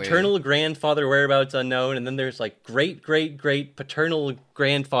 Maternal grandfather, whereabouts unknown, and then there's like great paternal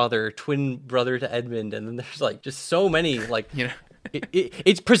grandfather, twin brother to Edmund, and then there's like just so many like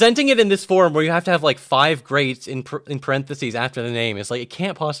it's presenting it in this form where you have to have like 5 greats in parentheses after the name. It's like, it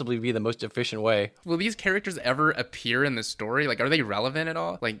can't possibly be the most efficient way. Will these characters ever appear in the story? Like, are they relevant at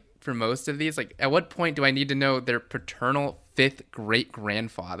all? Like, for most of these, like, at what point do I need to know their paternal 5th great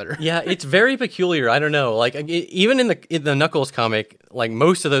grandfather? Yeah, it's very peculiar. I don't know. Like, even in the Knuckles comic, like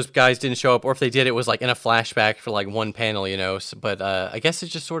most of those guys didn't show up, or if they did, it was like in a flashback for like one panel, But I guess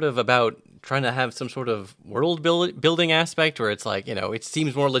it's just sort of about trying to have some sort of world building aspect where it's like, it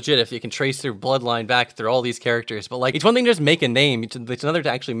seems more legit if you can trace their bloodline back through all these characters. But like, it's one thing to just make a name. It's another to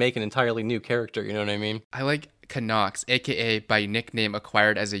actually make an entirely new character. You know what I mean? I like Knox, aka by nickname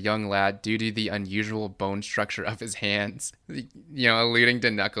acquired as a young lad due to the unusual bone structure of his hands. Alluding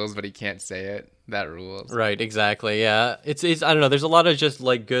to Knuckles, but he can't say it. That rules. Right, exactly. Yeah. It's I don't know, there's a lot of just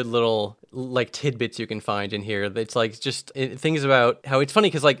like good little like tidbits you can find in here. It's like just things about how it's funny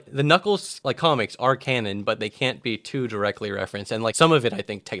because like the Knuckles like comics are canon, but they can't be too directly referenced. And like some of it I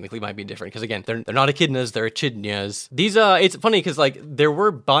think technically might be different because again, they're not echidnas, they're echidnas. These it's funny because like there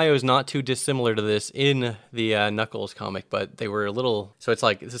were bios not too dissimilar to this in the Knuckles comic, but they were a little, so it's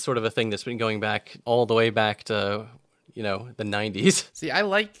like this is sort of a thing that's been going back all the way back to the 90s. See, I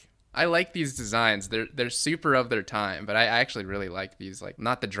like these designs. They're super of their time, but I actually really like these, like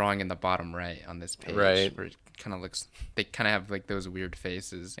not the drawing in the bottom right on this page, right, where it kind of looks, they kind of have like those weird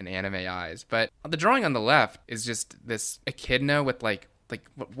faces and anime eyes. But the drawing on the left is just this echidna with like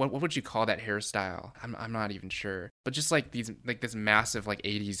what would you call that hairstyle? I'm not even sure. But just like these, like this massive like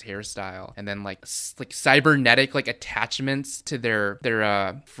 80s hairstyle, and then like cybernetic like attachments to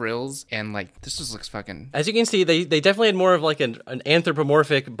their frills, and like this just looks fucking. As you can see, they definitely had more of like an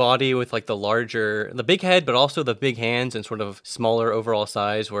anthropomorphic body with like the big head, but also the big hands and sort of smaller overall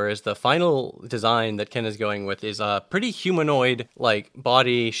size. Whereas the final design that Ken is going with is a pretty humanoid like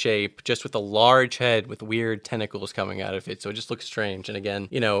body shape, just with a large head with weird tentacles coming out of it. So it just looks strange. And again,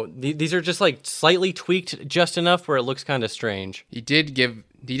 these are just like slightly tweaked just enough where it looks kind of strange. He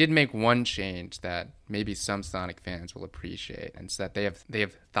did make one change that maybe some Sonic fans will appreciate, and it's that they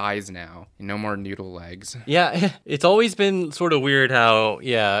have thighs now, no more noodle legs. Yeah, it's always been sort of weird how,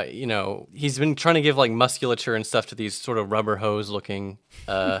 he's been trying to give like musculature and stuff to these sort of rubber hose looking,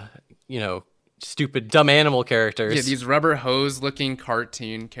 stupid dumb animal characters. Yeah, these rubber hose looking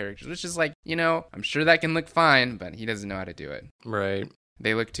cartoon characters, which is like, I'm sure that can look fine, but he doesn't know how to do it. Right.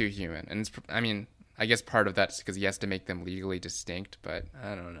 They look too human, and I guess part of that's because he has to make them legally distinct, but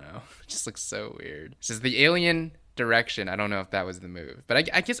I don't know. It just looks so weird. It's just the alien direction. I don't know if that was the move, but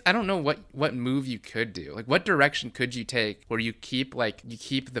I guess I don't know what move you could do. Like, what direction could you take where you keep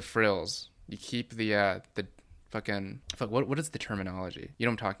the frills, you keep the fucking what is the terminology? You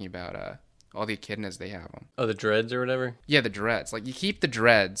know what I'm talking about? All the echidnas, they have them. Oh, the dreads or whatever? Yeah, the dreads. Like, you keep the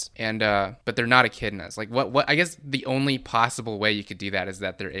dreads, and but they're not echidnas. Like, what? I guess the only possible way you could do that is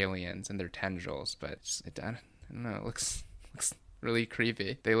that they're aliens and they're tendrils. But I don't know. It looks really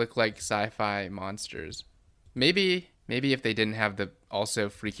creepy. They look like sci-fi monsters. Maybe if they didn't have the also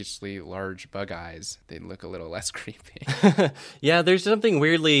freakishly large bug eyes, they'd look a little less creepy. Yeah, there's something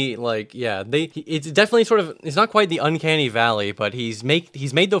weirdly like, it's definitely sort of, it's not quite the uncanny valley, but he's made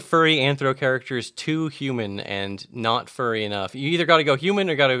the furry anthro characters too human and not furry enough. You either got to go human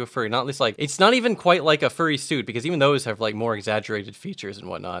or got to go furry. Not this like, it's not even quite like a furry suit, because even those have like more exaggerated features and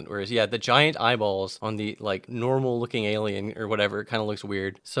whatnot. Whereas the giant eyeballs on the like normal looking alien or whatever kind of looks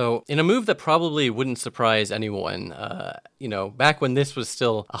weird. So in a move that probably wouldn't surprise anyone, back when this was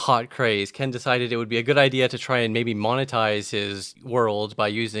still a hot craze, Ken decided it would be a good idea to try and maybe monetize his world by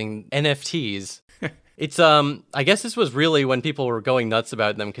using NFTs. It's I guess this was really when people were going nuts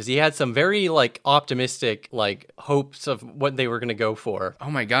about them, because he had some very like optimistic like hopes of what they were going to go for.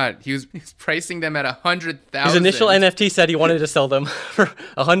 Oh my god, he was pricing them at 100,000. His initial NFT said he wanted to sell them for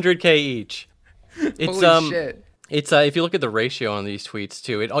 100K each. It's Holy shit. It's if you look at the ratio on these tweets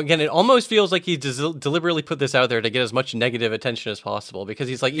too, it almost feels like he deliberately put this out there to get as much negative attention as possible, because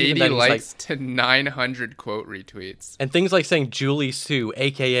he's like, even 80 then, likes to 900 quote retweets. And things like saying Julie Sue,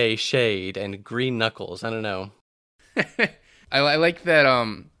 aka Shade, and Green Knuckles. I don't know. I like that.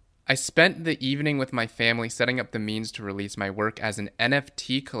 I spent the evening with my family setting up the means to release my work as an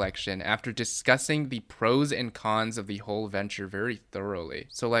NFT collection after discussing the pros and cons of the whole venture very thoroughly.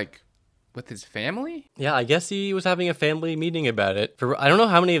 So like, with his family? Yeah, I guess he was having a family meeting about it. I don't know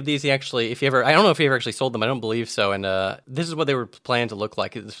how many of these he actually, I don't know if he ever actually sold them. I don't believe so. And this is what they were planned to look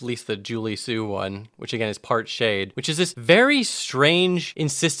like, at least the Julie Sue one, which again is part Shade, which is this very strange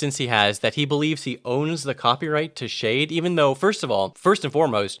insistence he has that he believes he owns the copyright to Shade, even though, first and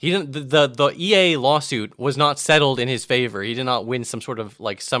foremost, he didn't. The EA lawsuit was not settled in his favor. He did not win some sort of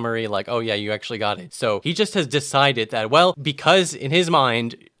like summary, like, oh yeah, you actually got it. So he just has decided that, well, because in his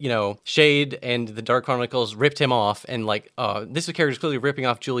mind, you know, Shade and the Dark Chronicles ripped him off, and like, this character is clearly ripping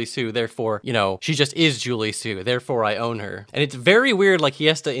off Julie Sue, therefore, you know, she just is Julie Sue, therefore I own her. And it's very weird, like, he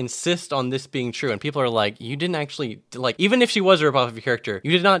has to insist on this being true, and people are like, you didn't actually, like, even if she was a ripoff of your character,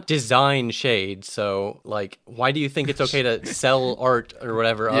 you did not design Shade, so, like, why do you think it's okay to sell art or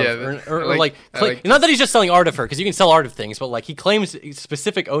whatever of, not that he's just selling art of her, because you can sell art of things, but, like, he claims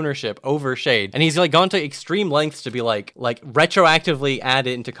specific ownership over Shade, and he's, like, gone to extreme lengths to be, like retroactively add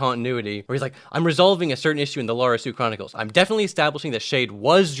it into continuity, where he's like, I'm resolving a certain issue in the Laura Sue Chronicles. I'm definitely establishing that Shade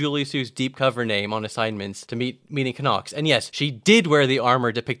was Julie Sue's deep cover name on assignments to meeting Canucks. And yes, she did wear the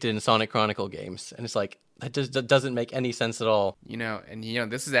armor depicted in Sonic Chronicle games. And it's like, that doesn't make any sense at all. You know,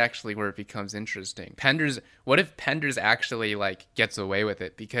 this is actually where it becomes interesting. What if Penders actually like gets away with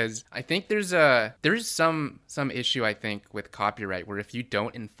it? Because I think there's some issue, I think, with copyright where if you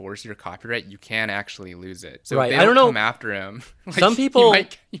don't enforce your copyright, you can actually lose it. So right. if they don't come after him, like, some people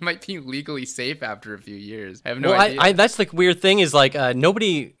he might be legally safe after a few years. I have no idea. That's the weird thing is like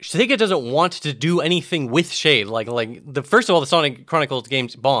Sega doesn't want to do anything with Shade. First of all, the Sonic Chronicles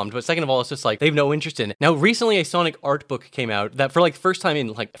games bombed, but second of all, it's just like they have no interest in it. Now, recently a Sonic art book came out that for like first time in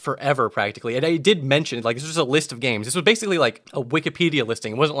like forever practically, and I did mention like this was a list of games. This was basically like a Wikipedia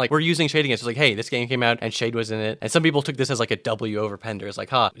listing. It wasn't like we're using Shade again. It's like, hey, this game came out and Shade was in it. And some people took this as like a W over Penders, like,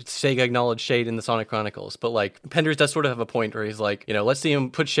 Sega acknowledged Shade in the Sonic Chronicles. But like Penders does sort of have a point where he's like, you know, let's see him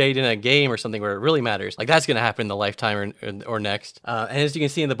put Shade in a game or something where it really matters. Like that's gonna happen in the lifetime or next. And as you can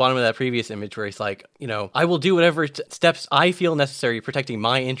see in the bottom of that previous image where he's like, you know, I will do whatever steps I feel necessary protecting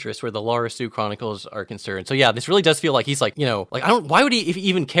my interests where the Laura Sue Chronicles are concerned. So yeah, this really does feel like he's like, you know, like why would he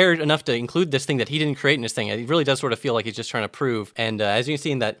even care enough to include this thing that he didn't create in his thing? It really does sort of feel like he's just trying to prove. And as you can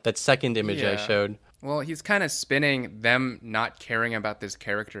see in that second image I showed. Well, he's kind of spinning them not caring about this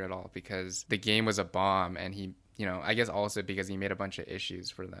character at all because the game was a bomb and he, you know, I guess also because he made a bunch of issues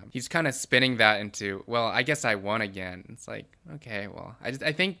for them. He's kind of spinning that into, well, I guess I won again. It's like, okay, well,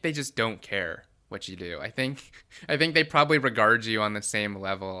 I think they just don't care what you do. I think they probably regard you on the same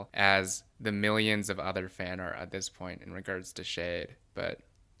level as the millions of other fan art at this point in regards to Shade, but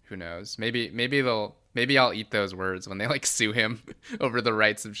who knows? Maybe I'll eat those words when they like sue him over the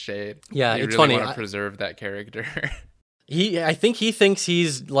rights of Shade. Yeah, they it's really funny. Want to preserve that character. I think he thinks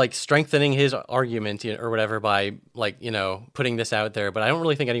he's like strengthening his argument or whatever by like, you know, putting this out there, but I don't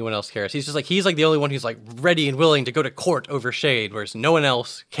really think anyone else cares. He's like the only one who's like ready and willing to go to court over Shade, whereas no one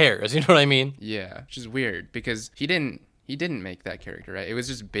else cares. You know what I mean? Yeah, which is weird because he didn't make that character, right? It was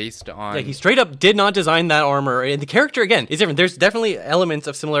just based on... Yeah, he straight up did not design that armor. And the character, again, is different. There's definitely elements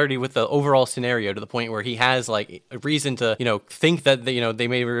of similarity with the overall scenario to the point where he has, like, a reason to, you know, think that, you know, they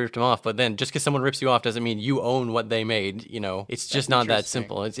may have ripped him off. But then just because someone rips you off doesn't mean you own what they made, you know? It's just not that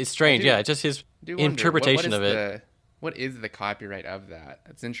simple. It's strange. Yeah, it's just his interpretation of it. What is the copyright of that?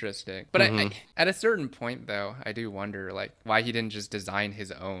 That's interesting. But I, at a certain point, though, I do wonder, like, why he didn't just design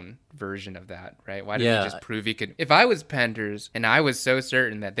his own version of that, right? Why didn't he just prove he could... If I was Penders and I was so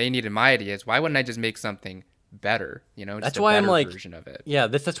certain that they needed my ideas, why wouldn't I just make something better, you know? That's why I'm like, version of it. Yeah,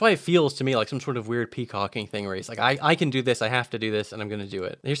 that's why it feels to me like some sort of weird peacocking thing where he's like, I can do this, I have to do this, and I'm going to do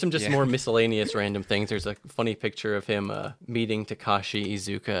it. Here's some just more miscellaneous random things. There's a funny picture of him meeting Takashi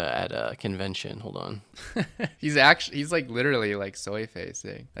Iizuka at a convention. Hold on. He's like literally like soy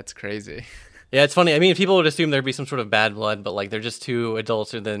facing. That's crazy. Yeah, it's funny. I mean, people would assume there'd be some sort of bad blood, but like they're just two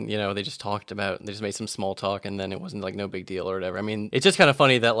adults, and then, you know, they just made some small talk, and then it wasn't like no big deal or whatever. I mean, it's just kind of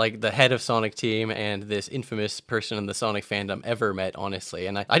funny that like the head of Sonic Team and this infamous person in the Sonic fandom ever met, honestly.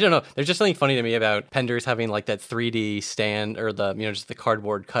 And I don't know, there's just something funny to me about Penders having like that 3D stand, or the, you know, just the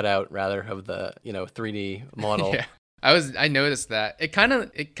cardboard cutout rather of the, you know, 3D model. I noticed that. It kind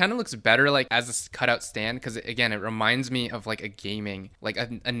of looks better like as a cutout stand because again, it reminds me of like a gaming, like a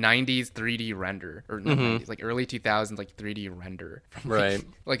 90s 3D render or not 90s, like early 2000s like 3D render from right.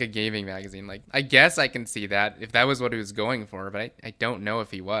 like a gaming magazine. Like I guess I can see that if that was what he was going for, but I don't know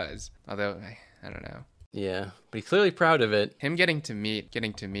if he was. Although I don't know. Yeah, but he's clearly proud of it. Him getting to meet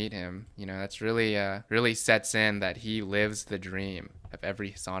him, you know, that's really sets in that he lives the dream of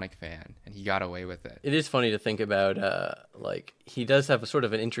every Sonic fan, and he got away with it. It is funny to think about, like, he does have a sort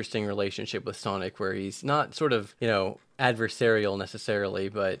of an interesting relationship with Sonic where he's not sort of, you know, adversarial necessarily,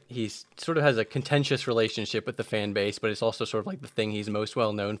 but he's sort of has a contentious relationship with the fan base, but it's also sort of like the thing he's most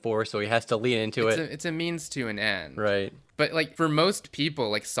well known for, so he has to lean into it. It's a means to an end. Right. But, like, for most people,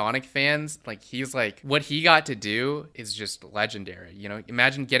 like, Sonic fans, like, he's, like, what he got to do is just legendary, you know?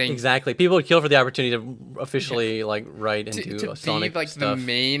 Imagine getting... Exactly. People would kill for the opportunity to officially, like, write into Sonic be, like, stuff. the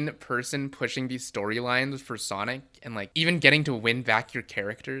main person pushing these storylines for Sonic and, like, even getting to win back your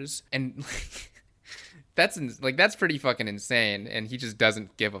characters. And, that's pretty fucking insane, and he just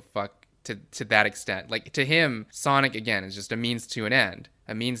doesn't give a fuck to that extent. Like, to him, Sonic, again, is just a means to an end.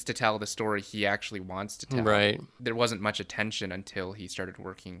 A means to tell the story he actually wants to tell. Right. There wasn't much attention until he started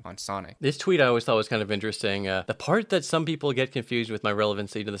working on Sonic. This tweet I always thought was kind of interesting. The part that some people get confused with my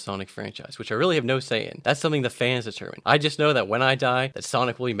relevancy to the Sonic franchise, which I really have no say in. That's something the fans determine. I just know that when I die, that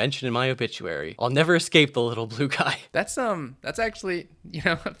Sonic will be mentioned in my obituary. I'll never escape the little blue guy. That's actually, you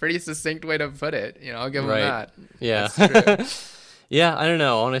know, a pretty succinct way to put it. You know, I'll give him that. Yeah. Yeah, I don't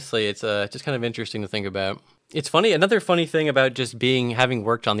know. Honestly, it's just kind of interesting to think about. It's funny. Another funny thing about just having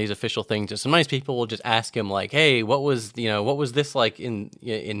worked on these official things is sometimes people will just ask him like, "Hey, what was this like in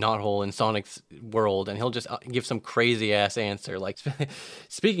Knothole in Sonic's world?" And he'll just give some crazy ass answer. Like,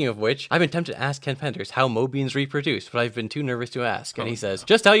 speaking of which, I've been tempted to ask Ken Penders how Mobians reproduce, but I've been too nervous to ask. And he says,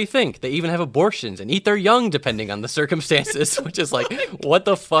 "Just how you think. They even have abortions and eat their young depending on the circumstances." Which is like, what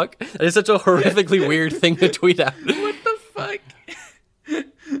the fuck? That is such a horrifically weird thing to tweet out. What the fuck?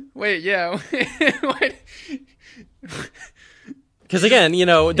 Wait, yeah. What? Because again, you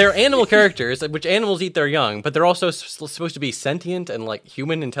know, they're animal characters, which animals eat their young, but they're also supposed to be sentient and like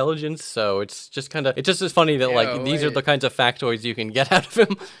human intelligence. So it's just as funny that these are the kinds of factoids you can get out of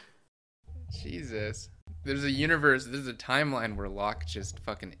him. Jesus. There's a timeline where Locke just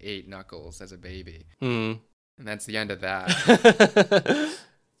fucking ate Knuckles as a baby. And that's the end of that.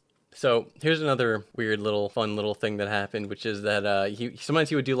 So here's another weird fun little thing that happened, which is that sometimes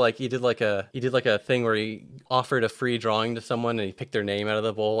he did a thing where he offered a free drawing to someone and he picked their name out of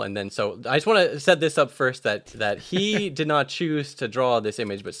the bowl, and then so I just want to set this up first that he did not choose to draw this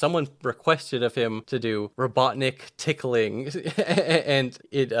image, but someone requested of him to do Robotnik tickling, and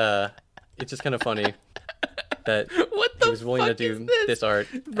it's just kind of funny that he was willing to do this art.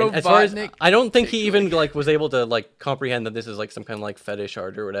 As far as I don't think he even was able to comprehend that this is some kind of fetish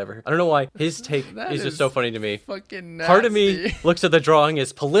art or whatever. I don't know why his take is just so funny to me. Fucking nasty. Part of me looks at the drawing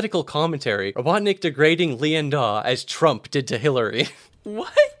as political commentary. Robotnik degrading Lian Da as Trump did to Hillary.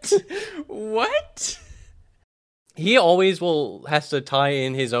 What? What? He always has to tie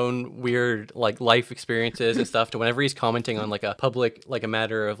in his own weird life experiences and stuff to whenever he's commenting on a public a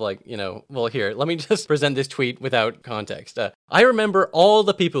matter of well, here, let me just present this tweet without context. I remember all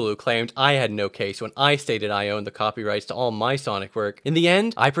the people who claimed I had no case when I stated I owned the copyrights to all my Sonic work. In the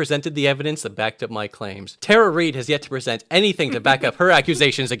end, I presented the evidence that backed up my claims. Tara Reid has yet to present anything to back up her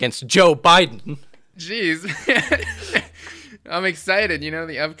accusations against Joe Biden. Jeez. I'm excited,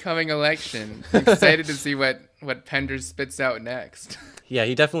 the upcoming election. I'm excited to see what Penders spits out next. Yeah,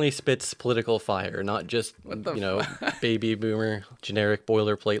 he definitely spits political fire, not just, baby boomer, generic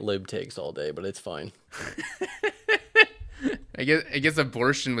boilerplate lib takes all day, but it's fine. I guess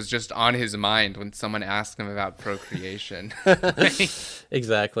abortion was just on his mind when someone asked him about procreation.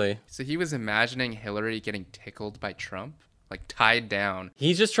 Exactly. So he was imagining Hillary getting tickled by Trump? Tied down.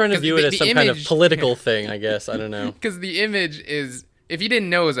 He's just trying to view it as some kind of political thing, I guess. I don't know. Because the image is, if you didn't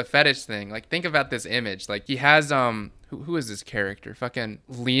know it was a fetish thing, think about this image. He has, who is this character? Fucking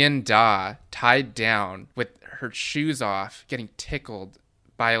Lian Da tied down with her shoes off, getting tickled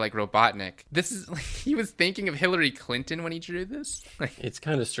by Robotnik. This is he was thinking of Hillary Clinton when he drew this. It's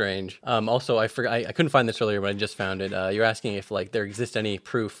kind of strange. Also, I couldn't find this earlier, but I just found it. You're asking if there exists any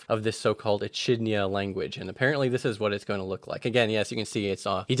proof of this so-called Echidna language, and apparently this is what it's going to look like. Again, yes, you can see it's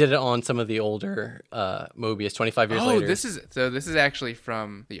he did it on some of the older Mobius 25 years later. This is actually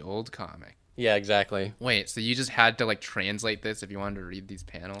from the old comic. Yeah, exactly. Wait, so you just had to like translate this if you wanted to read these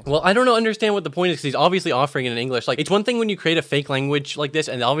panels? Well, I don't understand what the point is, because he's obviously offering it in English. Like, it's one thing when you create a fake language like this,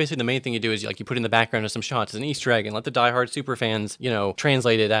 and obviously the main thing you do is like you put in the background of some shots as an Easter egg and let the diehard super fans, you know,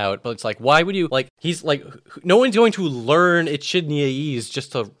 translate it out. But it's like, why would you, like, he's like, no one's going to learn Echidniaese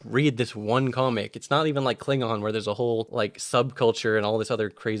just to read this one comic. It's not even like Klingon, where there's a whole like subculture and all this other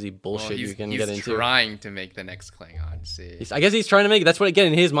crazy bullshit you can get into. He's trying to make the next Klingon. See, I guess he's trying to make it. That's what, again,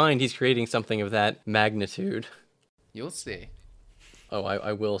 in his mind, he's creating something of that magnitude. You'll see. Oh,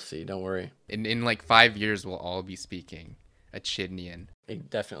 I will see. Don't worry. In like 5 years, we'll all be speaking Echidnian.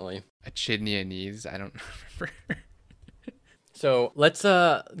 Definitely. Echidnianese. I don't remember. So let's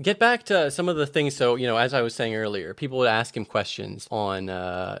get back to some of the things. So, you know, as I was saying earlier, people would ask him questions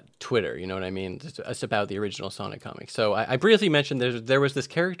on Twitter, you know what I mean? It's about the original Sonic comic. So I briefly mentioned there was this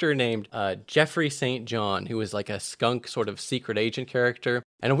character named Jeffrey St. John, who was like a skunk sort of secret agent character.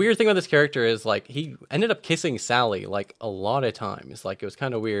 And a weird thing about this character is, like, he ended up kissing Sally, like, a lot of times. Like, it was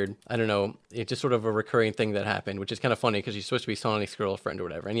kind of weird. I don't know. It's just sort of a recurring thing that happened, which is kind of funny because she's supposed to be Sonic's girlfriend or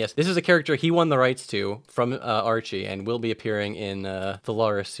whatever. And yes, this is a character he won the rights to from Archie and will be appearing in the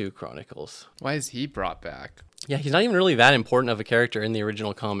Lara Sue Chronicles. Why is he brought back? Yeah, he's not even really that important of a character in the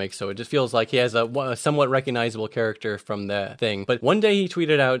original comic, so it just feels like he has a somewhat recognizable character from the thing. But one day he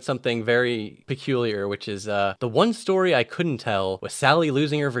tweeted out something very peculiar, which is, the one story I couldn't tell was Sally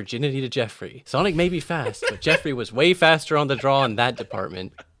losing her virginity to Jeffrey. Sonic may be fast, but Jeffrey was way faster on the draw in that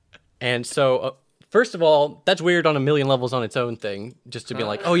department. And so... First of all, that's weird on a million levels on its own thing, just to be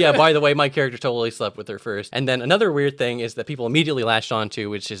like, oh yeah, by the way, my character totally slept with her first. And then another weird thing is that people immediately latched onto,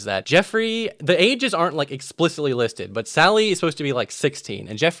 which is that Jeffrey, the ages aren't like explicitly listed, but Sally is supposed to be like 16,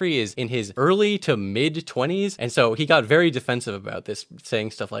 and Jeffrey is in his early to mid 20s. And so he got very defensive about this,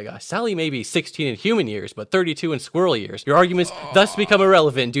 saying stuff like, Sally may be 16 in human years, but 32 in squirrel years. Your arguments thus become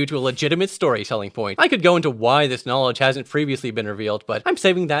irrelevant due to a legitimate storytelling point. I could go into why this knowledge hasn't previously been revealed, but I'm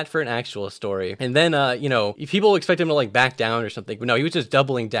saving that for an actual story. And then, you know, people expect him to like back down or something, but no, he was just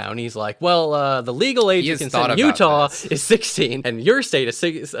doubling down. He's like, well, the legal age of consent in Utah is 16, and your state, a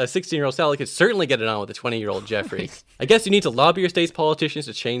 16-year-old Sally could certainly get it on with a 20-year-old Jeffrey. I guess you need to lobby your state's politicians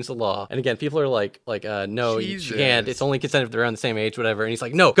to change the law. And again, people are like, no, you can't. It's only consent if they're around the same age, whatever. And he's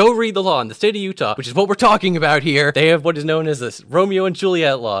like, no, go read the law in the state of Utah, which is what we're talking about here. They have what is known as this Romeo and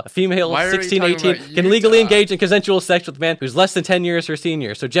Juliet law. A female 16, 18 can legally engage in consensual sex with a man who's less than 10 years her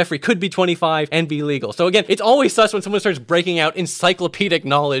senior. So Jeffrey could be 25 and be legal. So again, it's always sus when someone starts breaking out encyclopedic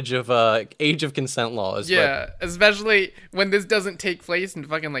knowledge of age of consent laws. Yeah, especially when this doesn't take place in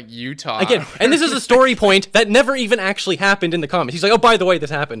fucking like Utah. Again, and this is a story point that never even actually happened in the comics. He's like, oh, by the way, this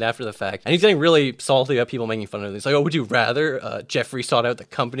happened after the fact. And he's getting really salty about people making fun of him. He's like, oh, would you rather Jeffrey sought out the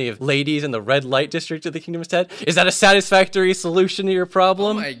company of ladies in the red light district of the Kingdom of Ted? Is that a satisfactory solution to your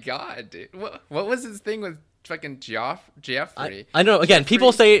problem? Oh my god, dude. What was his thing with fucking Jeffrey? I don't know. Again,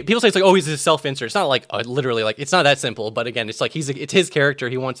 people say it's like, oh, he's a self-insert. It's not like literally, like, it's not that simple. But again, it's like it's his character.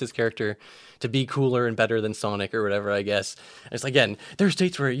 He wants his character to be cooler and better than Sonic or whatever, I guess. And it's like, again, there are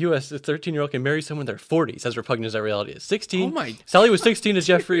states where a 13-year-old can marry someone in their 40s, as repugnant as that reality is. 16. Sally was 16 as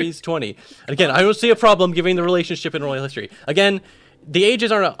Jeffrey's 20. And again, I don't see a problem giving the relationship in royal history. Again, the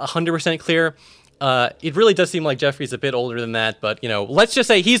ages aren't 100% clear. It really does seem like Jeffrey's a bit older than that, but, you know, let's just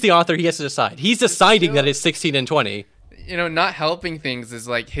say he's the author, he has to decide. He's deciding that it's 16 and 20. You know, not helping things is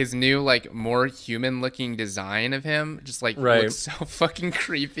like his new, like, more human-looking design of him just like looks so fucking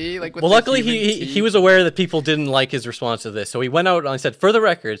creepy. Like, with luckily he was aware that people didn't like his response to this, so he went out and said, for the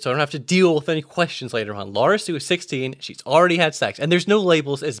record, so I don't have to deal with any questions later on. Lara Sue is 16, she's already had sex, and there's no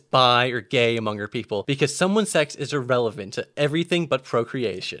labels as bi or gay among her people because someone's sex is irrelevant to everything but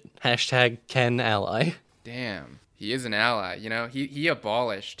procreation. Hashtag Ken ally. Damn, he is an ally. You know, he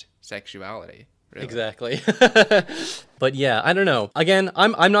abolished sexuality. Really. Exactly. But yeah, I don't know. Again,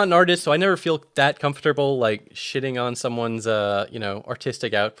 I'm not an artist, so I never feel that comfortable like shitting on someone's you know,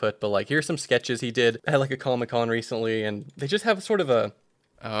 artistic output. But like, here's some sketches he did at like a Comic-Con recently, and they just have sort of a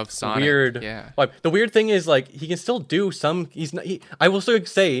Sonic, weird vibe. The weird thing is like he can still do some. I will still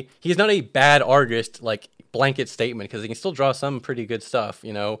say he's not a bad artist, like blanket statement, because he can still draw some pretty good stuff,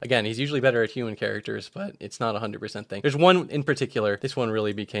 you know. Again, he's usually better at human characters, but it's not 100% thing. There's one in particular, this one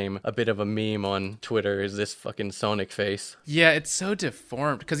really became a bit of a meme on Twitter, is this fucking Sonic face. Yeah, it's so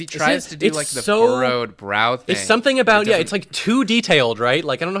deformed because he tries to do like the furrowed brow thing. It's something about, it's like too detailed, right?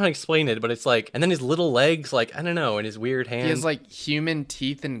 Like, I don't know how to explain it, but it's like, and then his little legs, like, I don't know, and his weird hands. He has like human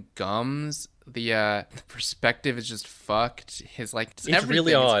teeth and gums. The perspective is just fucked. His like, it's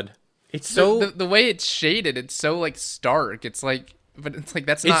really odd. It's so the way it's shaded, it's so like stark. It's like, but it's like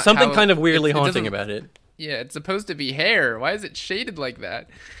that's not. It's something kind of weirdly haunting about it. Yeah, it's supposed to be hair. Why is it shaded like that?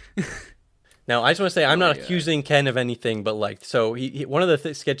 Now, I just want to say I'm not accusing Ken of anything, but like, so he one of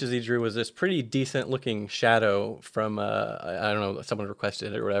the sketches he drew was this pretty decent looking shadow from I don't know, someone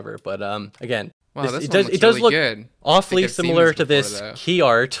requested it or whatever. But again, wow, it does really look good. awfully similar to this though. key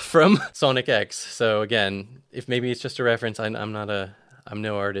art from Sonic X. So again, if maybe it's just a reference, I'm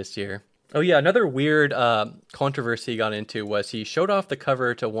no artist here. Oh yeah, another weird controversy he got into was he showed off the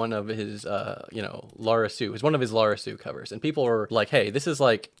cover to one of his, Lara Sue. It was one of his Lara Sue covers, and people were like, "Hey, this is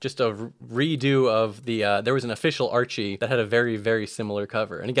like just a redo of the." There was an official Archie that had a very, very similar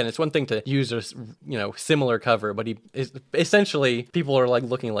cover. And again, it's one thing to use a similar cover, but essentially people are like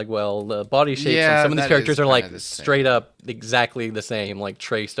looking like, well, the body shapes and some of these characters are like straight up exactly the same, like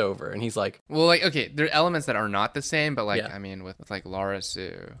traced over. And he's like, well, like okay, there are elements that are not the same, but like I mean, with like Lara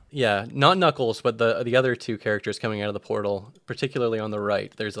Sue, yeah. Not Knuckles, but the other two characters coming out of the portal, particularly on the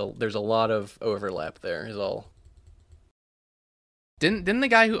right. There's a lot of overlap there. Is all. Didn't the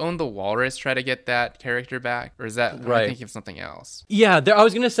guy who owned the Walrus try to get that character back, or is that right? I'm thinking of something else. Yeah, I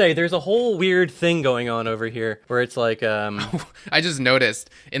was gonna say there's a whole weird thing going on over here where it's like I just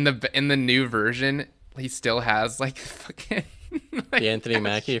noticed in the new version he still has like fucking. The Anthony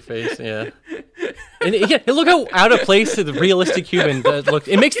Mackie face, yeah. And look how out of place the realistic human looks.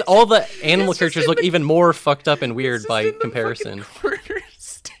 It makes all the animal characters look even more fucked up and weird by comparison.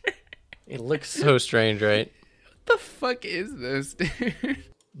 It looks so strange, right? What the fuck is this, dude?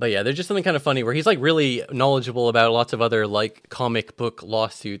 But yeah, there's just something kind of funny where he's like really knowledgeable about lots of other like comic book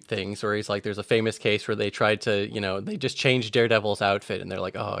lawsuit things where he's like, there's a famous case where they tried to, they just changed Daredevil's outfit and they're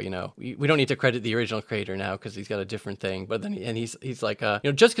like, oh, we don't need to credit the original creator now because he's got a different thing. But then he's like,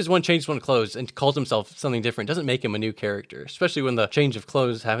 just because one changed one clothes and calls himself something different doesn't make him a new character, especially when the change of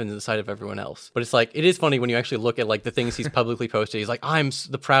clothes happens inside of everyone else. But it's like, it is funny when you actually look at like the things he's publicly posted. He's like, I'm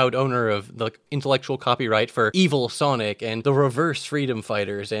the proud owner of the intellectual copyright for Evil Sonic and the Reverse Freedom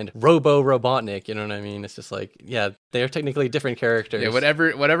Fighters and Robo Robotnik, you know what I mean? It's just like, yeah, they're technically different characters. Yeah,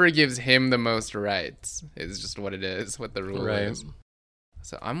 whatever gives him the most rights is just what it is, what the rule is.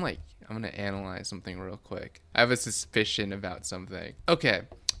 So I'm gonna analyze something real quick. I have a suspicion about something. Okay,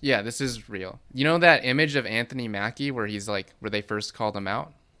 yeah, this is real. You know that image of Anthony Mackie where he's like, where they first called him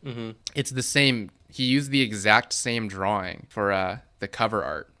out? Mm-hmm. It's the same. He used the exact same drawing for the cover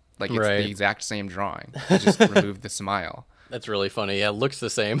art. Like it's the exact same drawing. He just removed the smile. That's really funny. Yeah, it looks the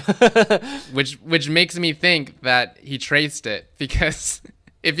same. which makes me think that he traced it, because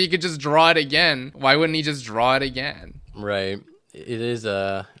if he could just draw it again, why wouldn't he just draw it again? Right. It is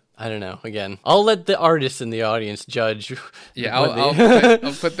I don't know. Again, I'll let the artists in the audience judge. Yeah,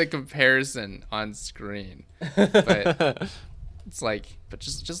 I'll put the comparison on screen. But it's like, but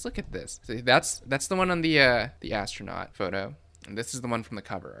just look at this. See, that's the one on the astronaut photo. And this is the one from the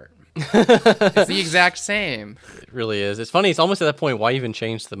cover art. It's the exact same. It really is. It's funny. It's almost at that point. Why even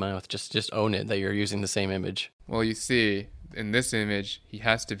change the mouth? Just own it that you're using the same image. Well, you see, in this image, he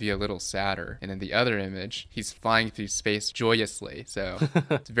has to be a little sadder. And in the other image, he's flying through space joyously. So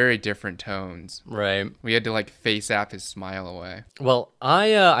it's very different tones. Right. We had to like face app his smile away. Well,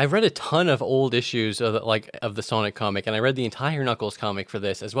 I read a ton of old issues of the Sonic comic, and I read the entire Knuckles comic for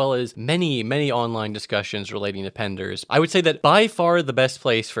this, as well as many, many online discussions relating to Penders. I would say that by far the best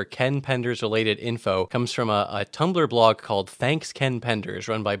place for Ken Penders related info comes from a Tumblr blog called Thanks Ken Penders,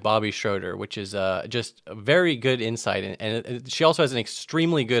 run by Bobby Schroeder, which is just a very good insight. And she also has an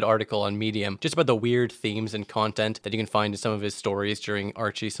extremely good article on Medium just about the weird themes and content that you can find in some of his stories during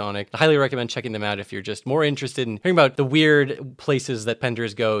Archie Sonic. I highly recommend checking them out if you're just more interested in hearing about the weird places that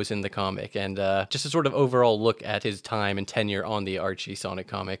Penders goes in the comic, and just a sort of overall look at his time and tenure on the Archie Sonic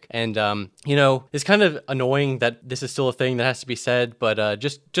comic. And it's kind of annoying that this is still a thing that has to be said, but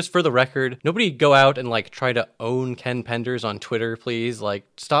just for the record, nobody go out and like try to own Ken Penders on Twitter, please. Like,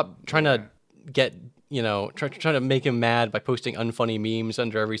 stop trying to get try to make him mad by posting unfunny memes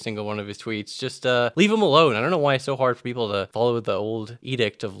under every single one of his tweets. Just leave him alone. I don't know why it's so hard for people to follow the old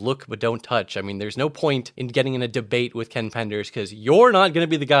edict of look but don't touch. I mean, there's no point in getting in a debate with Ken Penders because you're not going to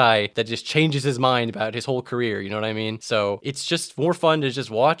be the guy that just changes his mind about his whole career. You know what I mean? So it's just more fun to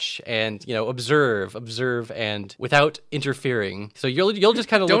just watch and, observe and without interfering. So you'll just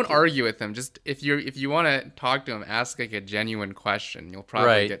kind of don't argue with him. Just if you want to talk to him, ask like a genuine question. You'll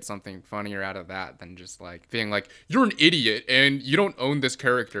probably get something funnier out of that than just like being like, you're an idiot and you don't own this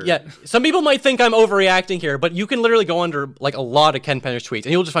character. Yeah, some people might think I'm overreacting here, but you can literally go under like a lot of Ken Penders tweets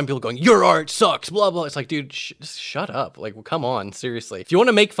and you'll just find people going, your art sucks, blah blah. It's like, dude, just shut up. Like, well, come on, seriously. If you want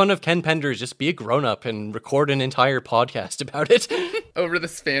to make fun of Ken Penders, just be a grown up and record an entire podcast about it over the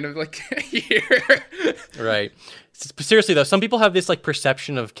span of like a year. Right. seriously though, some people have this like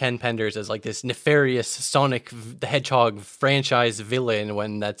perception of Ken Penders as like this nefarious Sonic the Hedgehog franchise villain,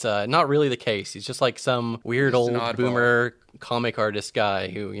 when that's not really the case. He's just like some weird old boomer comic artist guy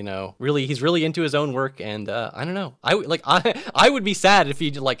who, you know, he's really into his own work. And I don't know, I would be sad if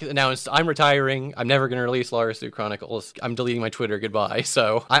he like announced, I'm retiring, I'm never gonna release Lara Sue Chronicles, I'm deleting my Twitter, goodbye.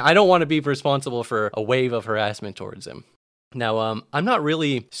 So I don't want to be responsible for a wave of harassment towards him. Now, I'm not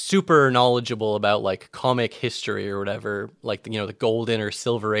really super knowledgeable about like comic history or whatever, like, you know, the golden or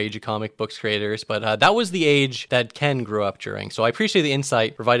silver age of comic books creators, but that was the age that Ken grew up during. So I appreciate the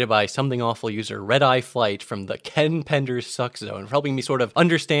insight provided by Something Awful user Red Eye Flight from the Ken Penders Suck Zone, for helping me sort of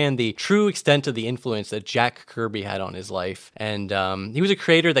understand the true extent of the influence that Jack Kirby had on his life. And he was a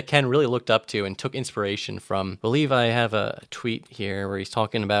creator that Ken really looked up to and took inspiration from. I believe I have a tweet here where he's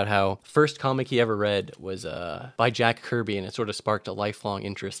talking about how first comic he ever read was by Jack Kirby, and it sort of sparked a lifelong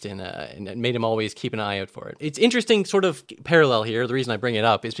interest in and it made him always keep an eye out for it. It's interesting sort of parallel here. The reason I bring it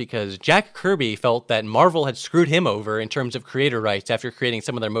up is because Jack Kirby felt that Marvel had screwed him over in terms of creator rights after creating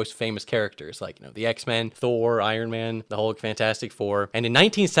some of their most famous characters, like, you know, the X-Men, Thor, Iron Man, the Hulk, Fantastic Four. And in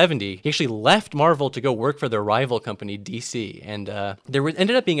 1970, he actually left Marvel to go work for their rival company, DC. And there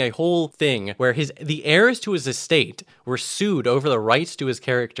ended up being a whole thing where the heirs to his estate were sued over the rights to his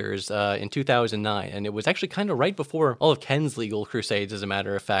characters in 2009. And it was actually kind of right before all of Ken's legal crusades, as a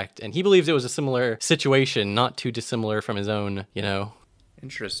matter of fact. And he believes it was a similar situation, not too dissimilar from his own, you know.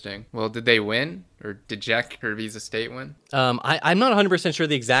 Interesting. Well, did they win? Or did Jack Kirby's estate win? I'm not 100% sure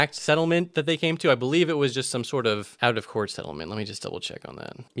the exact settlement that they came to. I believe it was just some sort of out-of-court settlement. Let me just double check on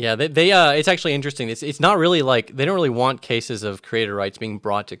that. Yeah, it's actually interesting. It's not really like, they don't really want cases of creator rights being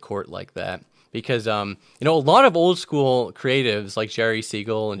brought to court like that. Because, you know, a lot of old school creatives like Jerry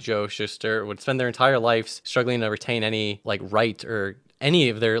Siegel and Joe Shuster would spend their entire lives struggling to retain any like right or any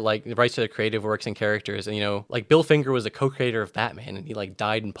of their like rights to their creative works and characters. And, you know, like Bill Finger was a co-creator of Batman, and he like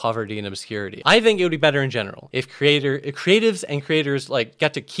died in poverty and obscurity. I think it would be better in general if creatives and creators like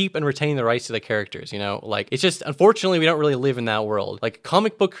got to keep and retain the rights to the characters, you know. Like, it's just, unfortunately, we don't really live in that world. Like,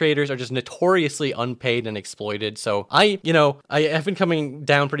 comic book creators are just notoriously unpaid and exploited. So I have been coming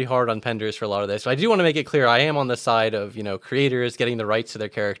down pretty hard on Penders for a lot of this, but I do want to make it clear I am on the side of, you know, creators getting the rights to their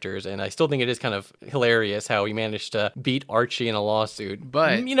characters. And I still think it is kind of hilarious how he managed to beat Archie in a lawsuit.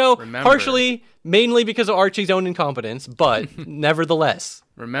 But, you know, remember, partially, mainly because of Archie's own incompetence, but nevertheless.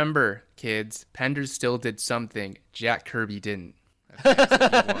 Remember, kids, Penders still did something Jack Kirby didn't.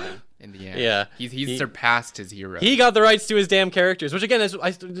 In the end. Yeah. He surpassed his hero. He got the rights to his damn characters, which again, as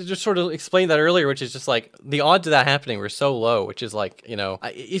I just sort of explained that earlier, which is just like the odds of that happening were so low, which is like, you know,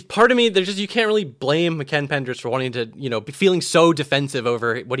 it's part of me, there's just, you can't really blame Ken Penders for wanting to, you know, be feeling so defensive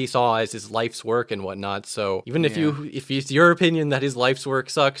over what he saw as his life's work and whatnot. So even if it's your opinion that his life's work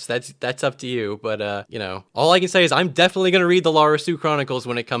sucks, that's up to you. But, you know, all I can say is I'm definitely going to read the Lara Sue Chronicles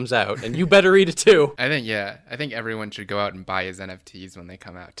when it comes out, and you better read it too. I think everyone should go out and buy his NFTs when they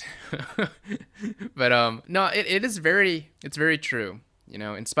come out. But no, it's very true. You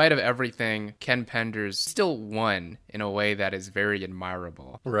know, in spite of everything, Ken Penders still won in a way that is very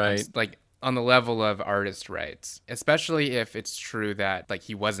admirable. Right. Like, on the level of artist rights, especially if it's true that like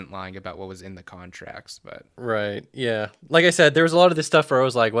he wasn't lying about what was in the contracts. But right, yeah, like I said, there was a lot of this stuff where I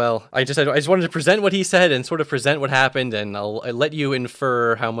was like, well, I just wanted to present what he said and sort of present what happened, and I'll let you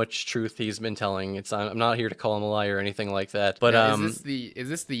infer how much truth he's been telling. I'm not here to call him a liar or anything like that. But is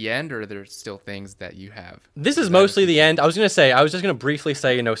this the end, or are there still things that you have? This is mostly the end. I was just gonna briefly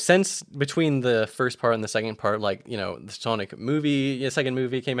say, you know, since between the first part and the second part, like, you know, the Sonic movie, the second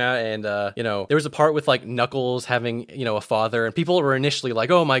movie came out, and you know, there was a part with like Knuckles having, you know, a father, and people were initially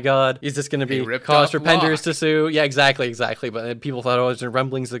like, oh my god, is this going to be cause for Penders to sue? Yeah, exactly. But then people thought, oh, is there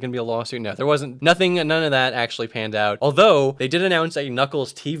rumblings there's going to be a lawsuit? No, there wasn't. None of that actually panned out. Although they did announce a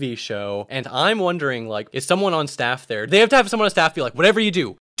Knuckles TV show, and I'm wondering, like, is someone on staff there? They have to have someone on staff be like, whatever you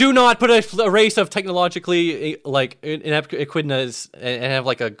do not put a race of technologically like echidnas and have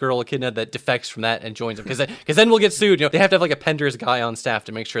like a girl echidna that defects from that and joins them, because then we'll get sued. You know, they have to have like a Penders guy on staff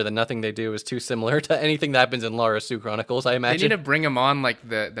to make sure that nothing they do is too similar to anything that happens in Lara Sue Chronicles, I imagine. They need to bring him on like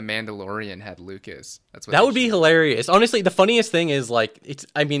the Mandalorian had Lucas. That's what that would be hilarious. Honestly, the funniest thing is like,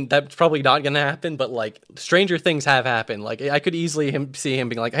 that's probably not gonna happen, but like stranger things have happened. Like, I could easily see him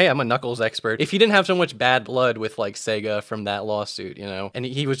being like, hey, I'm a Knuckles expert, if he didn't have so much bad blood with like Sega from that lawsuit, you know, and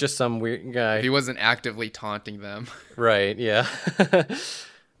he was just some weird guy. He wasn't actively taunting them. Right, yeah.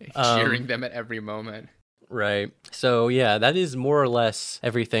 Cheering them at every moment. Right. So, yeah, that is more or less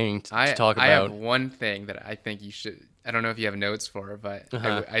everything to talk about. I have one thing that I think you should... I don't know if you have notes for, but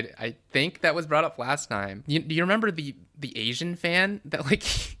I think that was brought up last time. Do you remember the Asian fan that, like...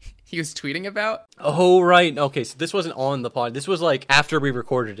 he was tweeting about? Oh, right. Okay, so this wasn't on the pod. This was like after we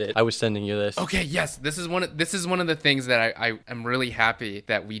recorded it. I was sending you this. Okay, yes. This is one of the things that I am really happy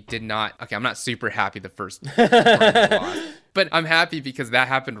that we did not. Okay, I'm not super happy the first part lost, but I'm happy because that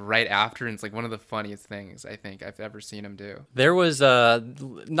happened right after, and it's like one of the funniest things I think I've ever seen him do. There was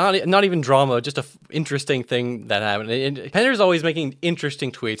not even drama, just a interesting thing that happened. And Pender's always making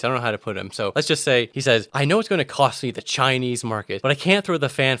interesting tweets. I don't know how to put him. So let's just say he says, "I know it's going to cost me the Chinese market, but I can't throw the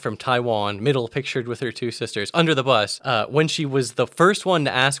fan from Taiwan, middle pictured with her 2 sisters, under the bus. When she was the first one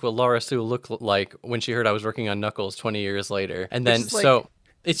to ask what Laura Sue looked like when she heard I was working on Knuckles 20 years later." And then so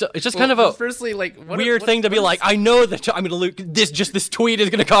it's just kind of a firstly like weird thing to be like, I know that I'm going to this tweet is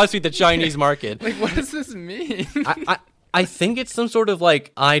going to cost me the Chinese market. Like, what does this mean? I think it's some sort of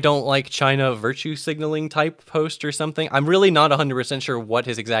like, I don't like China virtue signaling type post or something. I'm really not 100% sure what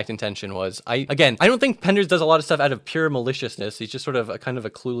his exact intention was. I don't think Penders does a lot of stuff out of pure maliciousness. He's just sort of a kind of a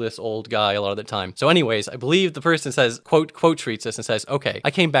clueless old guy a lot of the time. So anyways, I believe the person says, quote tweets this and says, "Okay,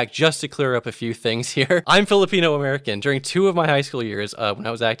 I came back just to clear up a few things here. I'm Filipino American. During 2 of my high school years, when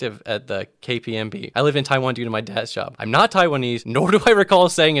I was active at the KPMB, I lived in Taiwan due to my dad's job. I'm not Taiwanese, nor do I recall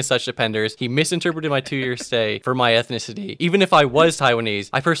saying as such to Penders. He misinterpreted my 2-year stay for my ethnicity. Even if I was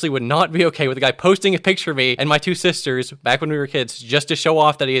Taiwanese, I personally would not be okay with a guy posting a picture of me and my 2 sisters back when we were kids just to show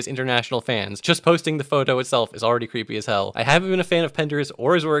off that he has international fans. Just posting the photo itself is already creepy as hell. I haven't been a fan of Penders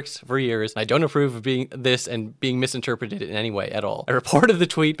or his works for years. I don't approve of being misinterpreted in any way at all. I reported the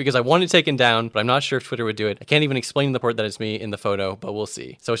tweet because I want it taken down, but I'm not sure if Twitter would do it. I can't even explain in the report that it's me in the photo, but we'll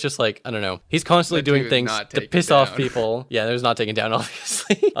see." So it's just like, I don't know. He's constantly doing things to piss off people. Yeah, there's not taken down,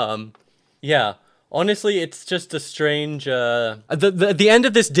 obviously. Yeah. Honestly, it's just a strange, the end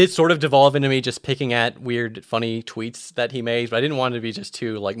of this did sort of devolve into me just picking at weird, funny tweets that he made, but I didn't want it to be just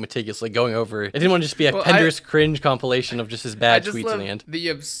too, like, meticulously going over. I didn't want to just be a Penders cringe compilation of just his bad tweets in the end. The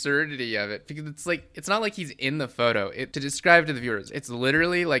absurdity of it, because it's like, it's not like he's in the photo. To describe to the viewers, it's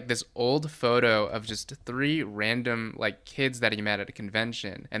literally like this old photo of just 3 random, like, kids that he met at a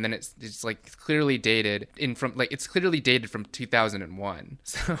convention, and then it's like clearly dated it's clearly dated from 2001.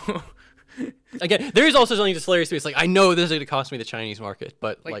 So... Again, there is also something just hilarious to me. It's like, I know this is going to cost me the Chinese market,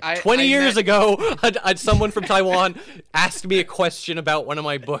 but like 20 years ago, someone from Taiwan asked me a question about one of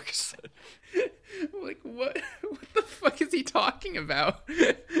my books. Like, what the fuck is he talking about?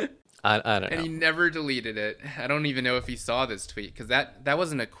 I don't know. And he never deleted it. I don't even know if he saw this tweet, because that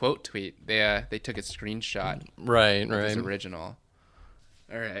wasn't a quote tweet. They took a screenshot. Right. His original.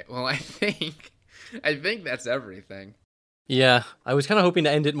 All right. Well, I think that's everything. Yeah, I was kind of hoping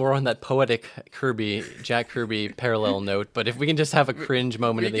to end it more on that poetic Jack Kirby parallel note, but if we can just have a cringe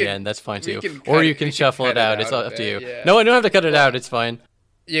moment at the end, that's fine too. Or you can shuffle it out. It's up to you. Yeah. No, I don't have to cut it out. It's fine.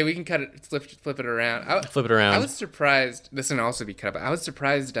 Yeah, we can cut it, flip it around. Flip it around. I was surprised. This can also be cut up. I was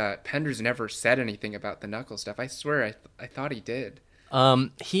surprised Penders never said anything about the Knuckles stuff. I swear, I thought he did.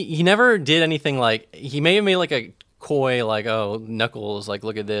 He never did anything like, he may have made like a coy, like, oh, Knuckles, like,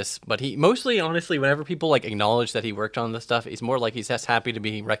 look at this, but he mostly, honestly, whenever people like acknowledge that he worked on this stuff, he's more like he's just happy to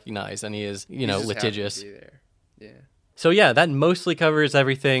be recognized, and he is, litigious. Happy to be there. Yeah. So yeah, that mostly covers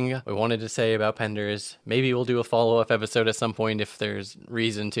everything we wanted to say about Penders. Maybe we'll do a follow-up episode at some point if there's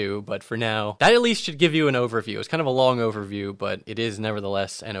reason to, but for now, that at least should give you an overview. It's kind of a long overview, but it is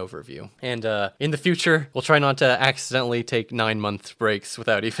nevertheless an overview. And in the future, we'll try not to accidentally take 9-month breaks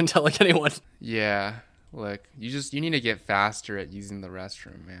without even telling anyone. Yeah. Look, you need to get faster at using the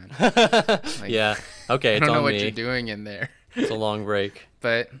restroom, man. Yeah. Okay, I don't know what me. You're doing in there. It's a long break.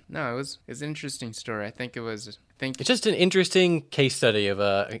 But no, it was an interesting story. I think it's just an interesting case study of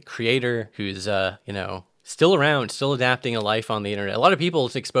a creator who's still around, still adapting a life on the internet. A lot of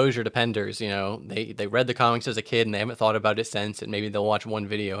people's exposure to Penders, they read the comics as a kid and they haven't thought about it since, and maybe they'll watch one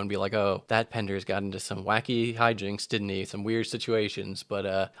video and be like, oh, that Penders got into some wacky hijinks, didn't he? Some weird situations. But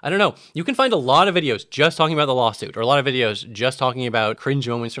I don't know. You can find a lot of videos just talking about the lawsuit, or a lot of videos just talking about cringe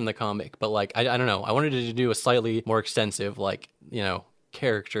moments from the comic. But like, I don't know. I wanted to do a slightly more extensive,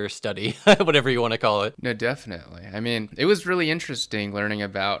 character study, whatever you want to call it. No, definitely. I mean, it was really interesting learning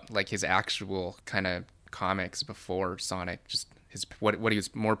about like his actual kind of comics before Sonic, just what he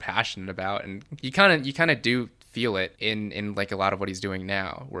was more passionate about, and you kind of do feel it in like a lot of what he's doing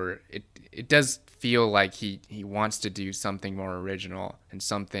now, where it does feel like he wants to do something more original and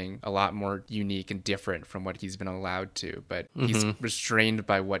something a lot more unique and different from what he's been allowed to, but he's restrained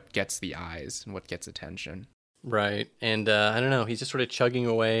by what gets the eyes and what gets attention. Right. And I don't know, he's just sort of chugging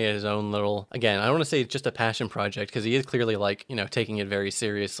away at his own little, again, I don't want to say it's just a passion project, because he is clearly like, taking it very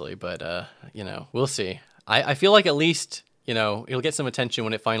seriously, but we'll see. I feel like at least, it'll get some attention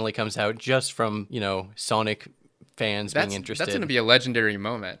when it finally comes out, just from, Sonic fans being interested. That's going to be a legendary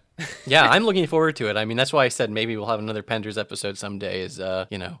moment. Yeah, I'm looking forward to it. I mean, that's why I said maybe we'll have another Penders episode someday. Is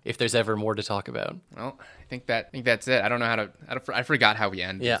if there's ever more to talk about. Well, I think that's it. I don't know how to. I forgot how we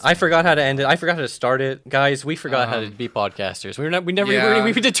end. Yeah, I forgot how to end it. I forgot how to start it, guys. We forgot how to be podcasters.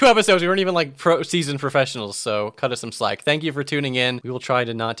 We did 2 episodes. We weren't even like seasoned professionals. So cut us some slack. Thank you for tuning in. We will try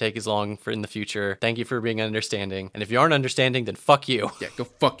to not take as long in the future. Thank you for being understanding. And if you aren't understanding, then fuck you. Yeah, go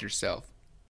fuck yourself.